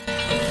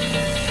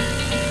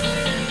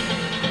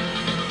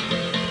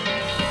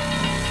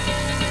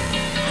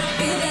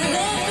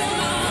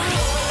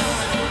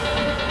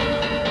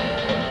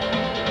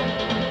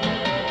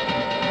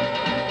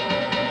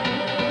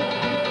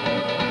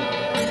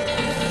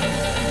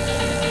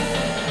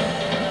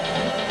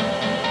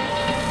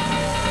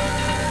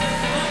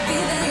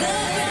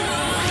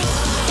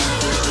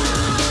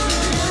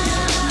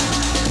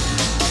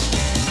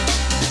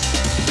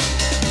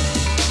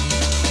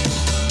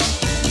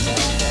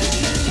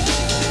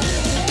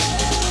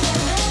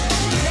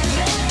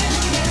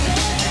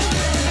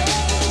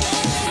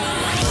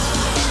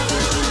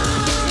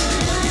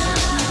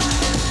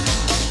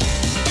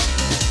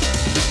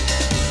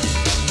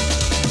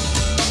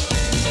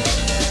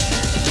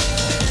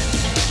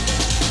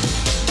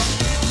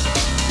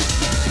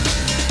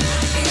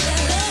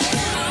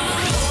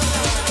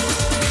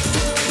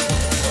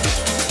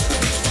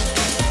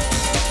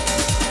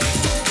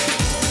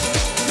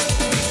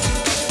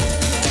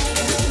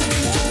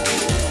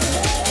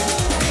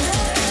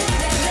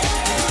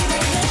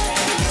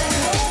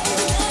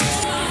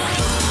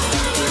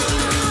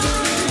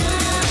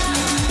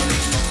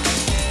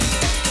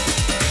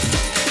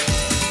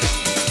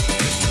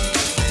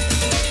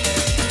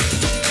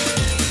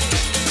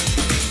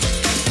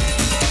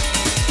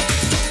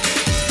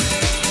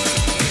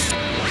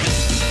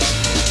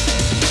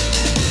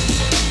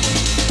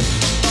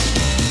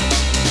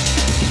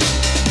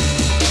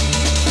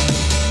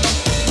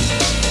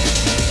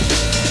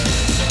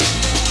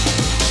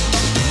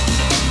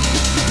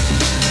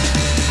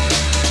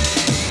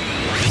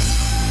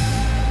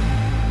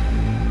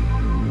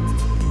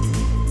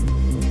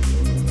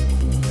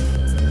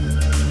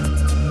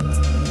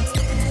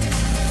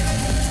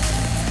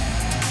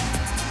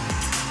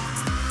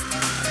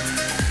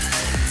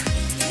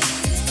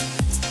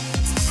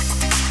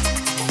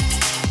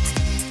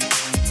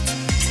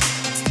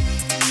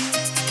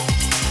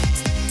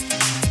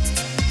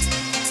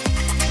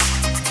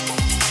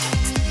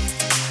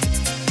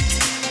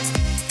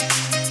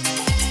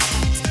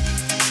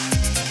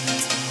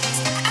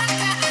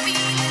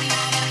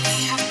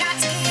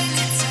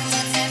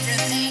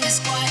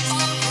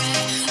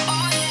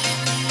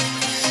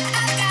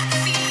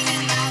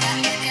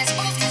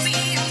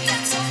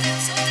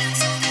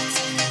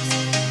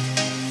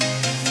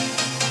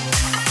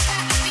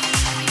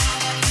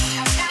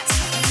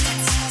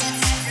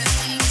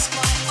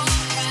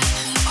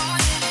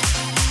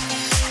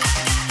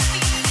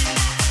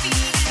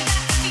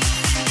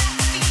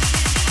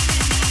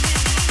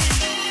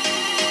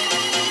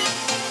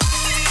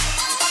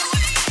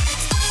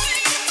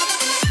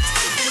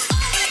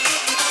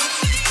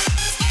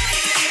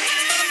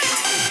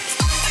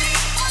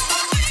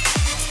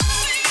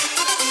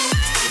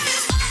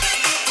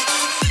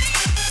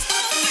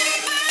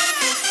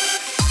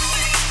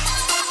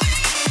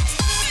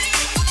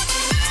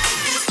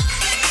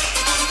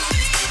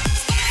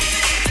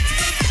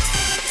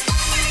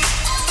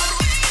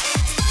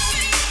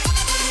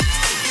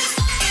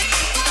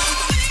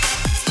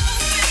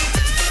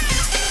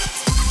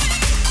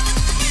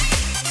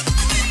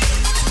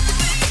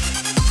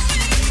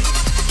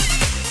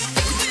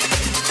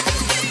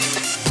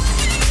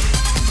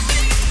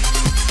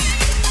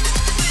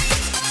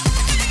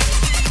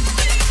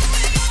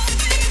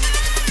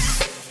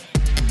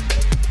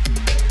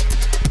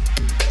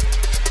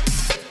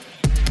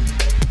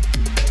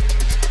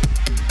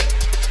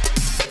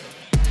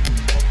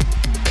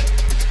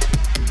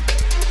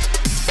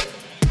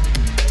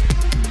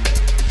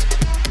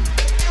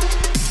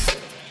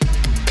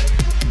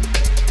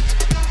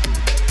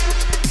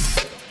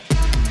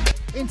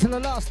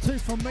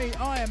 from me,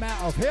 I am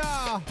out of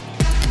here.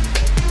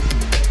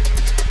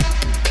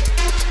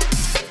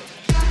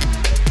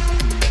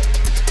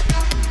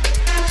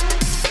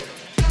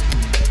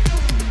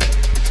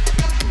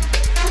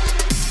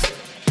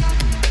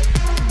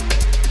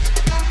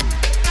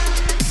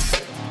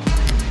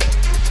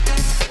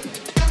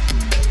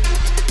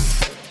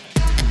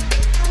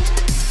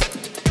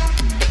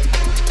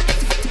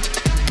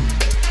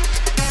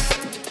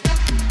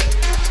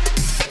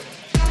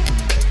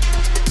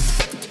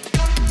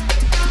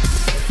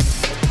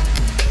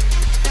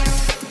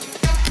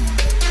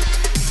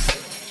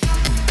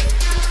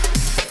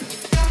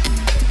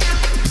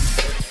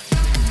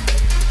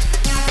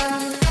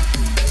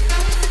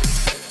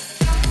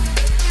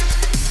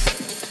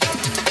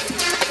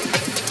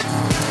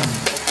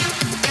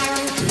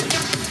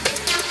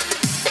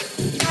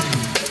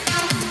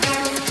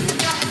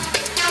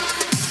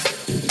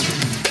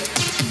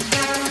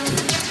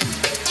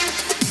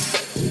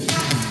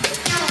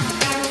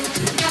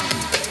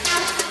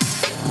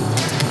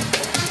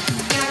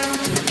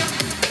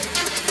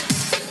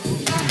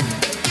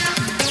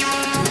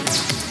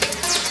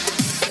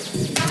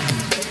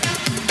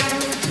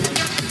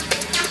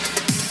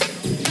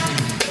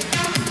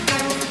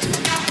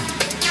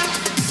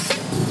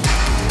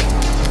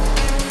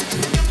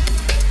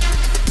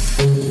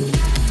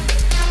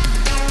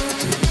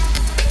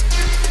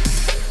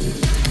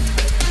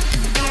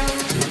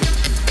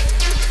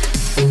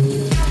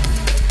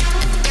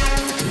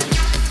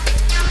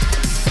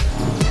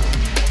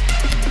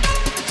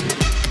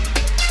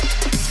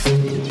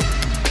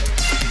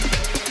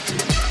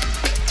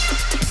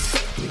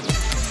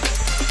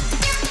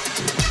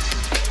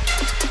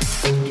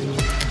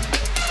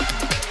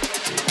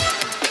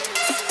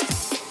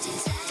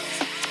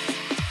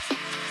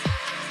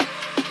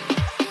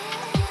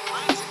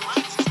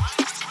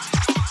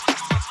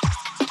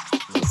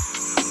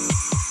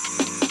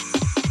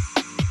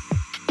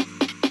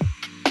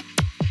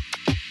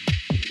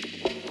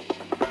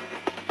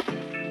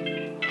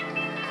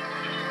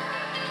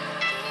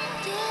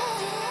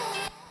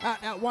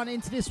 One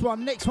into this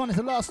one. Next one is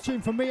the last tune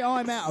from me.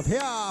 I'm out of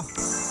here.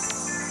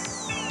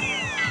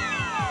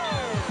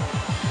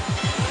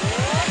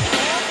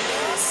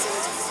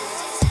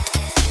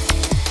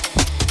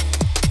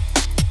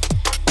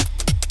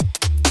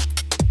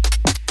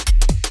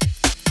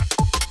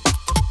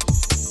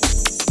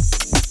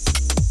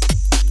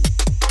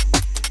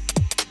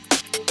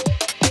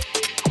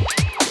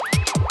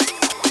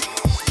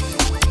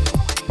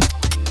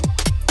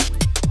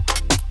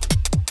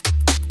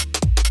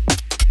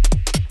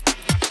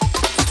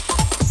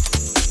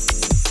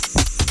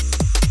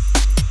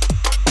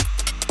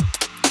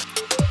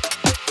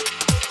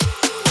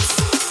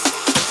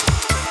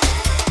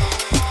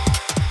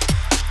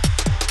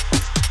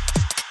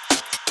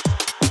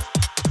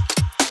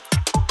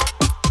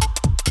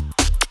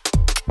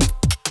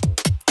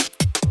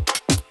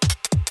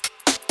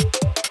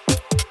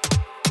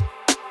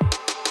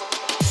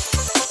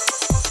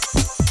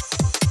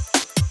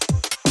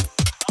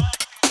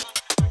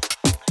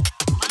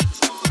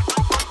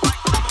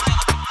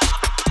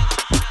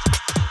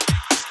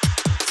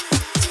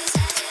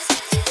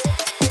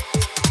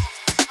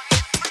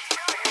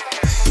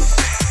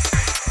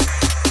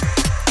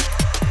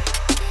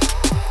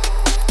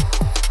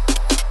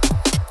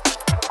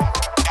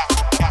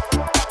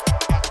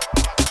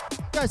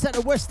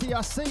 Westy,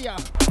 I see ya.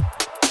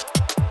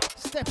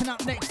 Stepping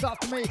up next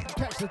after me, you can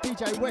catch the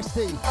DJ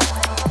Westy.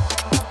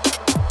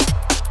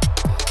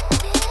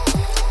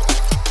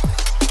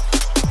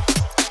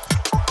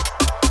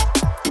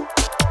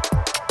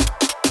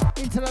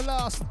 Into the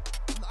last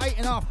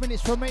 8.5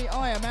 minutes from me,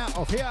 I am out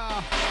of here.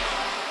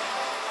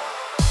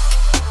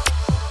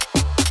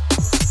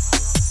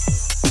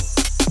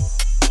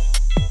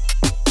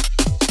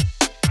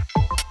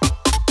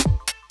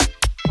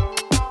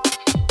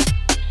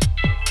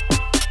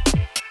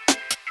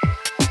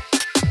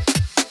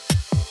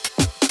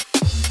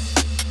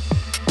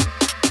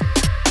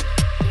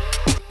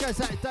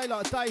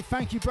 Daylight Dave,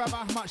 thank you brother,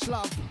 much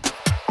love.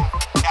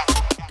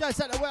 Goes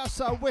out to Well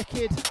So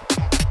Wicked.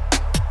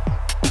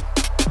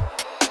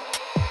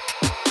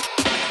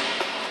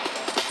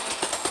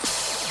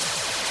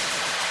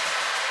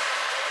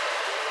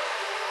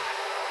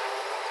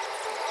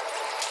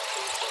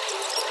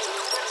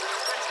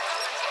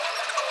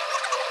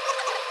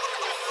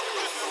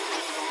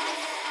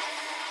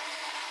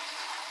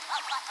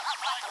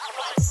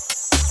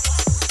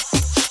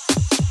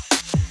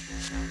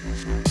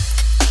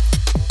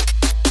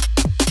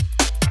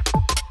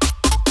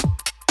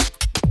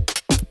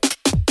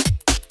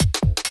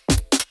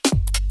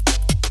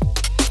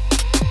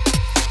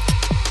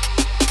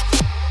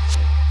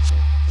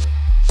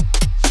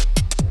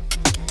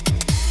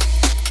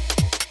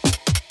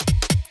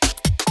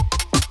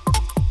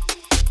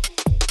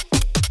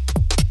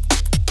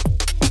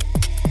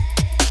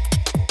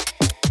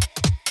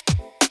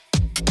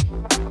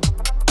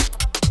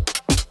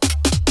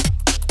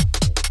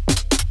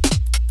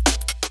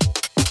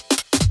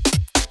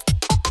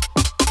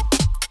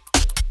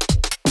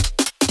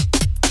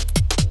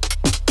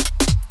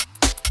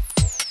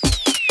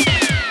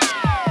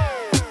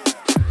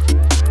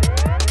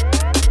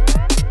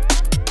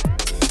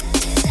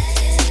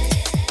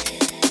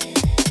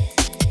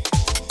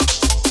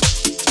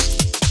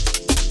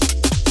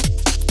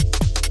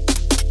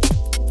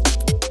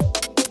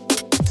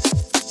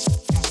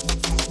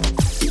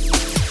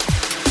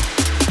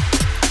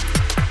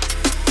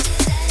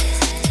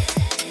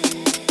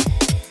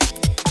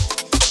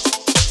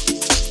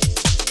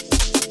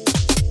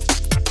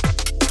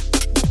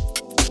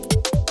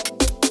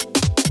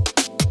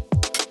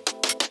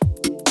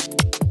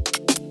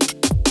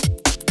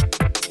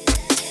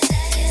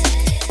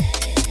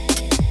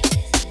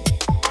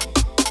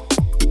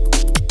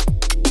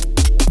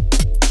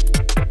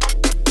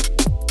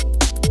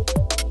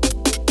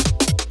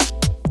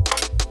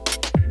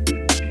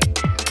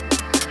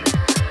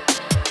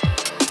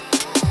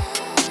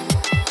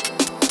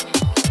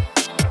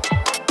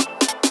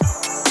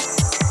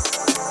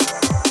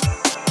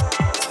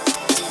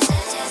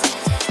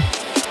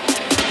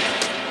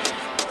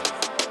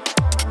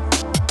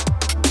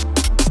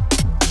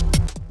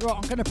 Right,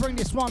 I'm going to bring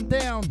this one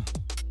down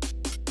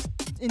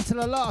into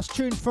the last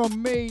tune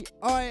from me.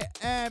 I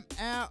am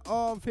out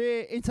of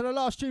here. Into the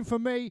last tune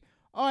from me.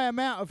 I am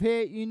out of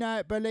here. You know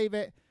it, believe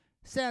it.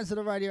 Sounds of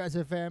the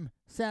Radioactive FM.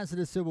 Sounds of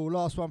the Civil.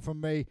 Last one from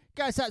me.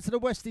 Goes out to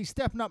the Westies.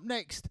 Stepping up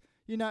next.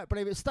 You know it,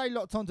 believe it. Stay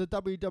locked on to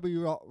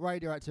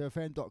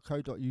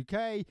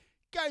www.radioactivefm.co.uk.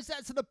 Goes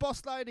out to the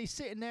boss lady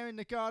sitting there in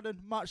the garden.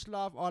 Much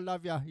love. I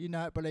love you. You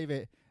know it, believe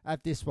it.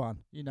 Have this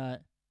one. You know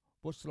it.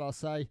 What shall I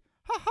say?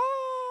 Ha ha!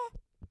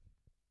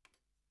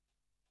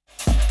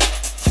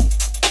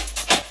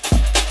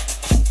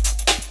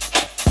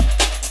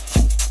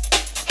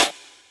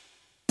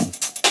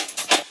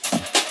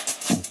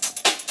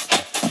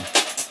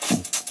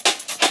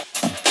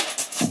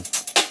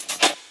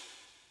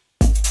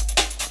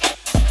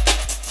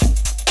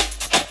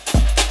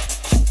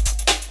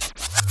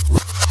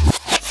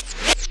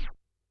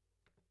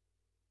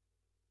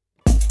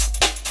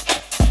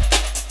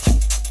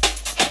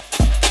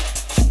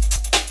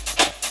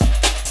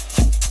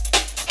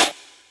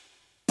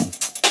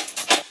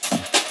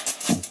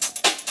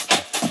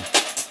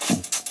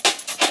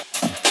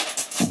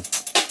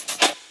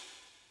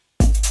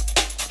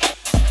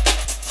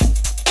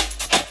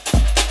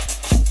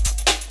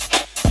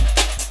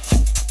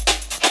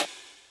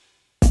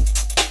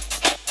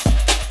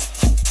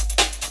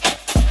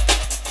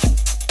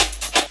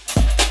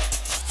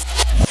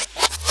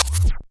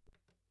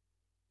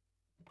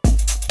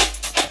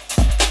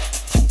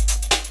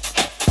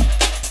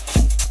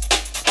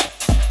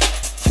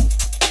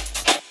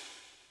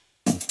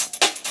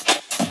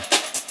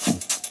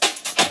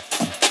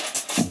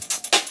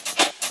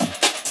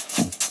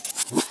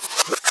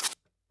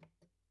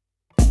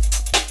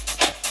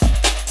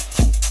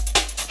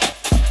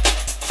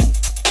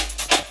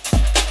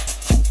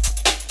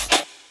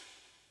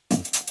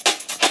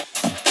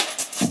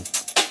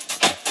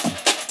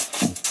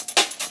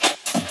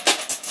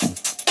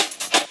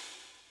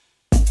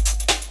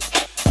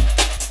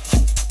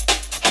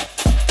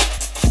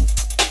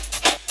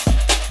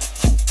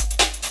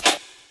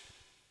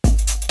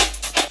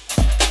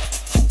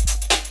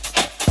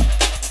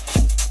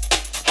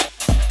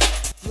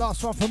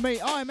 Last one for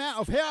me. I'm out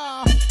of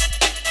here.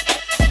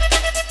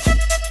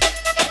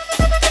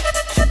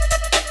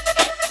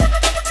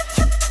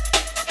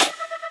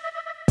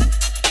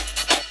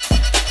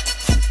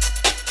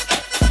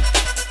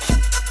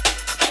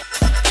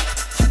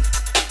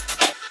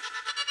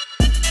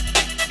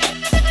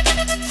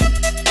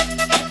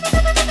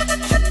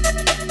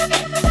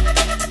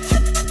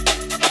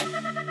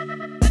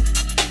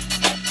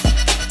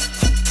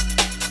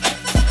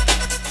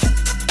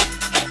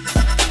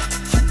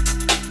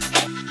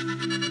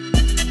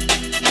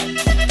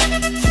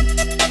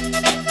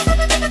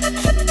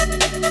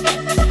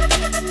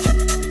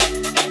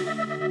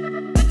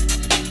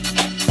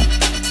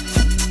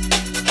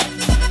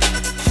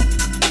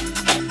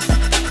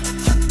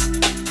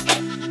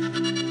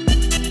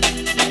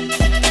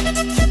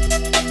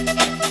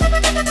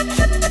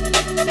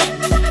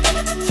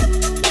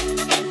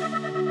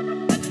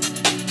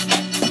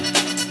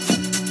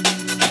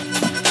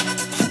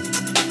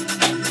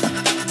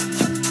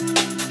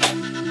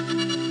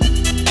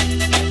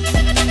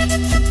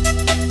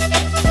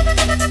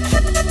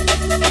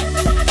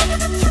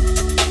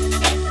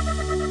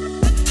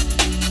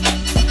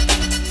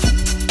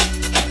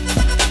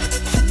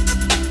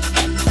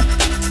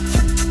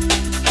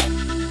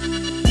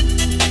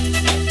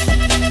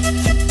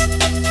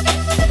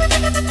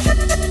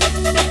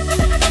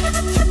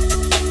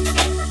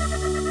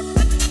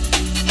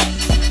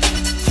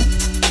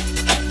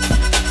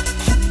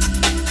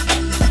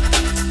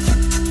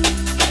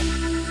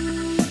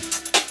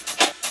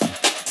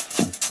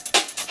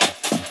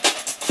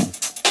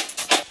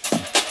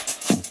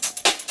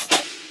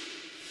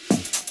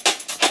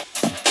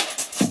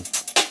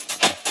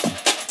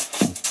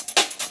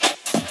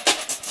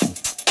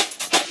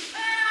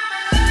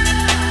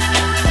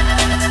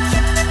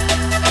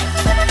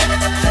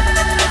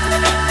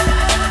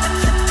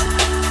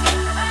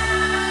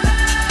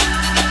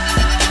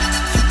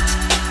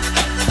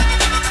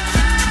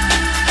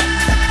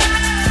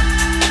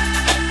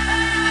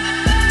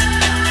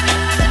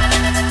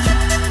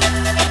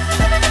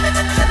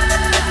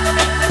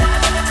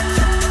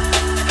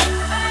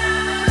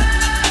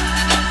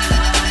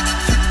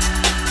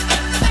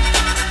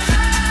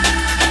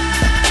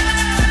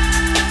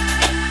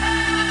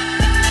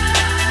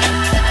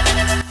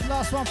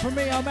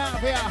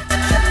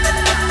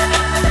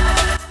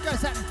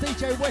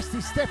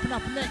 Stepping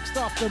up next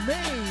after me.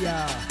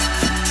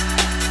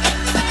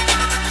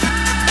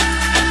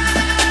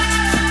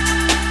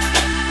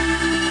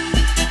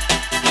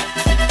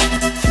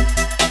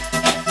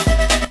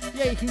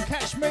 Yeah, you can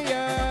catch me,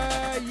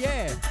 yeah.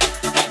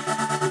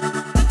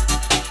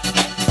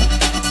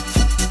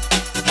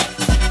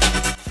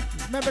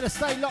 Remember to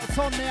stay locked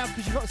on now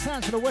because you've got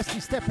sounds of the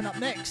Westie stepping up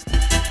next.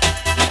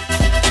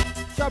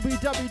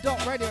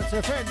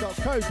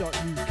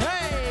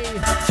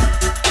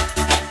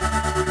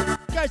 www.radioactivefm.co.uk.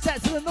 Goes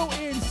out to the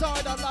naughty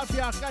inside, I love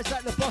ya. Goes out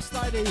to the boss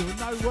lady,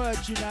 no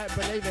words, you know it,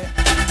 believe it.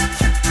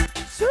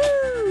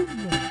 soon.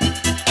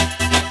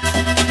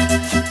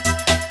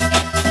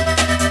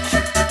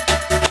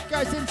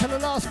 Goes into the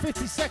last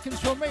 50 seconds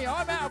from me.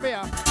 I'm out of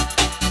here.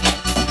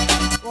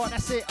 Right,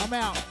 that's it. I'm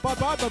out. Bye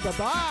bye bye bye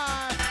bye.